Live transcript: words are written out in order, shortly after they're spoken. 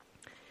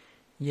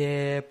เย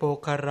ปุ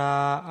ครา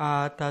อา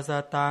ทัส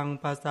ตัง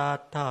ปัสสั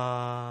ทธา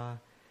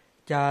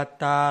จัต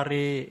ตา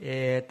ริเอ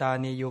ตา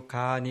นิยุค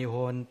านิโห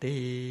นติ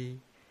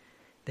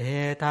เต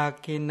ทัก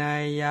ขินา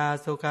ยา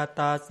สุข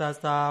ตัสส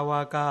สาว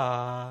กา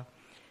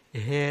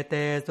เฮเต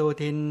สุ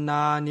ทินน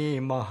านิ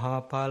มหา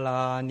ภล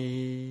านิ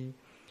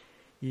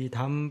อิ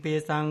ธัมปิ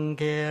สังเ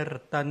ขร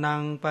ตนั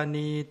งป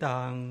ณีตั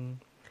ง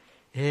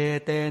เฮ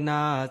เตน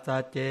ะสั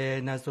จเจ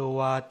นะสุ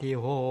วัตถิ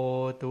โห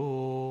ตุ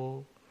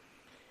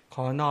ข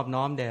อนอบ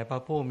น้อมแด่พร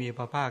ะผู้มีพ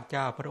ระภาคเ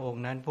จ้าพระอง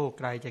ค์นั้นผู้ไ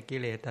กลจากกิ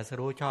เลสตรัส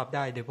รู้ชอบไ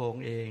ด้โดยพระอง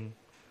ค์เอง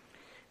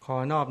ขอ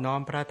นอบน้อม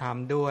พระธรรม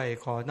ด้วย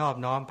ขอนอบ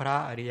น้อมพระ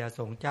อริยส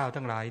งฆ์เจ้า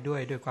ทั้งหลายด้ว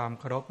ยความ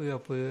เคารพเอื้อ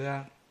เฟื้อ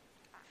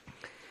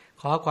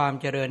ขอความ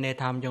เจริญใน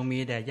ธรรมจงมี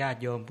แด่ญาติ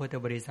โยมพุทธ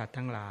บริษัท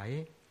ทั้งหลาย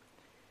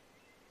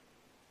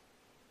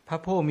พระ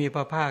ผู้มีพ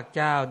ระภาคเ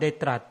จ้าได้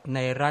ตรัสใน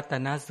รัต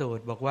นสูต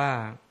รบอกว่า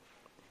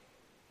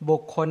บุ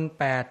คคล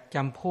8จ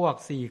ำพวก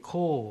4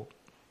คู่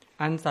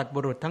อันสัตว์บุ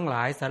รุษทั้งหล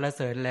ายสรรเ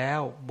สริญแล้ว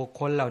บุค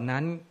คลเหล่า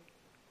นั้น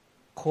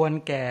ควร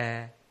แก่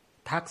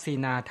ทักษิ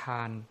ณาท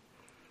าน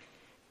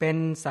เป็น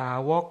สา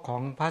วกขอ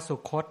งพระสุ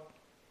คต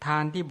ทา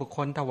นที่บุคค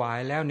ลถวาย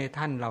แล้วใน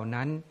ท่านเหล่า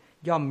นั้น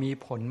ย่อมมี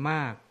ผลม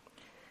าก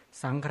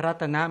สังฆรั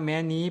ตนะแม้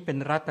นี้เป็น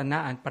รัตนะ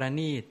อันประ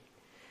ณีต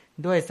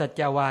ด้วยสัจ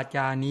จวาจ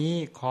านี้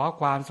ขอ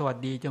ความสวัส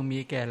ดีจงมี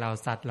แก่เหล่า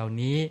สัตว์เหล่า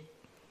นี้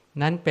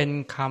นั้นเป็น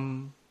ค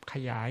ำข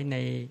ยายใน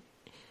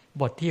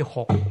บทที่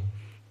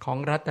6ของ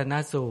รัตน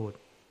สูตร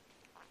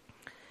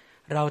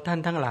เราท่าน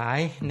ทั้งหลาย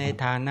ใน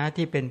ฐานะ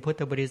ที่เป็นพุท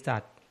ธบริษั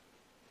ท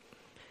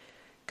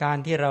การ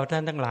ที่เราท่า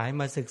นทั้งหลาย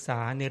มาศึกษา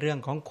ในเรื่อง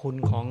ของคุณ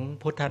ของ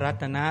พุทธรั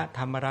ตนะธ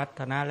รรมรั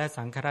ตนะและ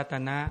สังฆรัต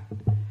นะ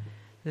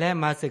และ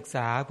มาศึกษ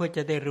าเพื่อจ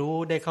ะได้รู้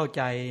ได้เข้าใ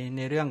จใ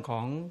นเรื่องข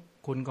อง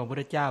คุณของพระพุท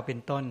ธเจ้าเป็น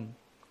ต้น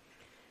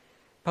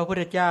พระพุท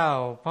ธเจ้า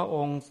พระอ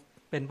งค์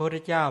เป็นพระพุทธ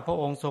เจ้าพระ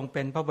องค์ทรงเ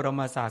ป็นพระบร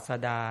มศาส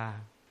ดา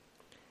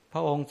พร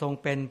ะองค์ทรง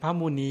เป็นพระ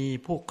มุนี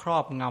ผู้ครอ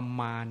บง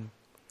ำมาร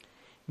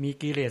มี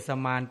กิเลส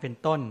มารเป็น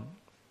ต้น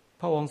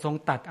พระองค์ทรง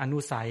ตัดอนุ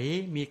สัย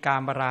มีกา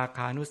มราค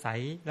านุสั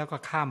ยแล้วก็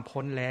ข้าม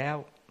พ้นแล้ว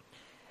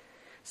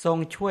ทรง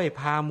ช่วย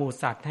พาหมู่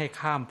สัตว์ให้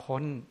ข้ามพ้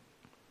น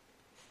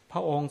พร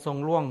ะองค์ทรง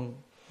ล่วง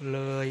เล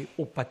ย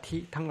อุปธิ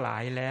ทั้งหลา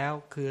ยแล้ว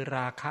คือร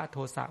าคะโท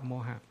สะโม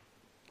หะ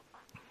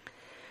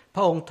พ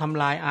ระองค์ท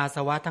ำลายอาส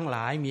วะทั้งหล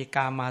ายมีก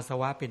ามาส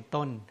วะเป็น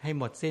ต้นให้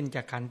หมดสิ้นจ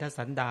ากขันธ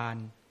สันดาน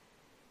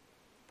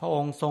พระอ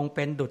งค์ทรงเ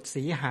ป็นดุจ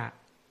สีหะ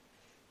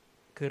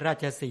คือรา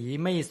ชสีห์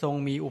ไม่ทรง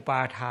มีอุป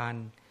าทาน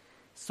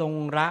ทรง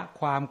ละ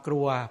ความก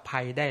ลัวภั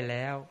ยได้แ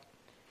ล้ว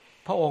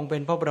พระองค์เป็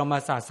นพระบรม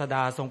ศาสด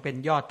าทรงเป็น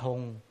ยอดธ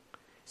ง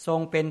ทรง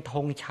เป็นธ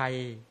งชัย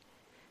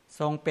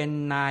ทรงเป็น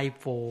นาย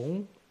ฝูง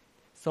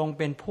ทรงเ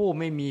ป็นผู้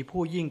ไม่มี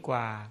ผู้ยิ่งก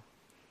ว่า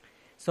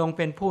ทรงเ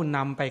ป็นผู้น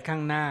ำไปข้า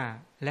งหน้า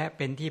และเ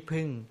ป็นที่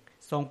พึ่ง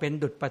ทรงเป็น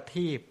ดุจประ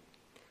ทีป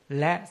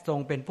และทรง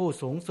เป็นผู้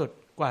สูงสุด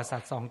กว่าสั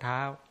ตว์สองเท้า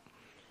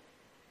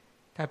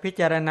ถ้าพิ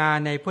จารณา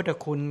ในพุทธ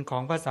คุณขอ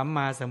งพระสัมม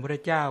าสัมพุทธ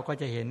เจ้าก็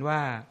จะเห็นว่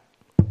า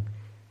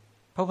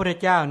พระพุทธ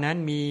เจ้านั้น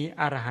มี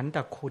อรหันต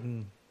คุณ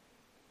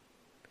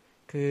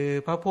คือ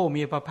พระผู้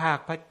มีพระภาค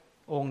พระ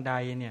องค์ใด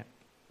เนี่ย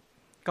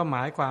ก็หม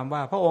ายความว่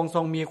าพระองค์ท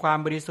รงมีความ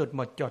บริสุทธิ์ห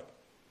มดจด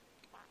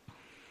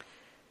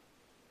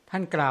ท่า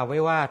นกล่าวไว้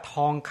ว่าท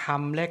องค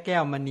ำและแก้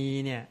วมณี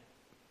เนี่ย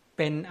เ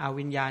ป็นอ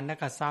วิญญาณ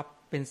กทรัพย์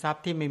เป็นทรัพ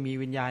ย์ที่ไม่มี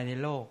วิญญาณใน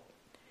โลก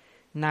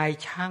นาย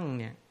ช่าง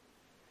เนี่ย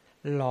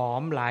หลอ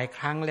มหลายค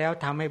รั้งแล้ว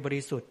ทำให้บ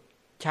ริสุทธิ์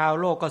ชาว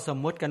โลกก็สม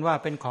มติกันว่า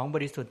เป็นของบ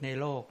ริสุทธิ์ใน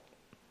โลก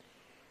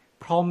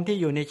พรหมที่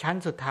อยู่ในชั้น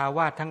สุทธาว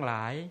าสทั้งหล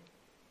าย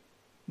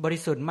บริ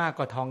สุทธิ์มากก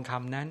ว่าทองค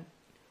ำนั้น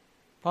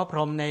เพราะพร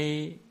หมใน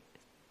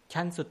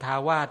ชั้นสุทธา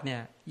วาสเนี่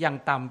ยอย่าง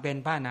ต่ำเป็น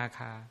พระอนาค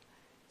า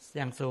อ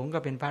ย่างสูงก็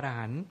เป็นพระอร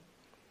หันต์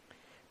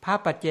พระ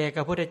ปัจเจก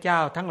พุทธเจ้า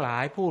ทั้งหลา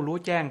ยผู้รู้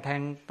แจ้งแท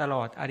งตล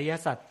อดอริย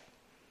สัจ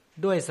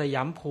ด้วยสย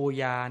ามภู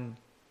ญาณ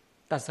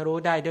ตรัสรู้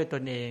ได้ด้วยต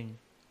นเอง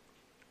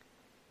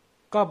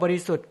ก็บริ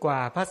สุทธิ์กว่า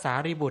พระสา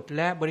รีบุตรแ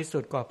ละบริสุ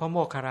ทธิ์กว่าพระโม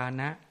คคัลลา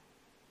นะ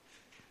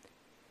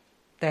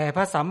แต่พ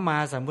ระสัมมา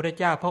สัมพุทธ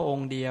เจ้าพระอง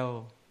ค์เดียว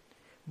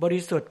บ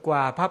ริสุทธิ์กว่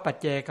าพระปัจ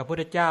เจกพุท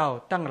ธเจ้า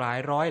ตั้งหลาย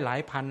ร้อยหลาย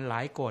พันหลา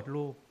ยโกฏ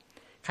รูป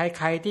ใ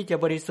ครๆที่จะ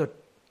บริสุทธิ์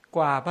ก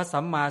ว่าพระสั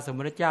มมาสัม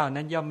พุทธเจ้า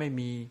นั้นย่อมไม่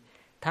มี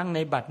ทั้งใน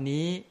บัด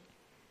นี้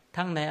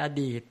ทั้งในอ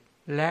ดีต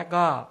และ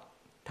ก็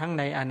ทั้งใ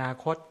นอนา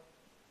คต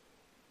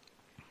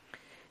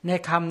ใน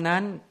คำ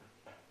นั้น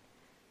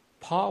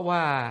เพราะว่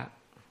า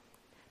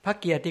พระ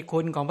เกียรติคุ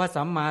ณของพระ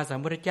สัมมาสัม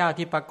พุทธเจ้า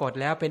ที่ปรากฏ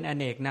แล้วเป็นอ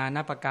เนกนาน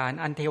าประการ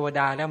อันเทว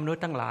ดาและมนุษ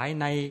ย์ทั้งหลาย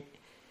ใน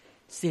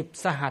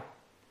10สหัส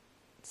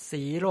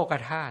สีโลก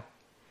ธาตุ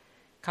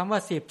คำว่า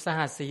10ส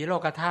หัสสีโล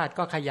กธาตุ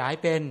ก็ขยาย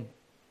เป็น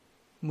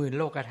หมื่น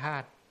โลกธา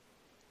ตุ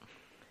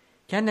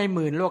แค่ในห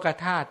มื่นโลก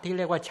ธาตุที่เ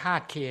รียกว่าชา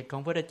ติเขตขอ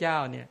งพระพุทธเจ้า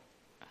เนี่ย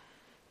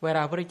เวล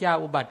าพระพุทธเจ้า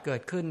อุบัติเกิ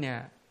ดขึ้นเนี่ย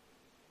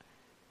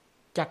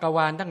จักรว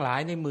าลทั้งหลาย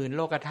ในหมื่นโ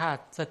ลกธาตุ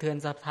สะเทือน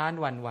สะท้าน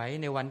หวั่นไหว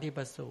ในวันที่ป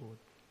ระสูติ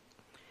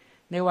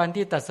ในวัน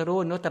ที่ตรัสรู้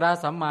อนุตตร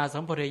สัมมาสั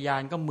มโพธิญา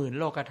ณก็หมื่น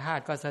โลกธา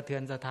ตุก็สะเทือ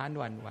นสะท้าน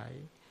หวั่นไหว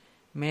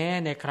แม้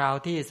ในคราว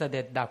ที่เส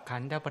ด็จดับขั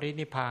นธปริ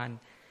นิพพาน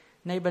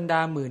ในบรรด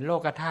าหมื่นโล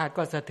กธาตุ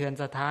ก็สะเทือน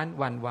สะท้าน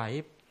หวั่นไหว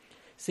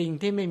สิ่ง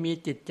ที่ไม่มี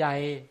จิตใจ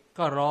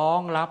ก็ร้อ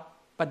งรับ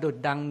ประดุจ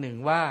ดังหนึ่ง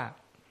ว่า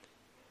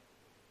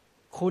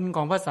คุณข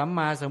องพระสัมม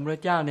าสัมพุทธ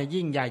เจ้าเนี่ย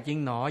ยิ่งใหญ่จริง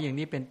หนออย่าง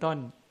นี้เป็นต้น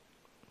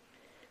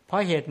เพรา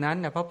ะเหตุนั้น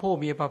พระผู้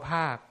มีพระภ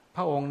าคพ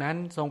ระองค์นั้น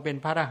ทรงเป็น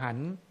พระอรหัน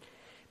ต์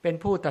เป็น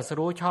ผู้ตรัส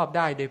รู้ชอบไ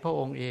ด้โดยพระ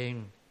องค์เอง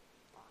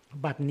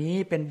บัดนี้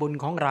เป็นบุญ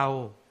ของเรา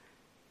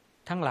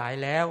ทั้งหลาย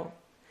แล้ว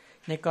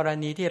ในกร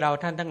ณีที่เรา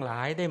ท่านทั้งหลา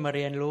ยได้มาเ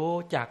รียนรู้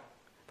จาก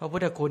พระพุ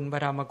ทธคุณพร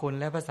ะธรรมคุณ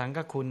และพระสังฆ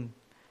คุณ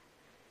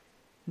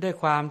ด้วย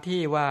ความ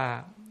ที่ว่า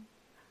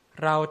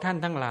เราท่าน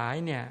ทั้งหลาย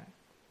เนี่ย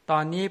ตอ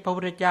นนี้พระพุ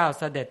ทธเจ้า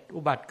เสด็จ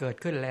อุบัติเกิด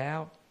ขึ้นแล้ว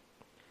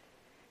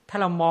ถ้า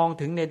เรามอง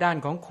ถึงในด้าน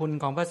ของคุณ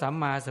ของพระสัม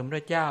มาสัมพุท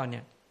ธเจ้าเนี่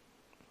ยพร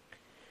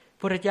ะ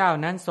พุทธเจ้า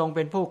นั้นทรงเ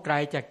ป็นผู้ไกล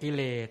จากกิเ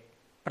ลส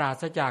ปรา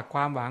ศจากคว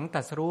ามหวังต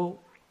รัสรู้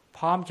พ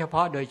ร้อมเฉพ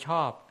าะโดยช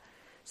อบ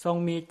ทรง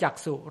มีจัก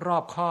ษุรอ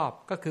บคอบ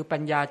ก็คือปั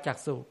ญญาจัก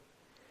ษุ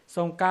ท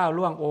รงก้าว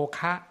ล่วงโอค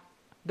ะ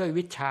ด้วย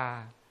วิชชา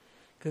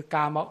คือก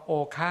ามโอ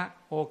ค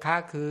ะ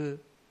คือ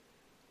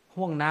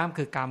ห่วงน้ำ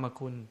คือกาม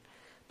คุณ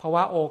เพราะ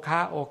ว่าโอ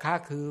คะ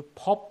คือ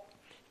ภพ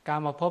กา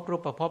มภพรู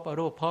ปภพอ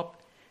รูปภพ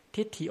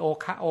ทิฏฐิโอ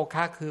ค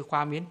ะคือคว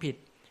ามเห็นผิด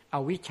อ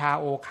วิชชา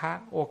โอ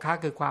คะ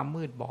คือความ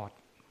มืดบอด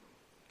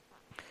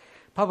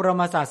พระบร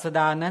มศาสด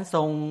านั้นท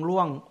รงล่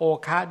วงโอ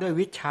คะด้วย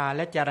วิชชาแ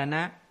ละจรณ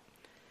ะ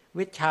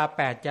วิชชา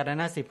8จร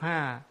ณะ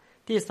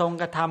15ที่ทรง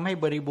กระทำให้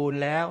บริบูรณ์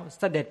แล้ว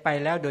เสด็จไป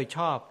แล้วโดยช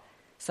อบ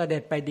เสด็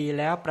จไปดี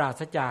แล้วปรา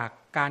ศจาก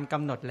การก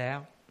ำหนดแล้ว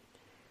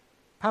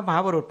พระมหา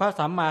บุรุษพระ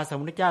สัมมาสัม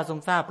พุทธเจ้าทรง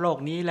ทราบโลก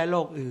นี้และโล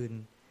กอื่น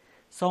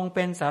ทรงเ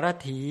ป็นสาร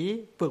ถี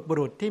ฝึกบุ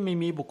รุษที่ไม่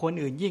มีบุคคล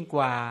อื่นยิ่งก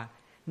ว่า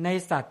ใน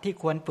สัตว์ที่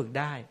ควรฝึก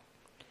ไ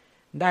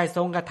ด้ท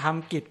รงกระท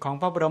ำกิจของ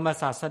พระบรม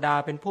ศาสดา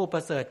เป็นผู้ปร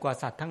ะเสริฐกว่า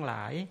สัตว์ทั้งหล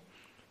าย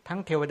ทั้ง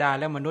เทวดา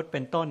และมนุษย์เ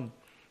ป็นต้น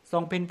ทร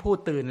งเป็นผู้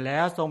ตื่นแล้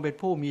วทรงเป็น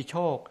ผู้มีโช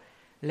ค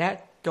และ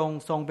จง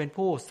ทรงเป็น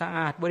ผู้สะอ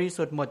าดบริ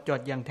สุทธิ์หมดจด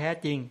อย่างแท้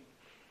จริง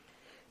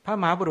พระ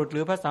มหาบุรุษห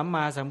รือพระสัมม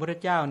าสัมพุทธ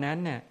เจ้านั้น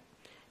เนี่ย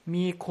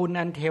มีคุณ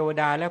อันเทว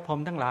ดาและพรห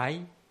มทั้งหลาย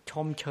ช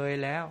มเชย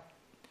แล้ว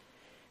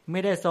ไม่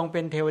ได้ทรงเป็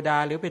นเทวดา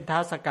หรือเป็นท้า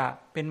วสกะ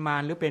เป็นมา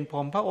รหรือเป็นพร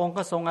หมพระองค์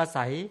ก็ทรงอา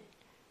ศัย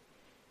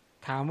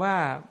ถามว่า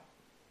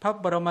พระ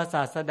บรมศ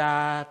าสดา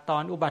ตอ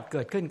นอุบัติเ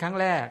กิดขึ้นครั้ง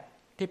แรก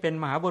ที่เป็น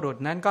มหาบุรุษ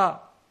นั้นก็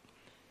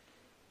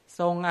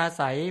ทรงอา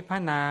ศัยพระ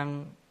นาง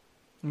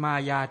มา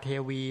ยาเท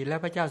วีและ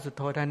พระเจ้าสุโ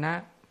ธทนะ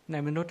ใน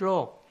มนุษย์โล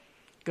ก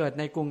เกิด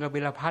ในกรุงกบิ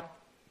ลพัส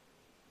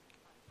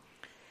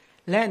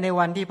และใน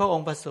วันที่พระอง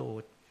ค์ประสู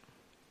ติ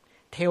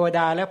เทวด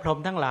าและพรหม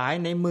ทั้งหลาย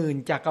ในหมื่น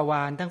จักรว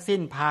าลทั้งสิ้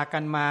นพากั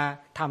นมา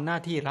ทำหน้า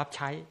ที่รับใ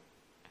ช้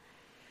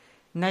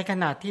ในข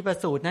ณะที่ประ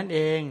สูตินั่นเอ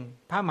ง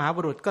พระมหา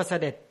บุรุษก็เส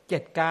ด็จ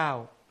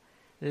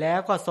7 แล้ว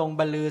ก็ทรง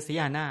บรรลือศรี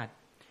หนาถ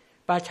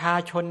ประชา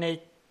ชนใน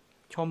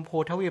ชมพู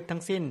ทวีปทั้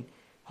งสิ้น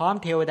พร้อม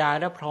เทวดา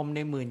และพรหมใน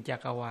หมื่นจั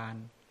กรวาล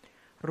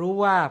รู้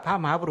ว่าพระ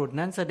มหาบุรุษ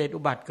นั้นเสด็จ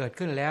อุบัติเกิด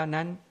ขึ้นแล้ว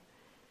นั้น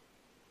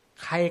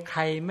ใค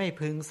รไม่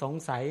พึงสง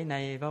สัยใน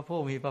พระผู้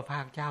มีพระภ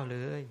าคเจ้าเล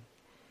ย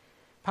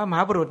พระมห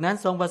าบุรุษนั้น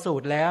ทรงประสู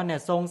ติแล้วเนี่ย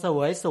ทรงเสว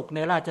ยสุขใน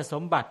ราชส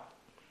มบัติ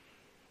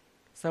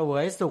เสว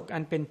ยสุขอั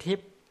นเป็นทิพ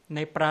ย์ใน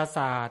ปราส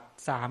าท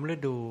3ฤ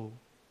ดู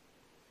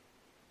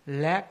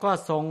และก็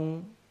ทรง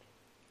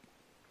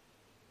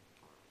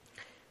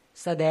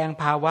แสดง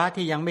ภาวะ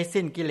ที่ยังไม่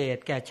สิ้นกิเลส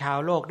แก่ชาว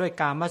โลกด้วย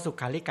กามสุ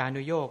ขาริกา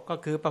รุโยคก็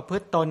คือประพฤ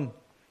ติตน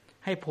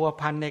ให้พัว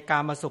พันในกา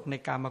มสุขใน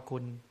กามคุ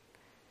ณ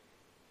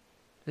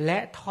และ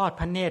ทอด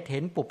พระเนตรเห็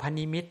นปุพพ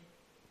นิมิต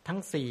ทั้ง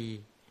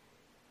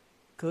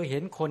4คือเห็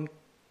นคน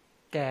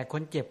แก่ค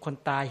นเจ็บคน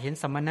ตายเห็น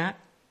สมณะ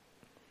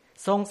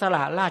ทรงสล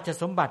ะราช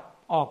สมบัติ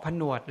ออกผ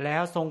นวดแล้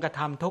วทรงกระท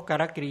ำทุกข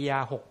กิริยา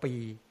6 ปี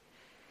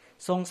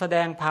ทรงแสด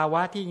งภาว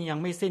ะที่ยัง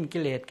ไม่สิ้นกิ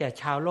เลสแก่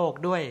ชาวโลก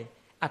ด้วย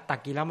อัตต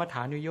กิลมัฏฐ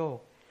านุโยค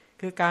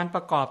คือการป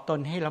ระกอบตน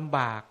ให้ลำบ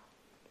าก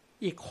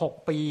อีก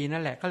6 ปีนั่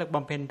นแหละก็เรียกบ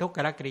ำเพ็ญทุกข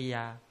กิริย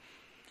า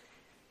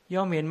ย่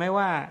อมเห็นไหม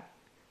ว่า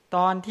ต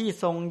อนที่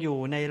ทรงอยู่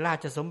ในรา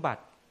ชสมบั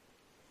ติ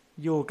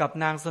อยู่กับ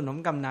นางสนม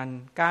กำนัน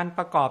การป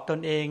ระกอบตน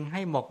เองใ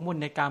ห้หมกมุ่น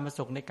ในกาม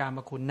สุขในกาม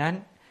คุณ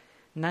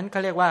นั้นเขา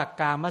เรียกว่า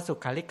กามสุ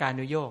ขาริกา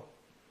รุโยค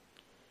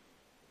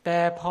แต่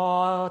พอ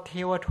เท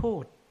วทู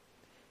ต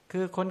คื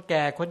อคนแ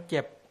ก่คนเ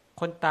จ็บ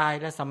คนตาย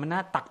และสมณะ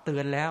ตักเตื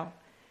อนแล้ว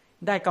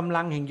ได้กำ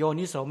ลังแห่งโย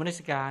นิโสมน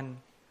สิการ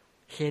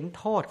เห็น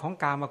โทษของ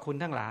กามคุณ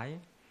ทั้งหลาย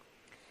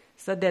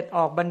เสด็จอ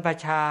อกบรรพ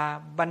ชา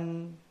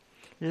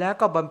แล้ว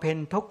ก็บำเพ็ญ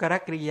ทุกข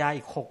กิริยา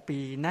อีก6 ปี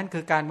นั่นคื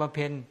อการบำเ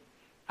พ็ญ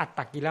อัตต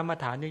กิลมัฏ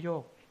ฐานุโย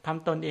คท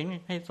ำตนเอง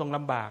ให้ทรงล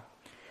ำบาก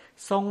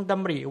ทรงด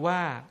ำริว่า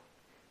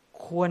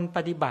ควรป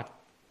ฏิบัติ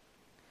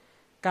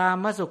กา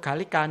มสุขา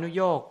ริการุ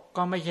โยค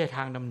ก็ไม่ใช่ท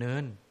างดำเนิ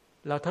น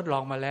เราทดลอ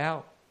งมาแล้ว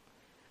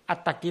อัต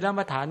ตกิล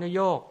มัฏฐานุโ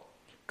ยค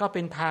ก็เ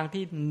ป็นทาง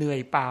ที่เหนื่อย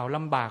เปล่าล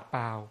ำบากเป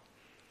ล่า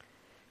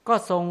ก็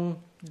ทรง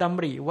ด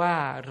ำริว่า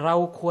เรา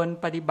ควร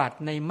ปฏิบัติ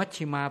ในมัช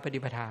ฌิมาปฏิ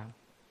ปทา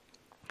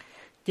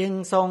จึง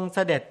ทรงเส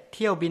ด็จเ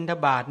ที่ยวบิณฑ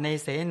บาตใน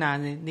เสนา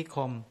นิค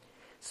ม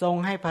ทรง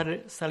ให้พระ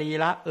สรี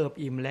ระเอิบ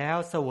อิ่มแล้ว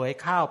เสวย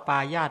ข้าวปา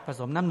ยาตผ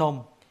สมน้ำนม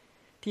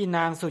ที่น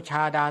างสุช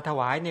าดาถ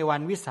วายในวั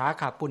นวิสา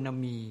ขปุณณ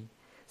มี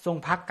ทรง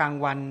พักกลาง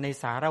วันใน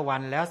สารวั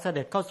นแล้วเส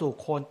ด็จเข้าสู่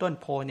โคนต้น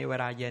โพในเว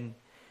ลาเย็น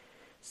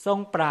ทรง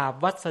ปราบ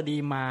วัสดี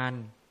มาร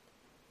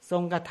ทร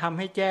งกระทำ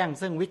ให้แจ้ง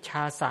ซึ่งวิชช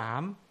าสา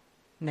ม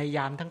ในย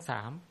ามทั้งส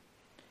าม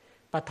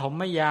ปฐม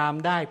ยาม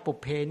ได้ปุพ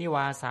เพนิว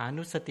าสา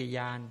นุสติญ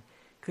าณ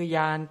คือญ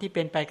าณที่เ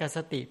ป็นไปกับส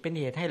ติเป็น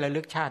เหตุให้ระ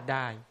ลึกชาติไ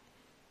ด้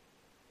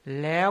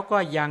แล้วก็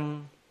ยัง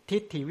ทิ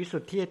ฏฐิวิสุ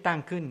ทธิตั้ง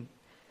ขึ้น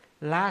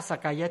ละสัก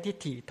กายทิฏ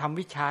ฐิทำ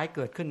วิชาให้เ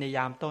กิดขึ้นในย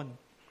ามต้น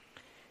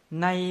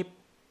ใน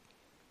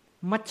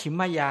มัชฌิ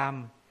มยาม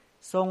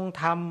ทรง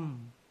ท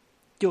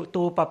ำจุ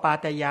ตูปปา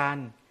ตญาณ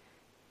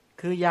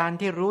คือญาณ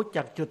ที่รู้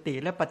จักจุติ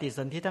และปฏิส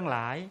นธิทั้งหล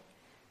าย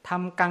ท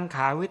ำกังข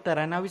าวิตร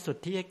ณวิสุท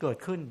ธิให้เกิด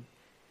ขึ้น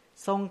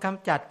ทรงก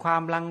ำจัดควา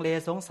มลังเล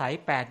สงสัย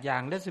8อย่า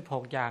งและ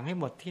16อย่างให้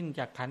หมดสิ้นจ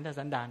ากขันธ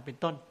สันดานเป็น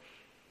ต้น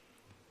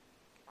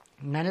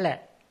นั่นแหละ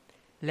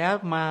แล้ว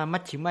มามั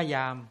ชฌิมย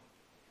าม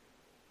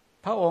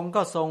พระองค์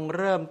ก็ทรงเ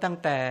ริ่มตั้ง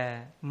แต่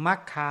มัค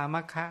คา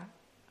มัคคะ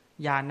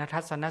ญาณทั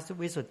ศน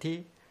วิสุทธิ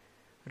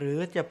หรือ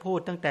จะพูด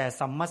ตั้งแต่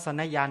สัมมัสส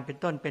นญาณเป็น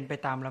ต้นเป็นไป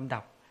ตามลำดั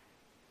บ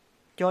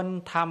จน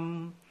ท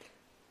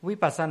ำวิ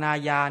ปัสสนา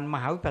ญาณม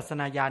หาวิปัสส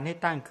นาญาณให้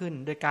ตั้งขึ้น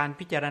โดยการ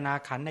พิจารณา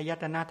ขันธ์อาย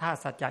ตนะธาตุ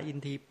สัจจะอิน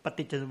ทรีย์ป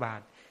ฏิจจสมุปบา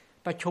ท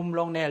ประชุมล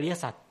งในอริย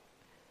สัจ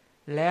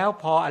แล้ว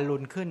พออรุ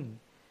ณขึ้น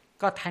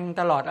ก็แทง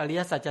ตลอดอริ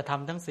ยสัจธรร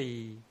มทั้ง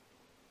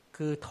4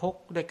คือทุก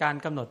ข์ด้วยการ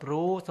กำหนด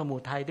รู้สมุ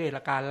ทัยด้วยล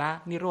ะการละ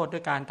นิโรธด้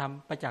วยการท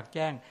ำประจักษ์แ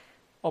จ้ง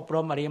อบร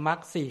มอริยมรรค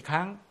4ค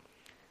รั้ง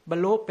บรร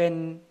ลุเป็น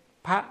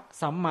พระ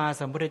สัมมา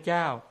สัมพุทธเ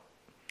จ้า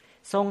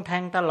ทรงแท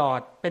งตลอด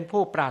เป็น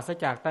ผู้ปราศ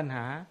จากตัณห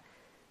า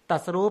ตรั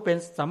สรู้เป็น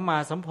สัมมา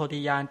สัมโพธิ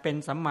ญาณเป็น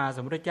สัมมาสั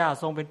มพุทธเจ้า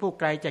ทรงเป็นผู้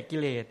ไกลจากกิ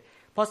เลส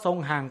เพราะทรง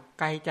ห่าง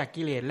ไกลจาก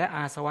กิเลสและอ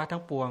าสวะทั้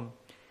งปวง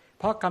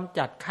เพราะกำ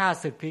จัดฆ่า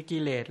ศึกภิกิ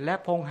เลสและ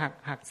พง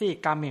หักซี่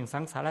กรรมแห่งสั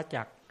งสาร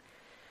วัฏ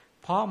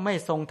เพราะไม่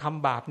ทรงท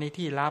ำบาปใน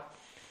ที่ลับ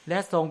และ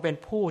ทรงเป็น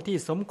ผู้ที่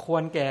สมคว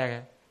รแก่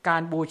กา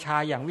รบูชา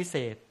อย่างวิเศ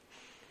ษ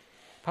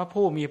พระ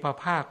ผู้มีพระ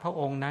ภาคพระ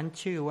องค์นั้น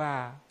ชื่อว่า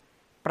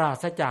ปรา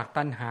ศจาก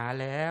ตัณหา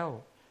แล้ว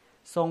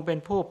ทรงเป็น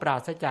ผู้ปรา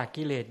ศจาก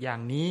กิเลสอย่า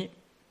งนี้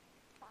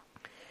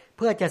เ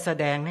พื่อจะแส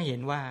ดงให้เห็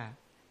นว่า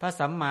พระ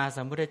สัมมา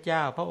สัมพุทธเจ้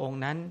าพระอง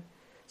ค์นั้น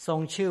ทรง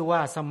ชื่อว่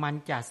าสมัญ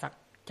จ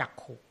จัก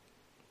ขุ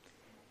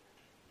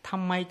ท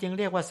ำไมจึงเ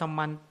รียกว่าส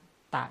มัญ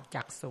ต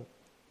จักษุ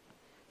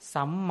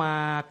สัมมา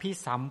พิ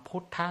สัมพุ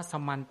ทธส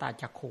มัญต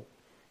จักขุ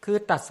คือ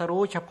ตรัส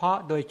รู้เฉพาะ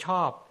โดยช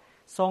อบ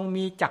ทรง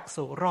มีจัก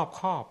ษุรอบ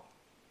คอบ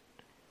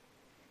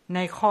ใน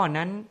ข้อ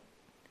นั้น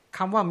ค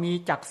ำว่ามี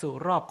จักษุ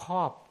รอบค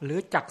อบหรือ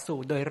จักษุ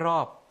โดยรอ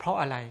บเพราะ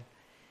อะไร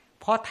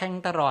เพราะแทง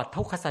ตลอด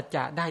ทุกขสัจจ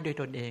ะได้ด้วย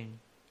ตนเอง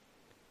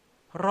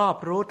รอบ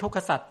รู้ทุกข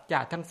สัจจะ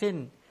ทั้งสิ้น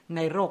ใน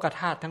โลก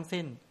ธาตุทั้ง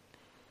สิ้น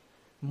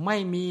ไม่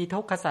มีทุ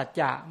กขสัจ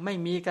จะไม่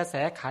มีกระแส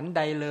ขันธ์ใ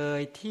ดเลย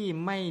ที่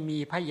ไม่มี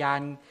พย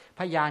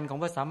านของ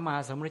พระสัมมา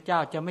สัมพุทธเจ้า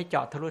จะไม่เจ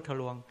าะทะลุทะ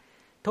ลวง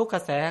ทุกกร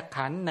ะแส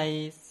ขันธ์ใน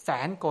แส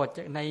นโกฏ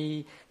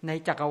ใน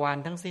จักรวาล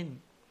ทั้งสิ้น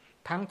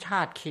ทั้งช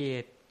าติเข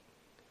ต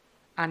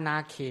อาณา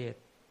เขต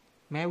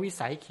แม้วิ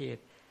สัยเขต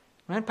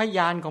เพราะฉะนั้นพย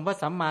านของพระ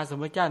สัมมาสัม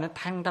พุทธเจ้านั้น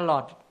แทงตลอ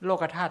ดโล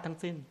กธาตุทั้ง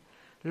สิ้น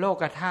โล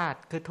กธาตุ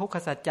คือทุกข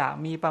สัจจะ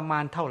มีประมา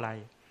ณเท่าไหร่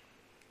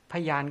พ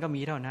ยานก็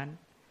มีเท่านั้น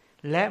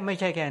และไม่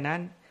ใช่แค่นั้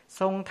น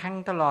ทรงแทง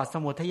ตลอดส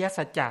มุทัย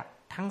สัจจะ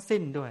ทั้งสิ้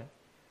นด้วย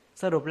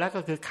สรุปแล้ว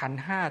ก็คือขันธ์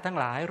5ทั้ง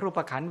หลายรูป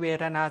ขันธ์เว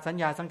ทนาสัญ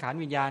ญาสังขาร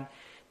วิญญาณ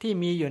ที่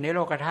มีอยู่ในโล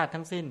กธาตุ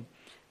ทั้งสิ้น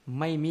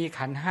ไม่มี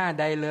ขันธ์5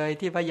ใดเลย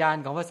ที่พยาน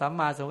ของพระสัม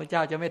มาสัมพุทธเจ้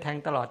าจะไม่แทง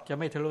ตลอดจะ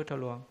ไม่ทะลุทะ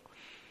ลวง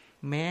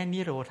แม้นิ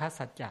โรธ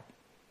สัจจะ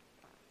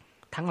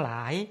ทั้งหล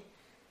าย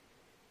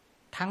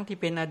ทั้งที่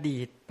เป็นอดี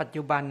ตปัจ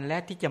จุบันและ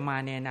ที่จะมา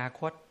ในอนา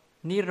คต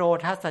นิโร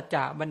ธสัจจ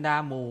ะบรรดา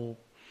หมู่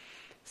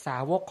สา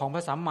วกของพร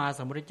ะสัมมา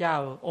สัมพุทธเจ้า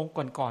องค์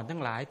ก่อนๆทั้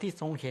งหลายที่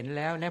ทรงเห็นแ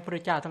ล้วและพระพุทธ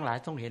เจ้าทั้งหลาย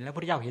ทรงเห็นแล้วพระพุ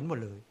ทธเจ้าเห็นหมด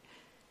เลย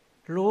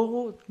รู้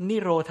นิ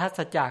โรธ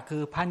สัจจะคื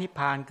อพระนิพพ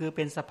านคือเ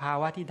ป็นสภา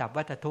วะที่ดับ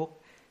วัฏทุกข์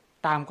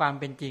ตามความ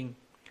เป็นจริง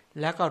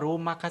แล้วก็รู้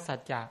มรรคสัจ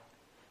จะ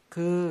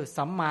คือ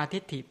สัมมาทิ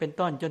ฏฐิเป็น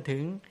ต้นจนถึ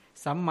ง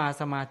สัมมา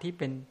สมาธิ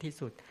เป็นที่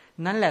สุด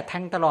นั่นแหละแท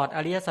งตลอดอ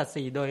ริยสัจ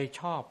สี่โดย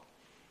ชอบ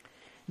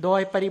โด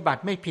ยปฏิบั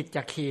ติไม่ผิดจ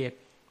ากเขต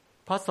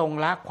เพราะทรง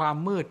ละความ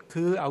มืด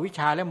คืออวิชช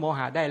าและโมห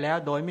ะได้แล้ว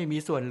โดยไม่มี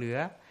ส่วนเหลือ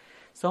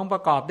ทรงปร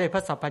ะกอบด้วยพร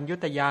ะสัพพัญญุ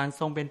ตญาณ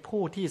ทรงเป็น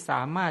ผู้ที่ส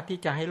ามารถที่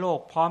จะให้โลก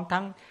พร้อม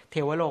ทั้งเท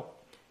วโลก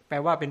แปล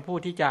ว่าเป็นผู้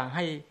ที่จะใ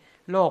ห้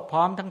โลกพ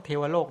ร้อมทั้งเท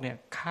วโลกเนี่ย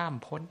ข้าม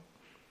พ้น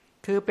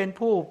คือเป็น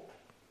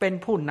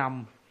ผู้น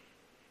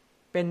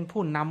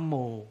ำห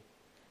มู่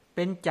เ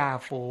ป็นจ่า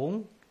ฝูง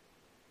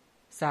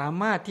สา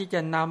มารถที่จ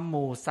ะนำห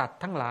มู่สัต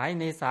ว์ทั้งหลาย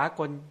ในสาก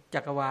ล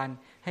จักรวาล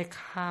ให้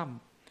ข้าม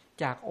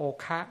จากโอ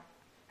คะ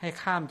ให้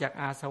ข้ามจาก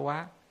อาสวะ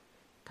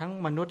ทั้ง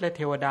มนุษย์และเ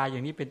ทวดาอย่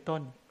างนี้เป็นต้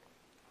น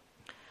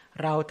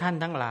เราท่าน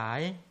ทั้งหลาย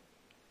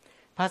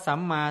พระสัม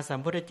มาสัม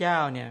พุทธเจ้า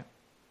เนี่ย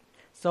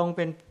ทรงเ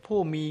ป็นผู้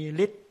มี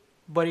ฤทธิ์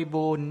บริ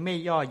บูรณ์ไม่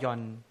ย่อหย่อ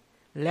น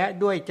และ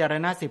ด้วยจร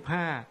ณะ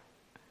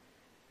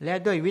15และ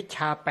ด้วยวิชช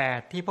า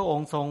8ที่พระอง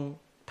ค์ทรง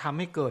ทำใ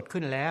ห้เกิด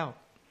ขึ้นแล้ว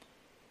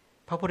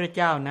พระพุทธเ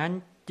จ้านั้น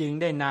จึง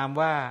ได้นาม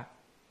ว่า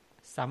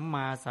สัมม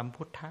าสัม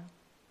พุทธะ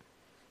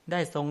ได้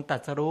ทรงตรั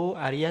สรู้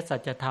อริยสั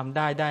จธรรมไ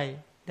ด้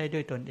ด้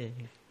วยตนเอง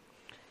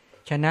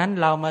ฉะนั้น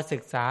เรามาศึ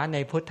กษาใน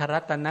พุทธ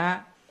รัตนะ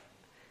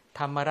ธ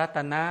รรมรัต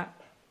นะ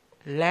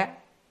และ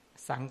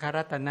สังฆ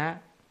รัตนะ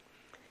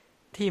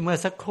ที่เมื่อ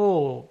สักครู่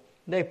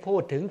ได้พู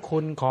ดถึงคุ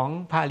ณของ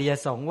พระอริย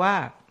สงฆ์ว่า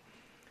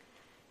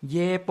เย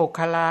ปุค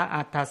ลา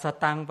อัฏฐส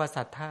ตังป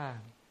สัทธา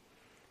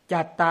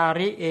จัตตา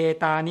ริเอ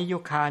ตานิยุ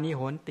คานิโ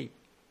หนติ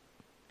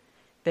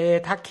เต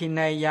ทักขิน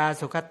ายา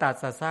สุขตัส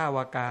สสาว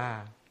กา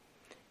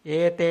เอ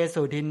เต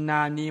สุทินน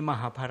านิม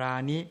หภรา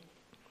นิ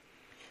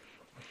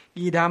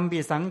อีดัมปิ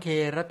สังเค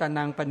รัต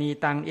นังปณี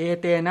ตังเอ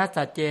เตนะ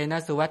สัจเจนะ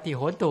สุวัตติโ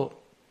หตุ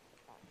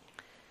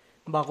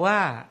บอกว่า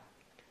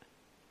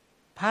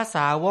พระส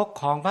าวก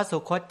ของพระสุ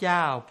คตเจ้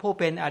าผู้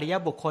เป็นอริย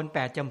บุคคล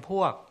8จำพ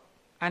วก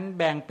อันแ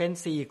บ่งเป็น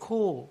4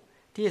คู่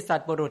ที่สัต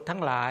ว์บุรุษทั้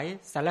งหลาย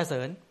สรรเส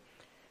ริญ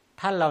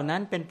ท่านเหล่านั้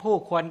นเป็นผู้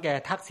ควรแก่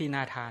ทักษิณ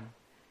าทาน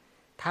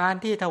ทาน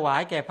ที่ถวา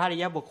ยแก่พระอริ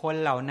ยบุคคล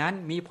เหล่านั้น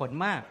มีผล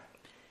มาก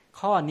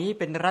ข้อนี้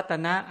เป็นรัต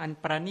นะอัน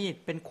ประณีต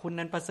เป็นคุณ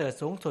อันประเสริฐ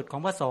สูงสุดขอ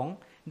งพระสงฆ์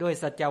ด้วย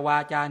สัจวา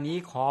จานี้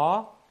ขอ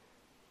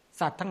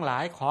สัตว์ทั้งหลา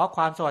ยขอค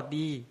วามสวัส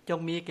ดีจง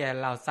มีแก่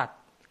เหล่าสัตว์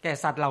แก่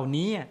สัตว์เหล่า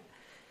นี้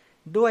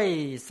ด้วย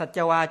สัจ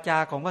วาจา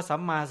ของพระสั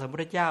มมาสัมพุท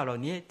ธเจ้าเหล่า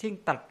นี้ที่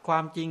ตัดควา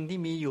มจริงที่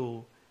มีอยู่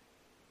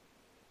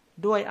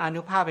ด้วยอา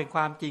นุภาพแห่งค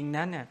วามจริง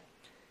นั้นเนี่ย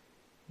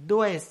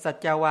ด้วยสั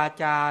จวา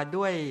จา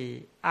ด้วย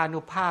อานุ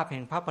ภาพแห่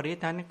งพระปริต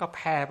นั้นก็แ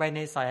ผ่ไปใน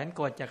แสนโ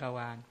กฏจักรว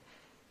าล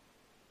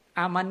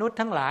มนุษย์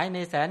ทั้งหลายใน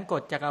แสนโก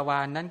ฏจักรวา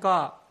ลนั้นก็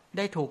ไ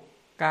ด้ถูก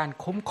การ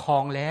คุ้มครอ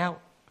งแล้ว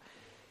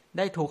ไ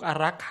ด้ถูกอา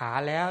รักขา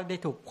แล้วได้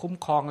ถูกคุ้ม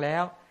ครองแล้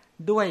ว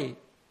ด้วย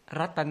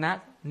รัตนะ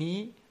นี้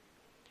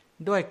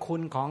ด้วยคุ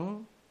ณของ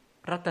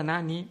รัตนะ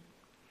นี้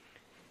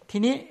ที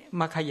นี้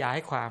มาขยาย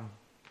ความ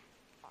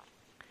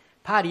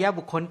พระอริย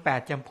บุคคล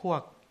8จำพว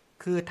ก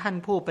คือท่าน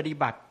ผู้ปฏิ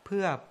บัติเ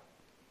พื่อ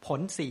ผ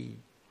ล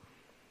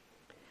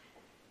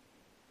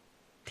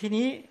4ที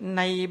นี้ใ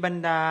นบรร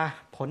ดา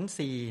ผล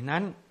4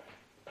นั้น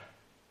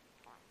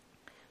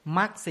ม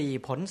รรค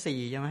4ผล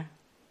4ใช่ไหม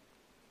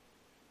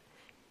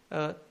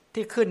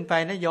ที่ขึ้นไป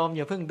นะโยมอ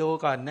ย่าเพิ่งดู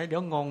ก่อนนะเดี๋ย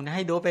วงงนะใ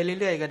ห้ดูไป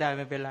เรื่อยๆก็ได้ไ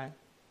ม่เป็นไร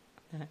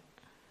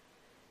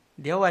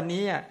เดี๋ยววัน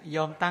นี้โย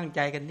มตั้งใจ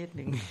กันนิดห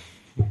นึ่ง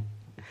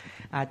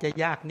อาจจะ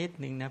ยากนิด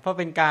หนึ่งนะเพราะ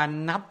เป็นการ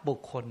นับบุค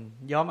คล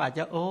โยมอาจจ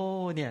ะโอ้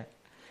เนี่ย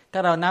ถ้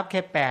าเรานับแ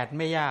ค่8ไ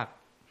ม่ยาก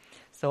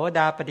โสด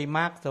าปฏิม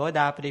รรคโสด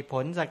าปฏิผ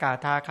ลสก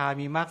ทาคา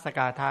มีมรรคสก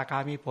ทาคา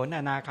มีผลอ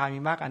นาคามี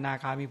มรรคอนา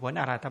คามีผล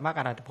อรหัตมรรค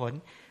อรหัตผล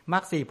มร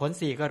รค4ผล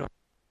4ก็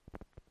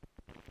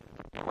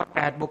ว่า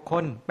8บุคค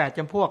ล8จ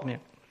ำพวกเนี่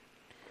ย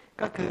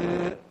ก็คือ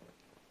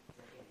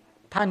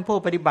ท่านผู้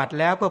ปฏิบัติ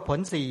แล้วเพื่อผล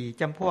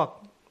4จำพวก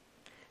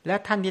และ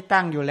ท่านที่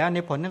ตั้งอยู่แล้วใน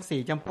ผลทั้ง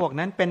4จำพวก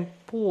นั้นเป็น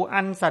ผู้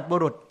อันสัตบุ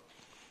รุษ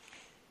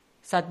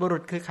สัตบุรุ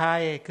ษคือใคร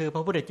คือพร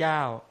ะพุทธเจ้า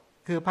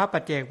คือพระปั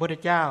จเจกพุทธ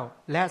เจ้า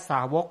และส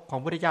าวกของ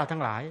พุทธเจ้าทั้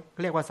งหลาย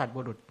เรียกว่าสัต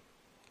บุรุษ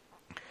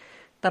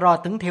ตลอด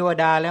ถึงเทว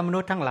ดาและมนุ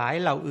ษย์ทั้งหลาย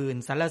เหล่าอื่น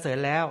สรรเสริญ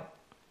แล้ว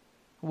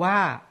ว่า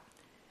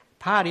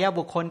พระอริย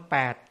บุคคล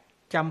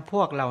8จำพ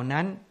วกเหล่า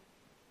นั้น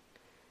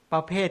ปร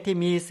ะเภทที่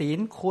มีศีล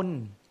คุณ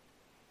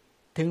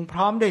ถึงพ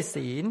ร้อมด้วย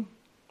ศีล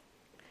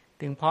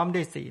ถึงพร้อมด้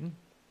วยศีล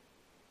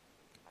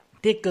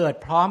ที่เกิด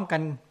พร้อมกั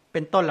นเป็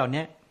นต้นเหล่า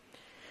นี้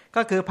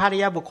ก็คือพระอริ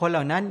ยบุคคลเห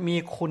ล่านั้นมี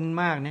คุณ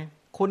มากนะ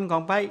คุณขอ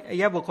งพระอริ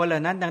ยบุคคลเหล่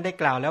านั้นดังได้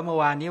กล่าวแล้วเมื่อ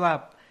วานนี้ว่า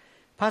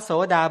พระโส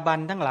ดาบัน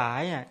ทั้งหลา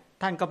ย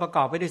ท่านก็ประก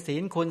อบไปด้วยศี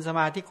ลคุณสม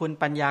าธิคุณ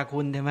ปัญญาคุ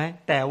ณใช่ไหม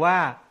แต่ว่า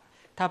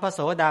ถ้าพระโส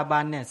ดาบั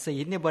นเนี่ยศี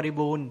ลเนี่ยบริ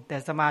บูรณ์แต่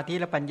สมาธิ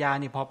และปัญญา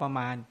นี่พอประม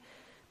าณ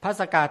พระ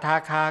สกทา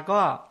คา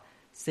ก็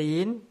ศี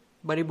ล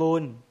บริบู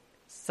รณ์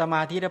สม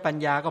าธิและปัญ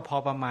ญาก็พอ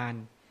ประมาณ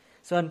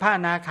ส่วนพระอ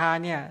นาคา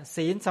เนี่ย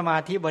ศีลสมา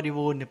ธิบริ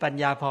บูรณ์ปัญ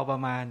ญาพอประ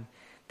มาณ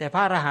แต่พร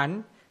ะอรหันต์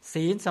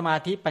ศีลสมา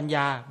ธิปัญญ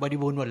าบริ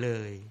บูรณ์หมดเล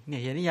ยเนี่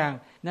ยเห็นหรือยัง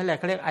นั่นแหละเ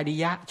ขาเรียกอริ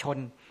ยชน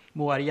ห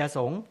มู่อริยส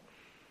งฆ์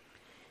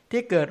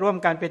ที่เกิดร่วม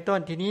กันเป็นต้น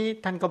ทีนี้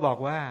ท่านก็บอก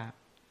ว่า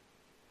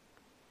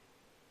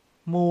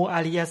หมู่อ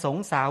ริยสง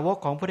ฆ์สาวก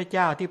ของพระพุทธเ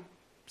จ้า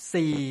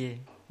ที่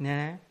4น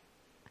ะ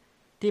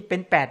ที่เป็น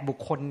8บุค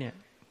คลเนี่ย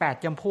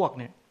8จำพวก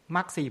เนี่ยม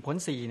รรค4ผล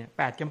4เนี่ย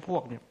8จำพว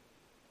กเนี่ย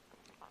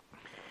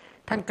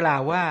ท่านกล่า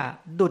วว่า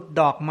ดุจ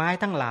ดอกไม้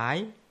ทั้งหลาย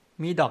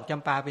มีดอกจ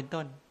ำปาเป็น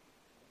ต้น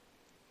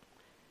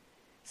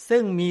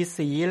ซึ่งมี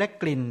สีและ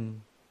กลิ่น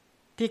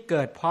ที่เ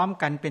กิดพร้อม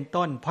กันเป็น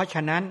ต้นเพราะฉ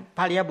ะนั้นพ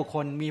ระอริยบุคค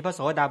ลมีพระโส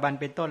ดาบัน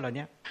เป็นต้นเหล่า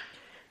นี้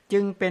จึ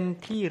งเป็น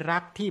ที่รั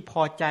กที่พ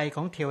อใจข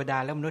องเทวดา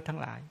และมนุษย์ทั้ง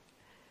หลาย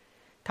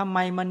ทำไม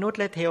มนุษย์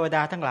และเทวด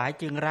าทั้งหลาย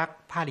จึงรัก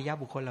พระอริย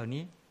บุคคลเหล่า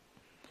นี้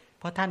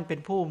เพราะท่านเป็น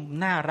ผู้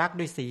น่ารัก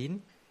ด้วยศีล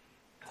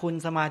คุณ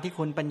สมาธิ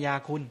คุณปัญญา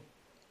คุณ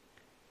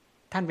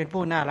ท่านเป็น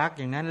ผู้น่ารัก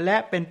อย่างนั้นและ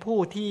เป็นผู้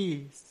ที่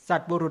สั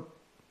ตบุรุษ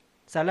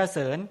สรรเส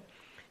ริญ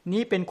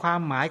นี้เป็นความ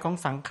หมายของ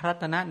สังครั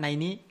ตนะใน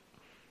นี้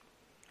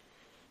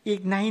อี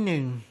กในห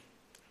นึ่ง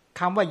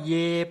คำว่าเย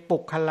ปุ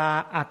คลา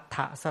อัฏฐ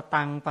ส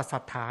ตังปสั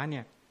ทธาเนี่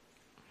ย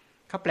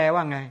เขาแปลว่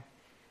าไง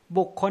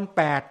บุคคล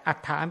8อัฏ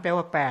ฐะแปล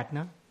ว่า8เน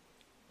าะ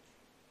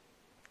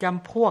จ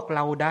ำพวกเร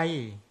าใด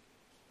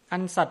อั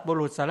นสัตบุ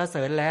รุษสรรเส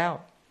ริญแล้ว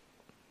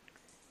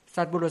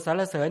สัตบุรุษสร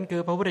รเสริญคื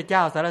อพระพุทธเจ้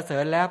าสรรเสริ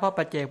ญแล้วพระ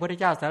ปัจเจกพุทธ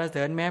เจ้าสรรเส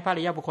ริญแม้พระอ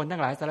ริยบุคคลทั้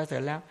งหลายสรรเสริ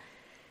ญแล้ว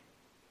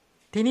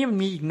ทีนี้มัน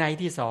มีอีกใน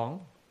ที่2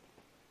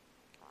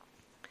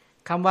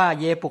คำว่า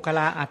เยปุคล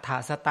าอัฏฐ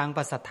สตังป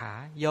สัทธา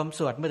ยอมส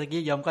วดเมื่อ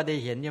กี้ยอมก็ได้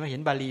เห็นยังไม่เห็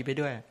นบาลีไป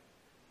ด้วย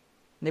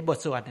ในบท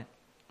สวดเนี่ย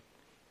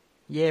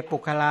เยปุ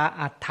คลา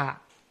อัฏฐะ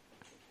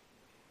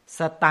ส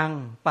ตัง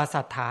ปัส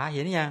สัทธาเ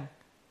ห็นยัง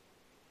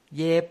เ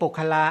ยปุค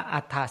ลาอั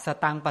ฏฐะส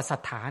ตังปัสสั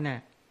ทธาเนี่ย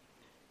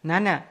นั้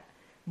นน่ะ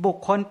บุค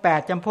คล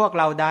8จำพวก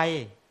เราใด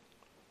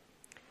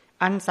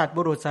อันสัตว์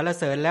บุรุษสรร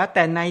เสริญแล้วแ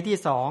ต่ในที่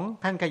สอง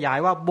ท่านขยาย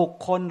ว่าบุค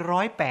คล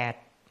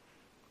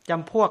108จ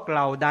ำพวกเร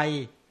าใด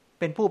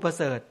เป็นผู้ประ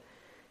เสริฐ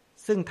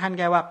ซึ่งท่านแ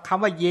กว่าค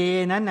ำว่าเย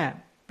นั้นน่ะ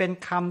เป็น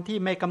คำที่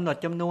ไม่กำหนด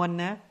จำนวน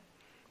นะ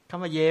ค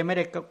ำว่าเยไม่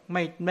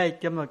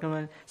กำหนดจำนว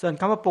นส่วน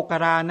คำว่าปุก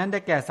รานั้นได้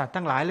แก่สัตว์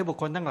ทั้งหลายหรือบุค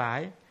คลทั้งหลาย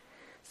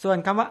ส่วน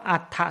คำว่าอั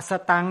ฏฐส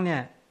ตังเนี่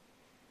ย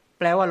แ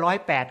ปลว่า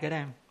108ก็ไ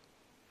ด้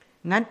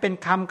นั้นเป็น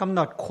คำกำห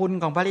นดคุณ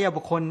ของพระอริย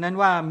บุคคลนั้น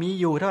ว่ามี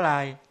อยู่เท่าไหร่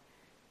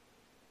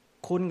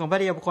คุณของพระ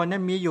อริยบุคคลนั้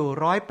นมีอยู่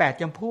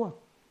108จำพวก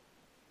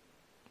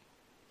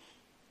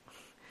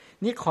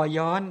นี่ขอ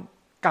ย้อน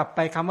กลับไป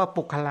คำว่า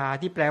ปุคลา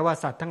ที่แปลว่า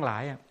สัตว์ทั้งหลา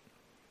ย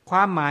คว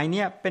ามหมายเ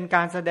นี่ยเป็นก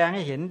ารแสดงใ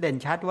ห้เห็นเด่น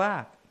ชัดว่า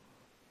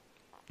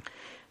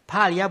พระ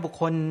อริยบุค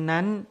คล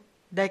นั้น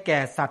ได้แก่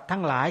สัตว์ทั้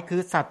งหลายคื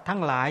อสัตว์ทั้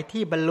งหลาย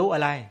ที่บรรลุอ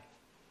ะไร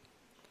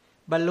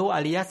บรรลุอ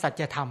ริยสั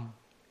จธรรม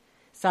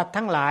สัตว์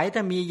ทั้งหลายถ้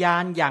ามีญา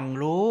ณอย่าง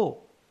รู้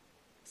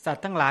สัต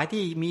ว์ทั้งหลาย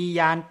ที่มี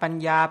ญาณปัญ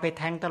ญาไปแ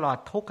ทงตลอด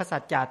ทุกขสั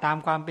จจะตาม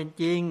ความเป็น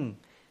จริง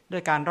ด้ว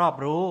ยการรอบ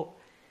รู้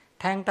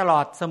แทงตลอ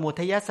ดสมุ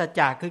ทัยสัจ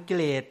จะคือกิ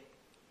เลส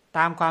ต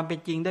ามความเป็น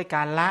จริงด้วยก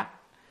ารละ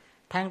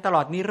แทงตล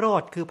อดนิโร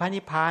ธคือพระ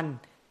นิพพาน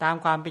ตาม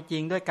ความเป็นจริ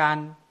งด้วยการ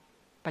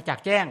ประจัก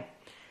ษ์แจ้ง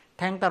แ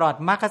ทงตลอด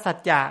มรรคสัจ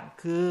จะ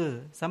คือ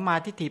สัมมา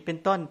ทิฏฐิเป็น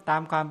ต้นตา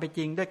มความเป็นจ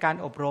ริงด้วยการ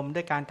อบรมด้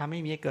วยการทำให้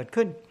มีเกิด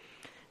ขึ้น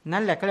นั่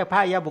นแหละก็เรียกพร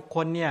ะอริยบุคค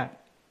ลเนี่ย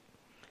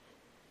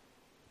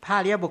พระ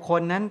อริยบุคค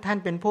ลนั้นท่าน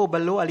เป็นผู้บ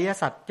รรลุอริย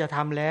สัจจะท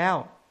ำแล้ว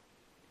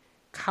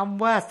ค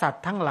ำว่าสัต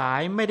ว์ทั้งหลา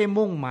ยไม่ได้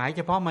มุ่งหมายเ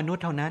ฉพาะมนุษ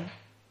ย์เท่านั้น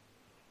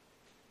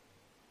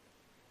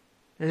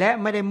และ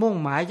ไม่ได้มุ่ง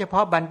หมายเฉพา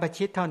ะบรรพ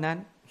ชิตเท่านั้น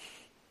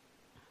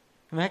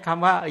ใช่ไหมค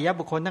ำว่าอริย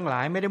บุคคลทั้งหล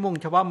ายไม่ได้มุ่ง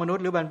เฉพาะมนุษ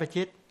ย์หรือบรรพ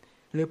ชิต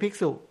หรือภิก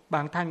ษุบ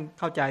างท่าน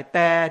เข้าใจแ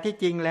ต่ที่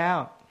จริงแล้ว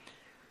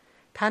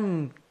ท่าน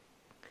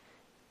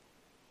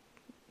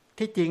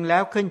ที่จริงแล้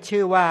วขึ้น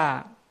ชื่อว่า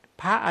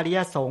พระอริย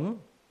สงฆ์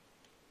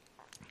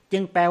จึ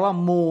งแปลว่า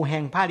หมู่แห่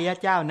งพระอริย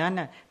เจ้านั้น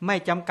ไม่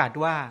จำกัด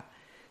ว่า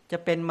จะ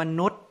เป็นม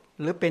นุษย์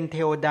หรือเป็นเท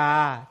วดา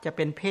จะเ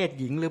ป็นเพศ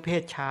หญิงหรือเพ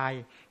ศชาย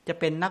จะ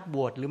เป็นนักบ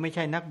วชหรือไม่ใ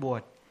ช่นักบว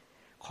ช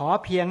ขอ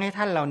เพียงให้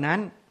ท่านเหล่านั้น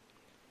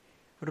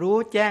รู้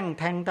แจ้ง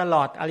แทงตล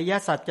อดอริย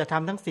สัจจะท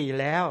ำทั้ง4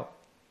แล้ว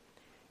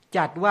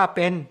จัดว่าเ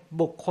ป็น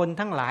บุคคล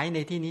ทั้งหลายใน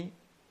ที่นี้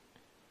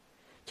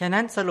ฉะ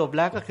นั้นสรุปแ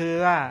ล้วก็คือ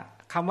ว่า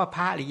คำว่าพ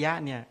ระอริยะ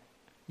เนี่ย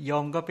โย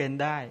มก็เป็น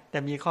ได้แต่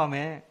มีข้อแ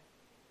ม้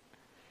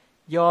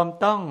โยม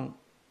ต้อง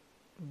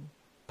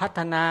พัฒ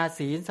นา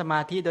ศีลสมา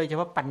ธิโดยเฉ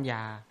พาะปัญญ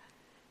า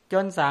จ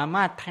นสาม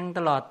ารถแทงต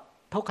ลอด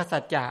ทุกขสั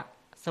จจะ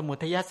สมุ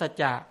ทัยสัจ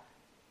จะ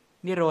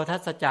นิโรธ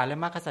สัจจะและ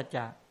มรรคสัจจ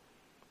ะ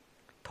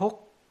ทุก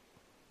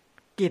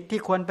กิจ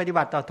ที่ควรปฏิ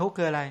บัติต่อทุก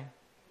คืออะไร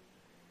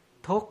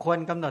ทุกควร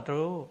กำหนด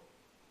รู้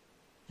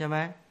ใช่ไหม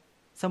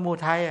สมุ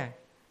ทัย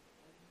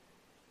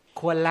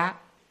ควรละ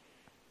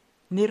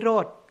นิโร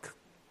ธ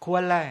คว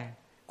รอะไร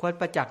ควร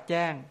ประจักษ์แ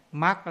จ้ง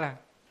มรรคล่ะ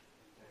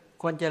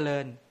ควรเจริ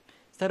ญ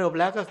สรุป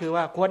แล้วก็คือ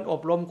ว่าควรอ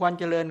บรมควร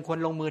เจริญควร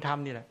ลงมือท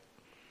ำนี่แหละ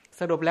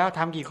สรุปแล้วท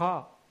ำกี่ข้อ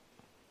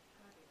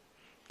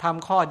ท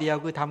ำข้อเดียว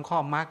คือทำข้อ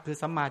มรรคคือ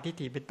สัมมาทิฏ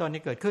ฐิเป็นต้น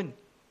ที่เกิดขึ้น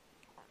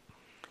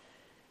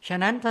ฉะ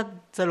นั้นถ้า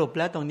สรุปแ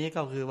ล้วตรงนี้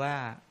ก็คือว่า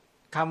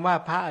คำว่า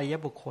พระอริย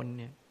บุคคล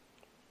เนี่ย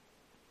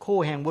คู่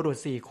แห่งบุรุษ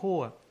4คู่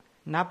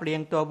นับเรีย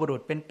งตัวบุรุ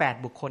ษเป็น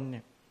8บุคคลเ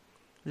นี่ย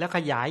แล้วข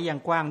ยายอย่าง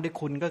กว้างด้วย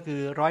คุณก็คื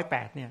อ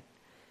108เนี่ย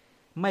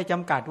ไม่จ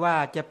ำกัดว่า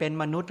จะเป็น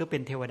มนุษย์หรือเป็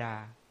นเทวดา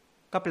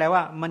ก็แปลว่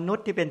ามนุษ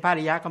ย์ที่เป็นพระอ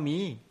ริยะก็มี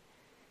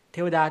เท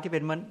วดาที่เป็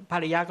นพระ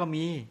อริยะก็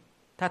มี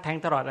ถ้าแทง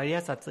ตลอดอริย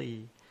สัจสี่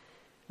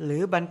หรื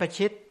อบรรพ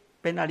ชิต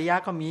เป็นอริยะ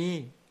ก็มี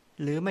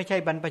หรือไม่ใช่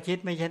บรรพชิต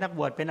ไม่ใช่นักบ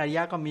วชเป็นอริย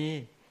ะก็มี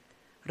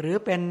หรือ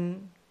เป็น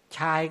ช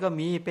ายก็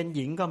มีเป็นห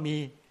ญิงก็มี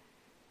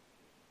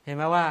เห็นไ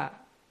หมว่า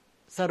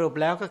สรุป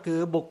แล้วก็คือ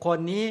บุคคล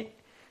นี้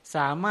ส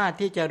ามารถ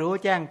ที่จะรู้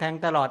แจ้งแทง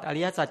ตลอดอ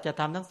ริยสัจธร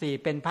รมทั้ง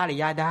4เป็นพระอริ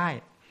ยะได้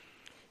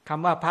ค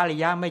ำว่าพระอริ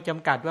ยะไม่จ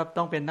ำกัดว่า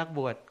ต้องเป็นนักบ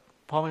วช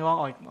พอมอง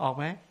ออก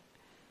ไหม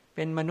เ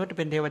ป็นมนุษย์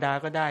เป็นเทวดา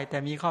ก็ได้แต่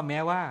มีข้อแม้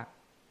ว่า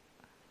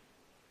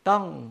ต้อ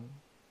ง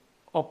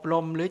อบร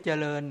มหรือเจ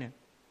ริญเนี่ย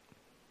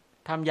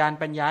ทำญาณ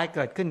ปัญญาให้เ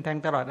กิดขึ้นแทง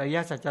ตลอดอริย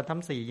สัจธรรม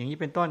4อย่างนี้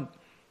เป็นต้น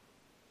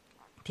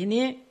ที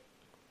นี้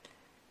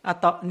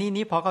ต่อ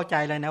นี้พอเข้าใจ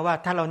เลยนะว่า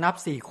ถ้าเรานับ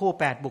4คู่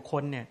8บุคค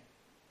ลเนี่ย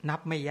นับ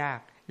ไม่ยาก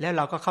แล้วเ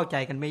ราก็เข้าใจ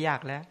กันไม่ยาก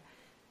แล้ว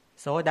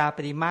โสดาป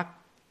ฏิมรรค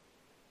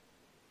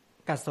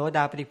กับโสด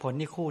าปฏิผล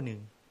นี่คู่หนึ่ง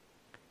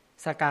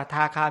สกท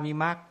าคามิ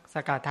มรรคส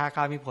กทาค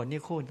ามิผล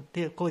นี่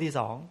คู่ที่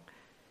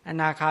2อ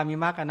นาคามิ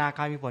มรรคอนาค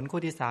ามิผลคู่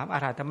ที่3อ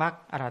รหัตมรรค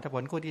อรหัตผ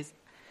ลคู่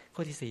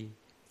ที่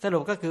4สรุ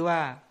ปก็คือว่า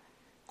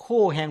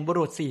คู่แห่งบุ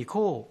รุษ4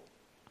คู่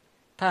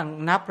ถ้า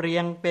นับเรีย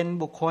งเป็น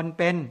บุคคล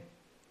เป็น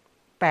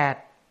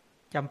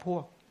8จำพว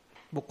ก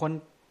บุคคล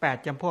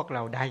8จำพวกเร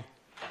าใด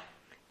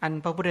อัน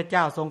พระพุทธเจ้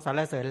าทรงสร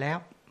รเสริญแล้ว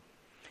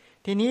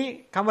ทีนี้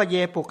คำว่าเย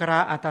ปุครา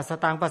อัตตส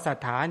ตังปัสสัท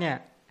ธาเนี่ย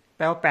แป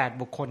ลว่า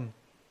8บุคคล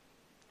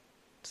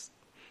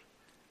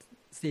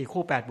4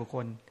คู่8บุคค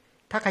ล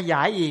ถ้าขย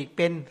ายอีกเ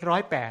ป็น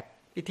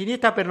108ทีนี้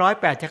ถ้าเป็น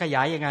108จะขย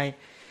ายยังไง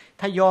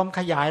ถ้ายอมข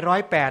ยาย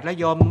108แล้ว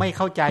ยอมไม่เ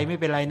ข้าใจไม่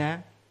เป็นไรนะ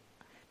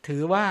ถื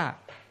อว่า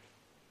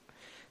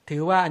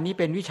อันนี้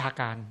เป็นวิชา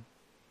การ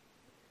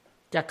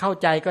จะเข้า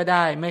ใจก็ไ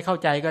ด้ไม่เข้า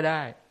ใจก็ไ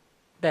ด้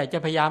แต่จะ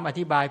พยายามอ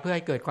ธิบายเพื่อใ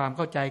ห้เกิดความเ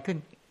ข้าใจขึ้น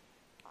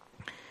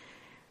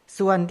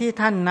ส่วนที่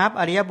ท่านนับ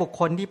อริยบุค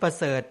คลที่ประ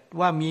เสริฐ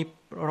ว่ามี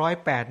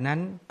108นั้น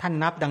ท่าน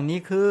นับดังนี้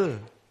คือ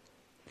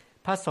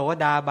พระโส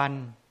ดาบัน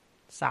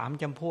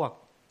3จำพวก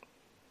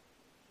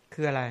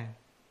คืออะไร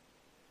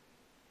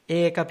เอ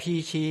กพี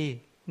ชี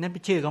นั่นเป็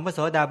นชื่อของพระโส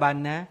ดาบัน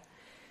นะ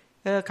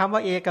คำว่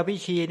าเอกพี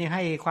ชีนี่ใ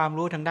ห้ความ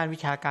รู้ทางด้านวิ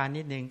ชาการ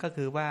นิดนึงก็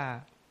คือว่า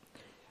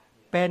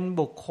เป็น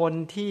บุคคล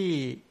ที่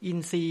อิน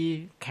ทรีย์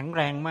แข็งแ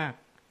รงมาก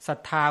ศรัท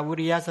ธาวิ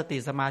ริยะสติ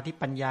สมาธิ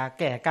ปัญญา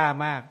แก่กล้า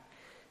มาก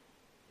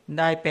ไ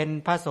ด้เป็น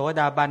พระโส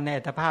ดาบันใน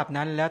อัตภาพ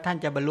นั้นแล้วท่าน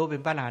จะบรรลุเป็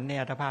นพระอรหันต์ใน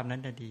อัตภาพนั้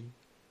นทันที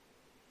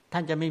ท่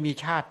านจะไม่มี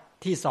ชาติ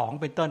ที่2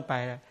เป็นต้นไป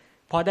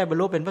พอได้บรร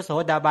ลุเป็นพระโส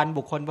ดาบัน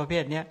บุคคลประเภ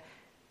ทนี้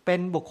เป็น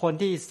บุคคล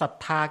ที่ศรัท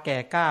ธาแก่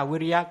กล้าวิ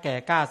ริยะแก่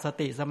กล้าส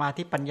ติสมา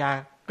ธิปัญญา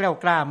แกล้ว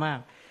กล้ามาก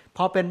พ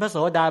อเป็นพระโส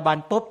ดาบัน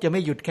ปุ๊บจะไ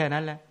ม่หยุดแค่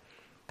นั้นแหละ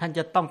ท่านจ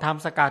ะต้องท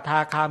ำสกทา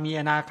คามี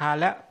อนาคา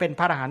และเป็นพ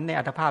ระอรหันต์ใน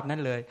อัตภาพนั้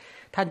นเลย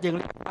ท่านจึง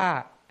เรียกว่า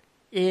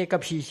เอก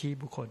พีชี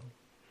บุคคล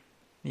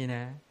นี่น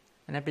ะ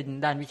อันนั้นเป็น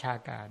ด้านวิชา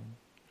การ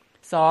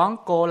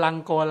2โกลัง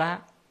โกละ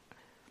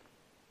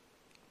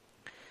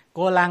โก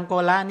ลังโก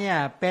ละเนี่ย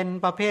เป็น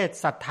ประเภท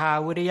ศรัทธา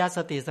วิริยะส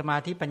ติสมา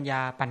ธิปัญญ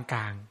าปานก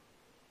ลาง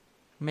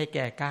ไม่แ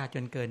ก่กล้าจ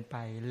นเกินไป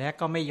และ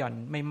ก็ไม่หย่อน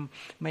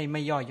ไ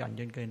ม่ย่อหย่อน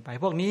จนเกินไป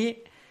พวกนี้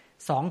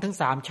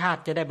 2-3 ชา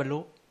ติจะได้บรรลุ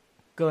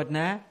เกิด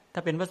นะถ้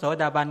าเป็นพระโส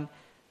ดาบัน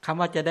คำ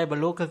ว่าจะได้บร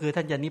รลุก็คือท่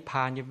านจะนิพพ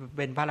านจะเ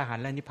ป็นพระอรหัน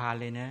ต์และนิพพาน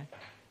เลยนะ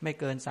ไม่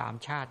เกิน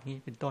3ชาตินี้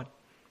เป็นต้น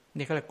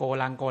นี่เขาเรียกโก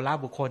ลังโกละ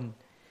บุคคล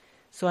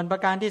ส่วนปร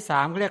ะการที่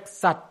3เขาเรียก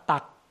สัตตั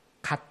ก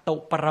ขัตตุ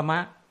ปรมะ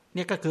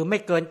นี่ก็คือไม่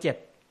เกิน7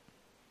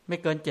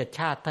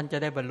ชาติท่านจะ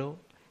ได้บรรลุ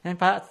นั้น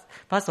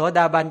พระโสด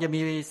าบันจะมี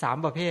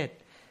3ประเ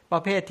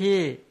ภทที่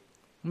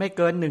ไม่เ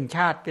กิน1ช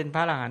าติเป็นพร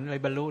ะอรหันต์เล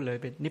ยบรรลุเลย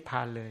เป็นนิพพ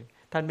านเลย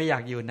ท่านไม่อยา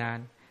กอยู่นาน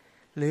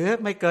หรือ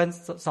ไม่เกิน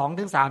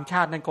 2-3 ช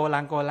าตินั้นโกลั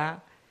งโกละ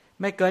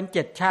ไม่เกิน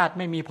7ชาติไ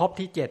ม่มีภพ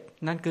ที่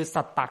7นั่นคือ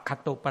สัตตขัต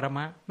ตุปรม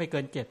ะไม่เกิ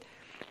น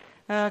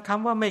7ค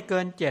ำว่าไม่เกิ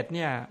น7เ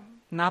นี่ย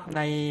นับใ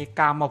น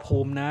กามภู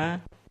มินะ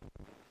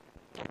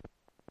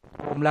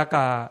ภูมิแล้ว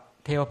ก็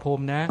เทวภู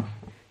มินะ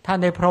ถ้า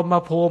ในพรหม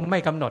ภูมิไม่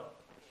กำหนด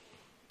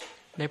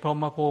ในพรห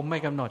มภูมิไม่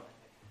กำหนด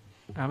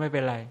ไม่เป็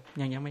นไร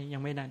ยัง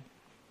ไม่นั่น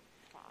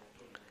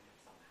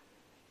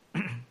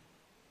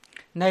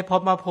ในพร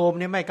หมภูมิ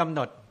นี่ไม่กำหน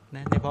ดน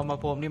ะในพรหม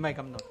ภูมินี่ไม่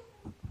กำหนด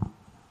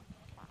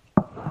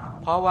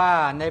เพราะว่า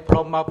ในพร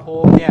หมภู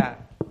มิเนี่ย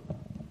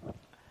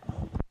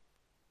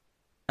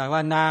แต่ว่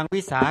านาง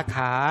วิสาข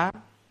า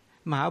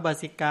มหาอุบา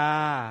สิกา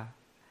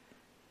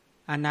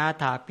อนา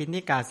ถาปิณ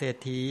กาเศรษ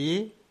ฐี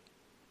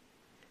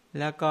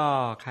แล้วก็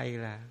ใคร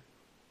ล่ะ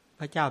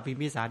พระเจ้าพิม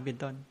พิสารเป็น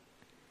ต้น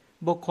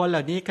บุคคลเหล่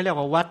านี้เขาเรียก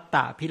ว่าวัตต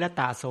ะพิร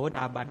ตะโสด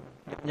าบัน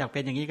อยากเป็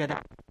นอย่างนี้ก็ได้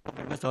เ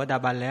ป็นพระโสดา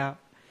บันแล้ว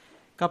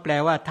ก็แปล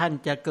ว่าท่าน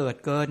จะเกิด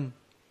เกิน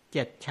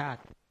7ชา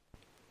ติ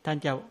ท่าน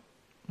จะ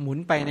หมุน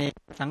ไปใน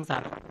สังสา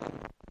ร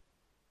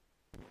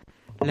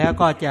แล้ว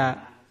ก็จ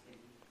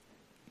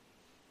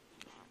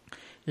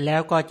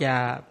ะ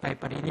ไป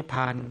ปรินิพพ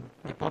าน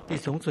ในภพที่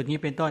สูงสุดนี้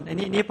เป็นต้นอัน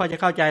นี้พอจะ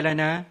เข้าใจแล้ว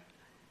นะ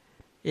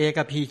เอก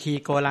พีชี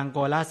โกลังโก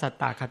ละสัต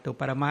ตขัตตุ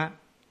ปรมะ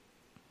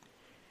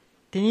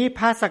ทีนี้พ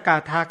ระสก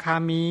ทาคา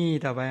มี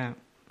ต่อไป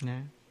นะ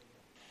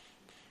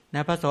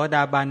พระโสด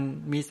าบัน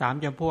มี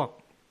3จำพวก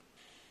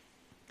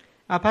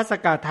พระส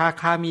กทา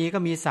คามีก็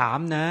มี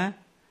3นะ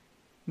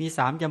มี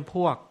3จำพ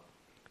วก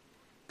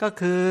ก็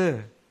คือ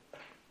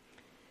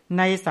ใ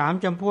น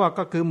3จำพวก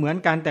ก็คือเหมือน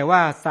กันแต่ว่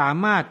าสา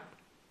มารถ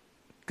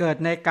เกิด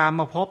ในกา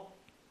มภพ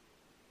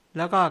แ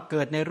ล้วก็เ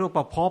กิดในรูป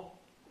ภพ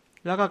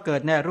แล้วก็เกิ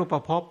ดในรูป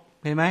ภพ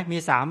เห็นไหมมี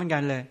3เหมือนกั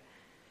นเลย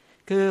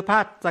คือพระ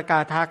สก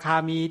ทาคา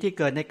มีที่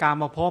เกิดในกา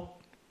มภพ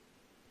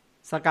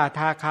สกท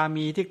าคา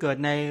มีที่เกิด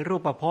ในรู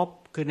ปภพ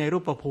คือในรู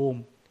ปภูมิ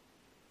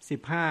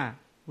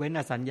15เว้น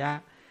อสัญญา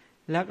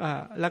แ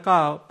ล้วก็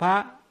พระ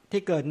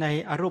ที่เกิดใน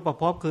อรูป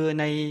ภพคือ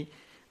ใน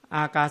อ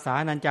ากาสา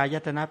นัญจาย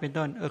ตนะเป็น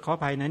ต้นขออ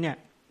ภัยนะเนี่ย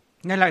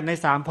ใน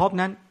3ภพ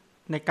นั้น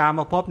ในกาม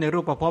ภพในรู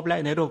ปภพและ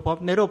ในรูปภ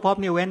พ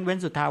นี่เว้น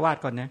สุทธาวาส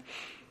ก่อนนะ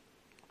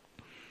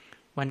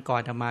วันก่อ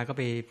นอาตมาก็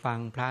ไปฟัง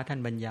พระท่าน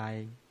บรรยาย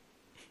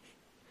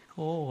โ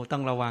อ้ต้อ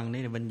งระวัง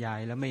นี่บรรยาย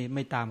แล้วไ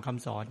ม่ตามค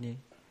ำสอนนี่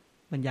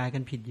บรรยายกั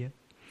นผิดเยอะ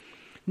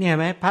เนี่ยเห็น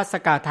ไหมพระส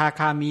กทา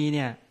คามีเ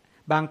นี่ย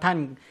บางท่าน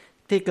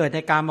ที่เกิดใน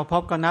กามภ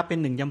พก็นับเป็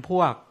น1จำพ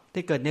วก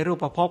ที่เกิดในรู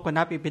ปภพก็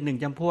นับอีกเป็น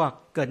1จำพวก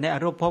เกิดในอ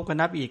รูปภพก็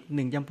นับอีก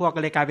1จำพวกก็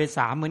เลยกลายเป็น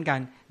3เหมือนกัน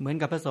เหมือน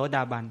กับพระโสด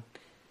าบัน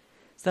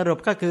สรุป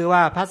ก็คือว่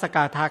าพระสก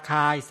ทาค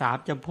า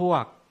3จำพว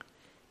ก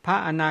พร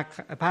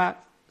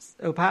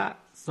ะ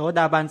โสด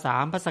าบัน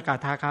3พระสก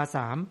ทาคา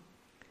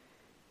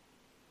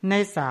3ใน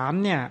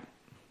3เนี่ย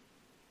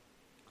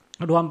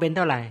รวมเป็นเ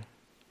ท่าไหร่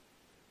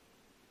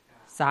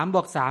3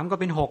 + 3ก็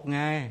เป็น6ไ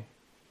ง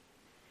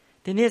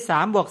ทีนี้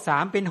3 +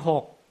 3เป็น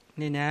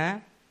6นี่นะ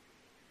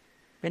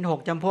เป็น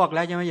6จำพวกแ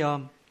ล้วใช่ไหมโยม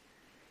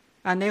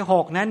อันใน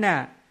6นั้นน่ะ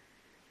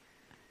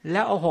แล้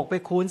วเอา6ไป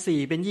คูณ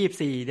4เป็น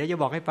24เดี๋ยวจะ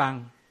บอกให้ฟัง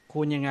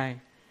คูณยังไง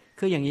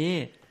คืออย่างนี้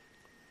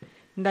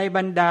ในบ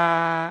รร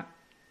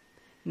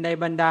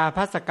ดาพ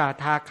ระสก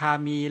ทาคา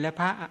มีและ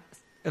พ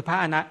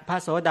ระ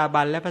โสดา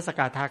บันและพระส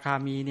กทาคา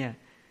มีเนี่ย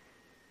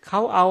เข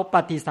าเอาป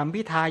ฏิสัม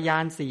ภิทาญา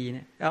ณ4เ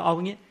นี่ยเอาอ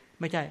ย่างงี้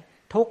ไม่ใช่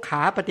ทุกข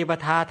าปฏิป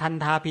ทาทัน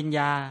ทาพิญญ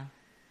า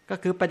ก็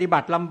คือปฏิบั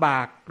ติลำบา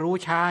กรู้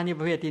ช้านี่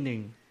ประเภทที่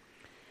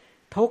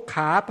1ทุกข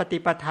าปฏิ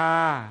ปทา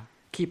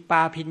ขิปป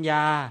าพิญญ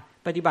า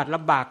ปฏิบัติล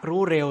ำบาก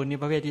รู้เร็วนี่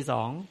ประเภทที่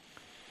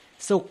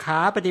2สุขขา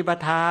ปฏิป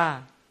ทา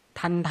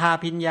ทันทา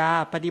พิญญา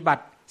ปฏิบั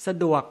ติสะ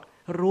ดวก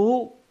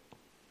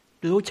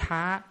รู้ช้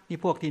านี่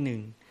พวกที่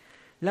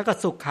1แล้วก็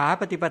สุขขา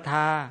ปฏิปท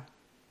า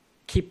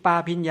ขิปปา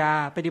พิญญา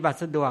ปฏิบัติ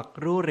สะดวก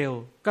รู้เร็ว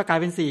ก็กลาย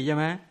เป็น4ใช่ไ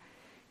หม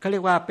เขาเรี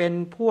ยกว่าเป็น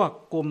พวก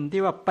กลุ่ม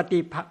ที่ว่าป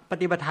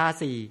ฏิปทา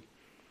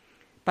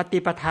4ปฏิ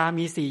ปทา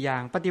มี4อย่า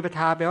งปฏิปท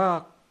าแปล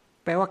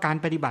ว่าการ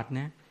ปฏิบัติ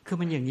นะคือ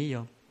มันอย่างนี้โย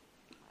ม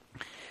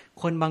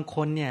คนบางค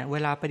นเนี่ยเว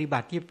ลาปฏิบั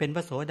ติที่เป็นพ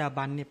ระโสดา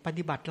บันเนี่ยป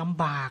ฏิบัติล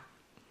ำบาก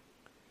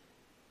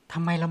ท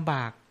ำไมลำบ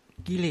าก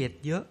กิเลส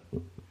เยอะ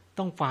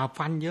ต้องฝ่า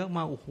ฟันเยอะม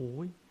าโอ้โห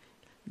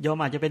ยอม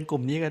อาจจะเป็นกลุ่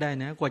มนี้ก็ได้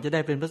นะกว่าจะได้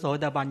เป็นพระโส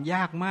ดาบันย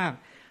ากมาก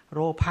โล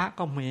ภะ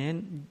ก็เหม็น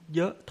เ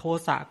ยอะโท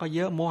สะก็เย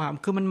อะโมหะ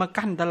คือมันมา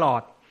กั้นตลอ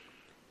ด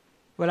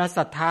เวลาศ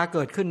รัทธาเ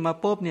กิดขึ้นมา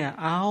ปุ๊บเนี่ย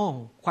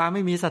ความไ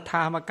ม่มีศรัทธ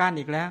ามากั้น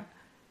อีกแล้ว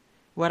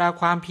เวลา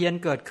ความเพียร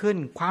เกิดขึ้น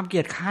ความเกี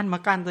ยจค้านมา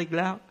กั้นอีก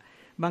แล้ว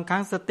บางครั้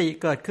งสติ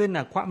เกิดขึ้น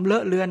ความเลอ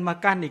ะเลือนมา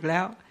กั้นอีกแล้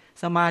ว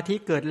สมาธิ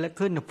เกิด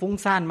ขึ้นฟุ้ง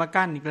ซ่านมา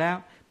กั้นอีกแล้ว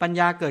ปัญ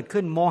ญาเกิด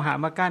ขึ้นโมหะ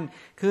มากั้น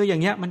คืออย่า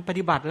งเงี้ยมันป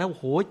ฏิบัติแล้วโอ้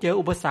โหเจอ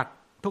อุปสรรค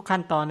ทุกขั้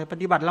นตอนเลยป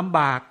ฏิบัติลำ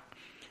บาก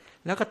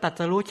แล้วก็ตัด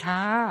สรู้ช้า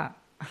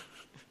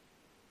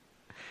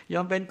ย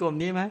อมเป็นกลุ่ม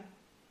นี้ไหม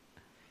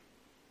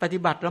ปฏิ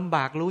บัติลำบ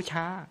ากรู้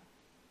ช้า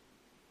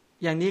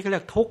อย่างนี้เขาเรี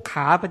ยกทุกข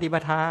าปฏิป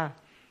ทา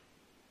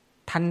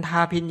ทันทา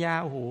พิญญา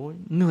โอ้โห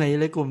เหนื่อย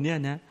เลยกลุ่มเนี้ย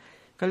นะ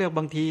ก็เรียก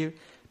บางที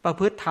ประ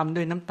พฤติทำด้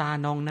วยน้ำตา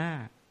นองหน้า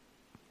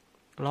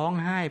ร้อง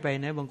ไห้ไป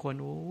นะบางคน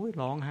โอ้ย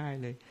ร้องไห้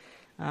เลย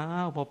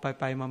พอ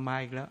ไปมา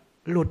อีกแล้ว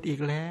หลุดอีก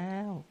แล้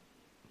ว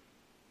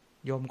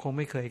โยมคงไ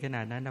ม่เคยขน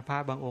าดนั้นนะพระ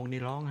บางองค์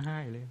นี่ร้องไห้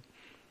เลย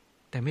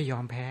แต่ไม่ยอ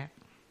มแพ้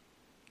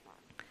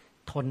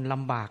ทนล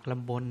ำบากล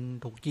ำบน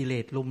ถูกกิเล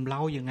สลุมเล้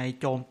ายังไง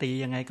โจมตี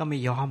ยังไงก็ไม่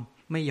ยอ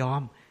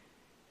ม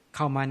เ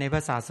ข้ามาในพร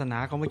ะศาสนา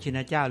ของพระชิน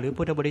เจ้าหรือ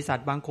พุทธบริษัท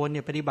บางคนเ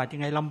นี่ยปฏิบัติยั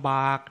งไงลำบ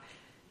าก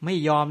ไม่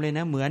ยอมเลยน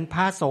ะเหมือนพ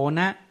ระโส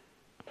นะ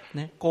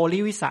โกริ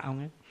วิสะเอา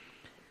ไง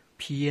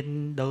เพียร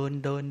เดิ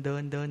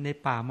นใน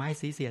ป่าไม้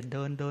สีเสียดเ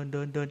ดิน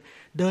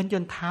จ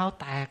นเท้า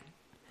แตก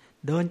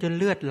เดินจน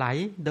เลือดไหล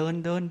เดิน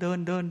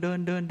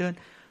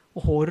โ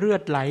อ้โหเลือ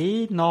ดไหล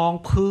นอง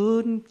พื้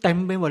นเต็ม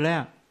ไปหมดเลย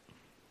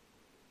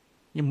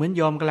อย่างเหมือน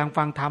ยอมกำลัง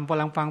ฟังธรรมก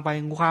ำลังฟังไป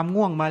ความ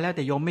ง่วงมาแล้วแ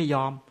ต่ยอมไม่ย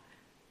อม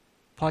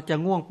พอจะ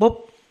ง่วงปุ๊บ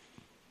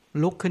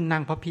ลุกขึ้นนั่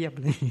งพระเพียบ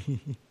เลย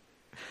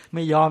ไ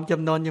ม่ยอมจ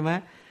ำนนใช่ไหม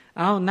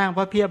นั่งพ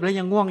ระเพียบแล้ว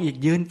ยังง่วงอีก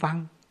ยืนฟัง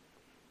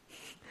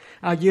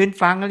ยืน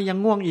ฟังแล้วยัง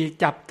ง่วงอีก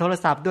จับโทร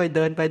ศัพท์ด้วยเ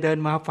ดินไปเดิน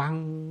มาฟัง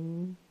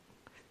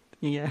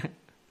อย่างเ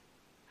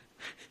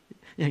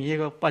งี้ย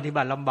ก็ปฏิ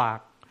บัติลำบาก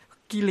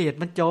กิเลส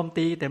มันโจม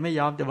ตีแต่ไม่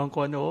ยอมแต่บางค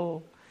น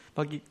พ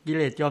อกิเ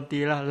ลสโจมตี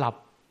แล้วหลับ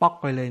ป๊อก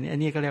ไปเลยนี่อัน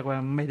นี้ก็เรียกว่า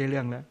ไม่ได้เรื่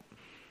องแล้ว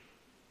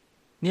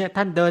เนี่ย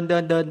ท่านเดิน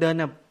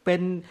น่ะเป็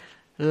น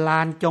ลา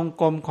นจง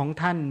กรมของ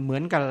ท่านเหมื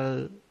อน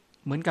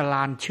กับล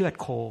านเชือด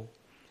โค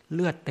เ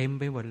ลือดเต็ม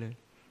ไปหมดเลย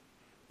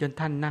จน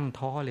ท่านนั่ง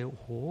ท้อเลยโอ้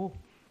โห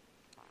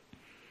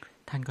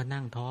ท่านก็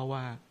นั่งท้อ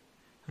ว่า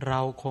เรา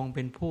คงเ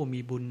ป็นผู้มี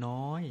บุญ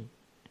น้อย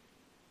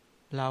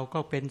เราก็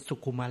เป็นสุ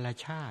ขุมาร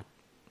ชาติ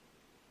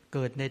เ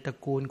กิดในตระ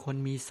กูลคน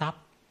มีทรัพ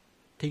ย์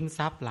ทิ้งท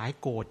รัพย์หลาย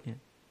โกฏเนี่ย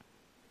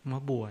มา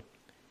บวช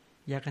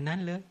อย่างนั้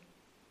นเลย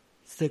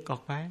สึกออ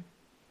กไป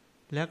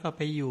แล้วก็ไ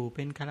ปอยู่เ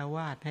ป็นฆราว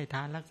าสให้ท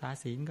านรักษา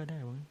ศีลก็ได้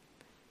วะ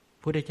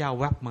พุทธเจ้า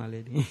วับมาเล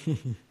ย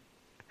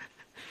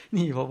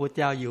นี่พอพุทธ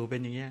เจ้าอยู่เป็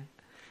นอย่างเงี้ย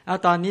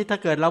ตอนนี้ถ้า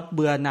เกิดเราเ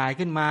บื่อหน่าย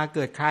ขึ้นมาเ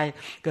กิด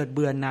เ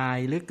บื่อหน่าย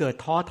หรือเกิด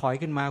ท้อถอย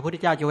ขึ้นมาพุทธ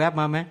เจ้าจะแวบ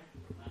มาไหม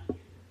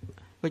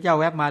พุทธเจ้า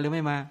แวบมาหรือไ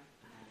ม่มา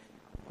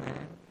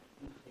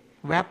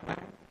แว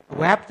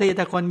บสิ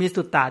ถ้าคนมี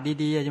สุตตะ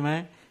ดีๆใช่ไหม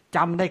จ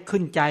ำได้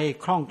ขึ้นใจ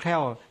คล่องแคล่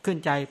วขึ้น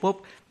ใจปุ๊บ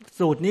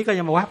สูตรนี้ก็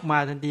ยังมาแวบมา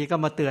ทันทีก็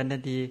มาเตือนทั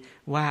นที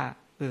ว่า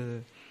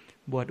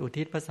บวชอุ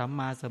ทิศพระสัมม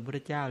าสัมพุทธ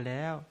เจ้าแ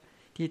ล้ว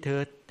ที่เ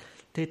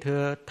ธ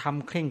อท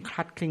ำเคร่งค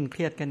รัดเคร่งเค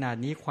รียดขนาด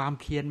นี้ความ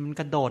เพียรมัน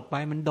กระโดดไป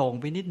มันโด่ง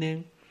ไปนิดนึง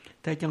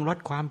เธอจึงลด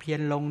ความเพียร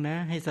ลงนะ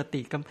ให้ส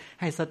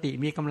ติ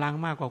มีกำลัง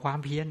มากกว่าความ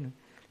เพียร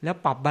แล้ว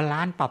ปรับบาล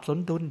านซ์ปรับสม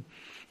ดุล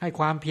ให้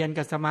ความเพียร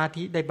กับสมา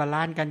ธิได้บาล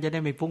านซ์กันจะได้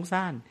ไม่ฟุ้ง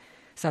ซ่าน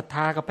ศรัทธ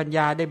ากับปัญญ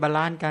าได้บาล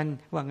านซ์กัน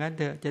ว่างั้น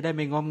เถอะจะได้ไ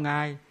ม่งมงา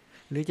ย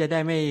หรือจะ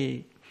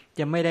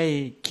ไม่ได้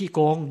ขี้โก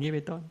งอย่างนี้เ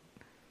ป็นต้น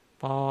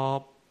พอ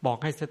บอก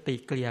ให้สติ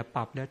เกลี่ยป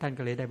รับแล้วท่าน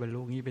ก็เลยได้บรร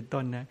ลุนี้เป็น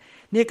ต้นนะ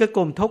นี่คือก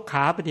ลุ่มทุกข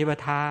าปฏิป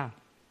ทา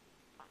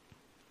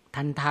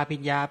ทันทาพิ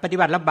ญญาปฏิ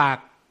บัติลำบาก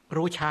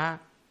รู้ช้า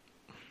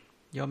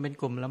ยอมเป็น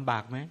กลุ่มลำบา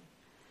กไหม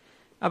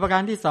ประกา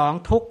รที่สอง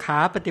ทุกขา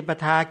ปฏิป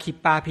ทาขิป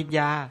ปาพิญญ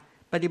า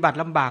ปฏิบัติ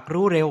ลำบาก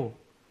รู้เร็ว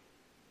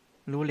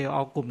เอ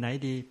ากลุ่มไหน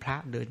ดีพระ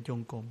เดินจง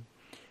กรม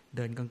เ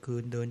ดินกลางคื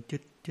นเดินจึ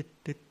ดจึด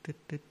ตึดตึด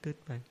ตึดตึด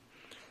ไป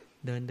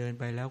เดิน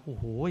ไปแล้วโอ้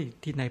โห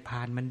ที่นายพร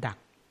านมันดั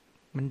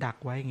ก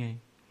ไว้ไง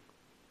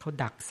เขา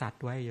ดักสัต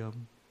ว์ไว้โยม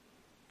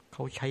เข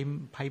าใช้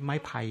ไม้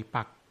ไผ่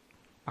ปัก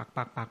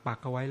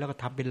เอาไว้แล้วก็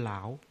ทำเป็นเหลา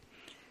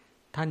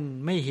ท่าน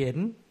ไม่เห็น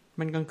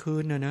มันกลางคื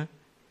นนะ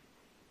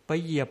ไป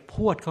เหยียบพ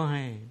รวดเขาใ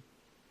ห้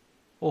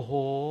โอ้โห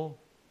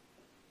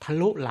ทะ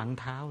ลุหลัง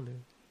เท้าเลย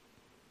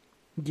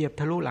เหยียบ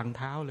ทะลุหลังเ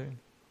ท้าเลย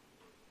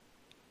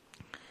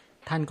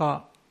ท่านก็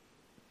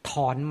ถ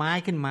อนไม้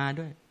ขึ้นมา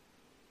ด้วย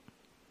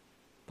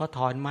พอถ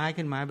อนไม้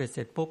ขึ้นมาเบ็ดเส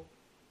ร็จปุ๊บ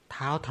เ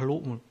ท้าทะลุ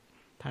หมด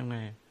ทางใน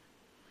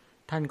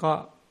ท่านก็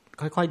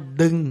ค่อย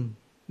ๆ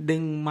ดึ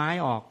งไม้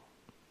ออก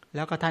แ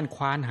ล้วก็ท่านค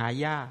วานหา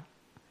หญ้า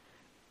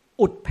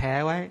อุดแผล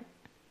ไว้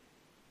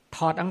ถ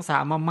อดอังสะ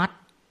มามัด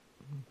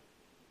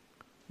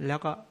แล้ว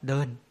ก็เดิ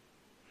น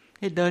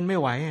ให้เดินไม่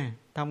ไหว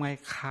ทำไง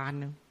คาน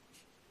เนาะ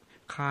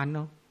คา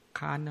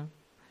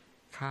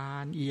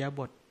นอิริยาบ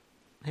ถ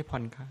ให้ผ่อ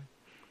นคลาย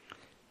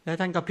แล้ว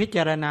ท่านก็พิจ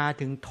ารณา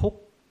ถึงทุกข์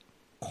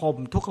ข่ม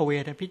ทุกขเว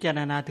ทนาพิจาร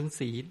ณาถึง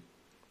ศีล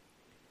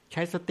ใ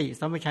ช้สติ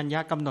สัมปชัญญะ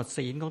กำหนด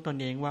ศีลของตน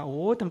เองว่าโอ้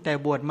ตั้งแต่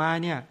บวชมา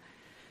เนี่ย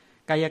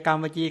กายกรรม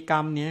วจีกร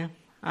รมเนี่ย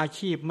อา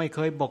ชีพไม่เค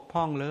ยบกพ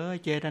ร่องเลย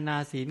เจตนา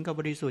ศีลก็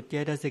บริสุทธิ์เจ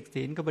ตสิก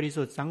ศีลก็บริ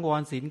สุทธิ์สังว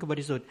รศีลก็บ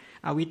ริสุทธิ์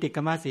อวิติก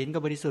รรมศีลก็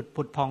บริสุทธิ์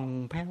ผุดผ่อง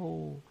แผ้ว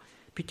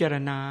พิจาร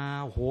ณา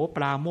โอ้โหป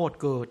ราโมทย์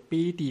เกิด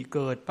ปีติเ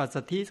กิดปัส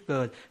สัทธิเ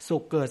กิดสุ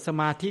ขเกิดส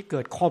มาธิเกิ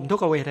ดข่มทุก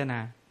ขเวทนา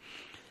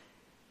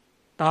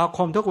ต่อ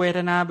ข่มทุกเวท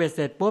นาเบ็ดเส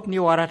ร็จปุ๊บนิ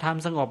วรธรรม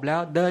สงบแล้ว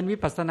เดินวิ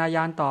ปัสสนาญ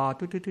าณต่อ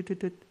ตึ๊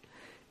ด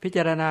พิจ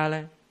ารณาเล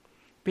ย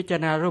พิจาร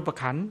ณารูป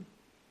ขันธ์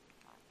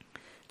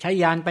ใช้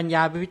ญาณปัญญ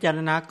าไปพิจาร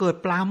ณาเกิด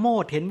ปราโม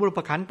ทย์เห็นรูป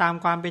ขันธ์ตาม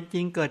ความเป็นจ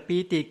ริงเกิดปี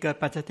ติเกิด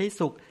ปัสสัทธิ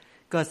สุข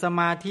เกิดส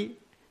มาธิ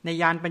ใน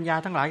ญาณปัญญา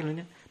ทั้งหลายเหล่า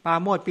นี้ปรา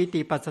โมทย์ปี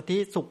ติปัสสัทธิ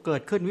สุขเกิ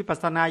ดขึ้นวิปัส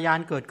สนาญาณ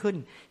เกิดขึ้น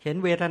เห็น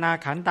เวทนา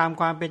ขันธ์ตาม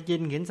ความเป็นจริง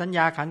เห็นสัญญ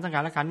าขันธ์สังข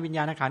ารขันธ์วิญญ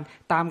าณขันธ์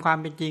ตามความ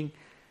เป็นจริง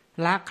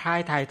ละคลาย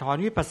ถ่ายถอน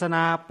วิปัสสน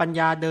าปัญ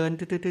ญาเดิน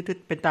ตึ๊ด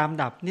เป็นตาม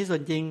ดับนี่ส่ว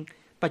นจริง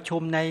ประชุ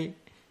มใน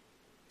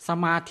ส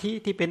มาธิ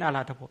ที่เป็นอร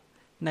หัตผล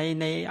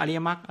ในอริ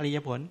ยมรรคอริย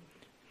ผล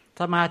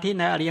สมาธิ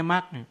ในอริยมร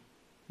รค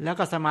แล้ว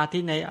ก็สมาธิ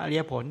ในอริ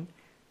ยผล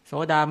โส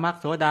ดามรรค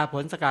โสดาผ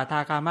ลสกทา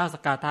คามรรคส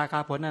กทาคา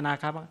ผลอนา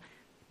คา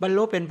บรร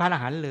ลุเป็นพระอร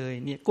หันต์เลย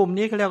เนี่ยกลุ่ม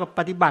นี้เขาเรียกว่า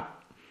ปฏิบัติ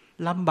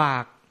ลำบา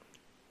ก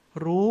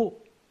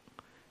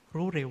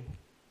รู้เร็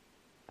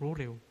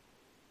ว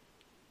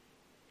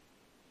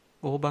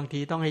โอ้บางที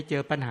ต้องให้เจ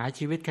อปัญหา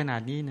ชีวิตขนา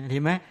ดนี้นะเห็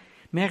นไหม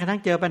แม้กระทั่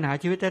งเจอปัญหา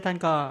ชีวิตแต่ท่าน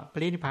ก็ป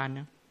รินิพพานน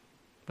ะ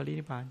ปริ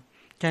นิพพาน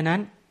ฉะนั้น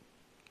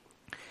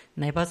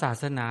ในพระศา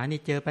สนานี่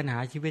เจอปัญหา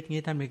ชีวิตนี้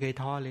ท่านไม่เคย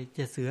ท้อเลยจ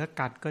ะเสือ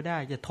กัดก็ได้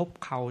จะทบ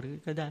เข่าหรือ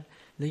ก็ได้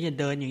หรือจะ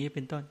เดินอย่างนี้เ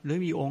ป็นต้นหรือ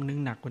มีองค์นึง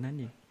หนักกว่านั้น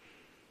อีก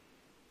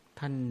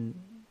ท่าน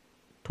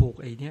ถูก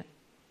ไ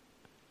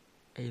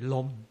อ้ล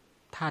ม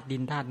ธาตุดิ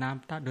นธาตุน้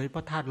ำโดยเฉพ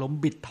าะธาตุลม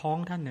บิดท้อง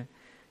ท่านเนี่ย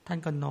ท่าน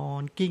ก็นอ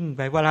นกิ้งไ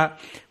ปเ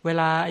ว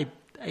ลา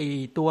ไอ้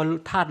ตัว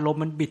ธาตุลม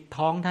มันบิด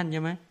ท้องท่านใ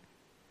ช่ไหม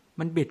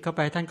มันบิดเข้าไ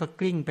ปท่านก็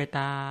กลิ้งไป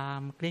ตาม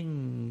ก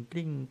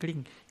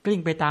ลิ้ง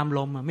ไปตามล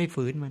มไม่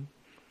ฝืนมัน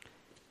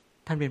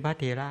ท่านเป็นพระ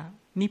เถระ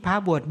นี่พระ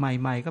บวชใ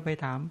หม่ๆก็ไป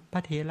ถามพร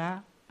ะเถระ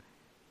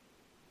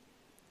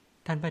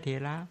ท่านพระเถ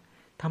ระ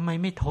ทำไม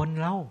ไม่ทน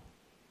เล่า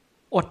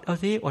อดเอา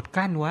สิอด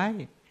กั้นไว้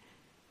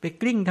ไป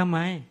กลิ้งทำไม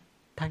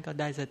ท่านก็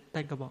ได้ท่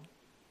านก็บอก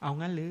เอา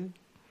งั้นหรือ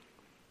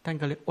ท่าน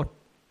ก็เลยอด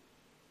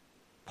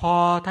พอ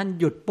ท่าน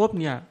หยุดปุ๊บ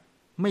เนี่ย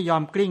ไม่ยอ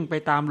มกลิ้งไป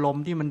ตามลม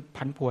ที่มัน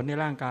ผันผวนใน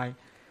ร่างกาย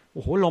โ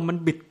อ้โหลมมัน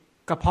บิด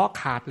กระเพาะ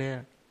ขาดเลย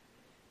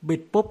บิ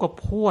ดปุ๊บก็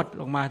พรวด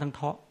ออกมาทั้ง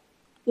ท้อง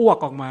อ้วก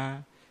ออกมา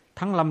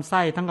ทั้งลำไ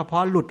ส้ทั้งกระเพา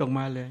ะหลุดออกม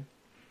าเลย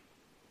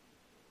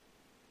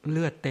เ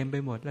ลือดเต็มไป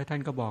หมดแล้วท่า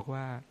นก็บอก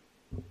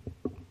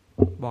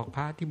พ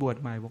ระที่บวช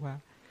ใหม่บอกว่า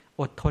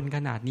อดทนข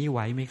นาดนี้ไหว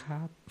ไหมค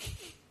รับ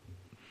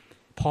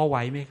พอไหว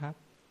ไหมครับ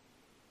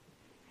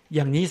อ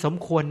ย่างนี้สม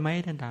ควรไหม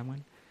ท่านถามกั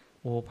น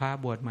โอ้พระ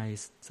บวชใหม่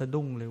สะ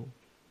ดุ้งเร็ว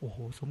โอ้โห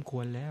สมค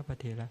วรแล้วพระ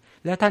เถระ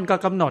แล้วท่านก็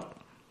กำหน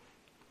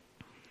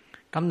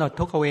ด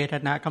ทุกขเวท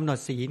นากำหนด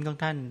ศีลของ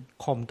ท่าน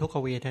ข่มทุกข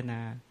เวทนา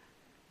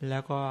แล้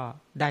วก็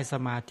ได้ส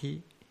มาธิ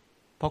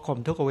พอข่ม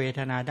ทุกขเว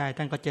ทนาได้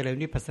ท่านก็เจริญ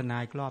วิปัสสนา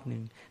อีกรอบหนึ่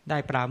งได้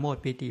ปราโมท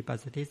ย์ปีติปัส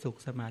สัทธิสุข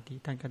สมาธิ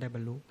ท่านก็ได้บ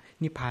รรลุ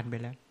นิพพานไป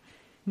แล้ว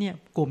เนี่ย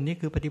กลุ่มนี้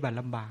คือปฏิบัติ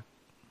ลำบาก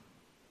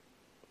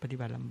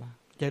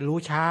จะรู้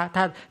ช้า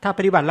ถ้าป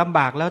ฏิบัติลำบ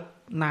ากแล้ว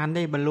นานไ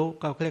ด้บรรลุ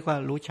ก็เรียกว่า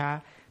รู้ช้า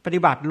ปฏิ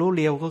บัติรู้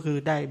เร็วก็คือ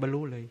ได้บรร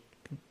ลุเลย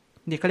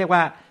นี่เขาเรียกว่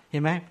าเห็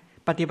นไหม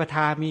ปฏิปท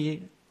า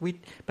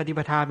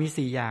มี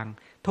4อย่าง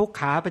ทุก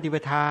ขาปฏิป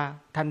ทา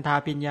ทันทา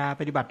ปัญญา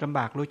ปฏิบัติลำบ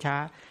ากรู้ช้า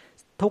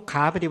ทุกข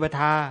าปฏิป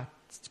ทา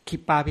ขิ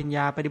ปปาปัญญ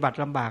าปฏิบัติ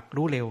ลำบาก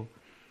รู้เร็ว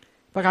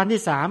ประการ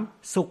ที่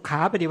3สุขข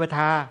าปฏิปท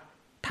า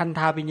ทันท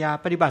าปัญญา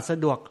ปฏิบัติสะ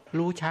ดวก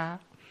รู้ช้า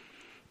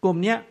กลุ่ม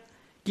เนี้ย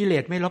กิเล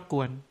สไม่รบก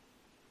วน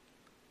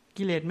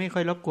กิเลสไม่ค่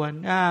อยรบกวน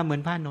เหมือ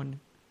นพระนนท์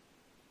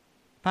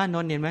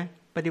เห็นไหม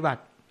ปฏิบั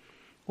ติ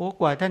โอ้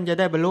กว่าท่านจะ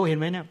ได้บรรลุเห็น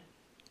ไหมเนี่ย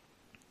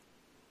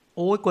โ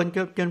อ้ยกวน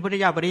จนพุทธ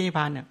เจ้าปรินิพพ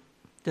านเนี่ย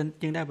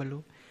จึงได้บรรลุ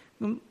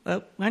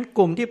งั้นก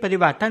ลุ่มที่ปฏิ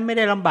บัติท่านไม่ไ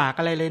ด้ลำบาก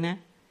อะไรเลยนะ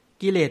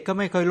กิเลสก็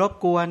ไม่เคยรบ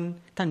กวน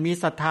ท่านมี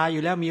ศรัทธาอ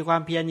ยู่แล้วมีควา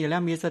มเพียรอยู่แล้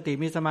วมีสติ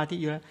มีสมาธิ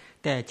อยู่แล้ว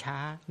แต่ช้า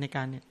ในก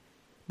ารเนี่ย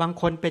บาง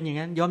คนเป็นอย่าง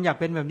นั้นยอมอยาก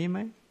เป็นแบบนี้ไหม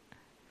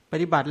ป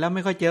ฏิบัติแล้วไ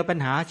ม่ค่อยเจอปัญ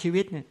หาชี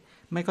วิตเนี่ย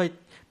ไม่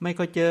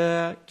ค่อยเจอ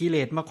กิเล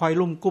สมาคอย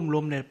ลุ่มกุ้มลุ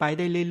มเนี่ยไปไ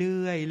ด้เ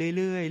รื่อยๆ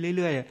เรื่อยๆ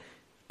เรื่อย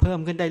ๆเพิ่ม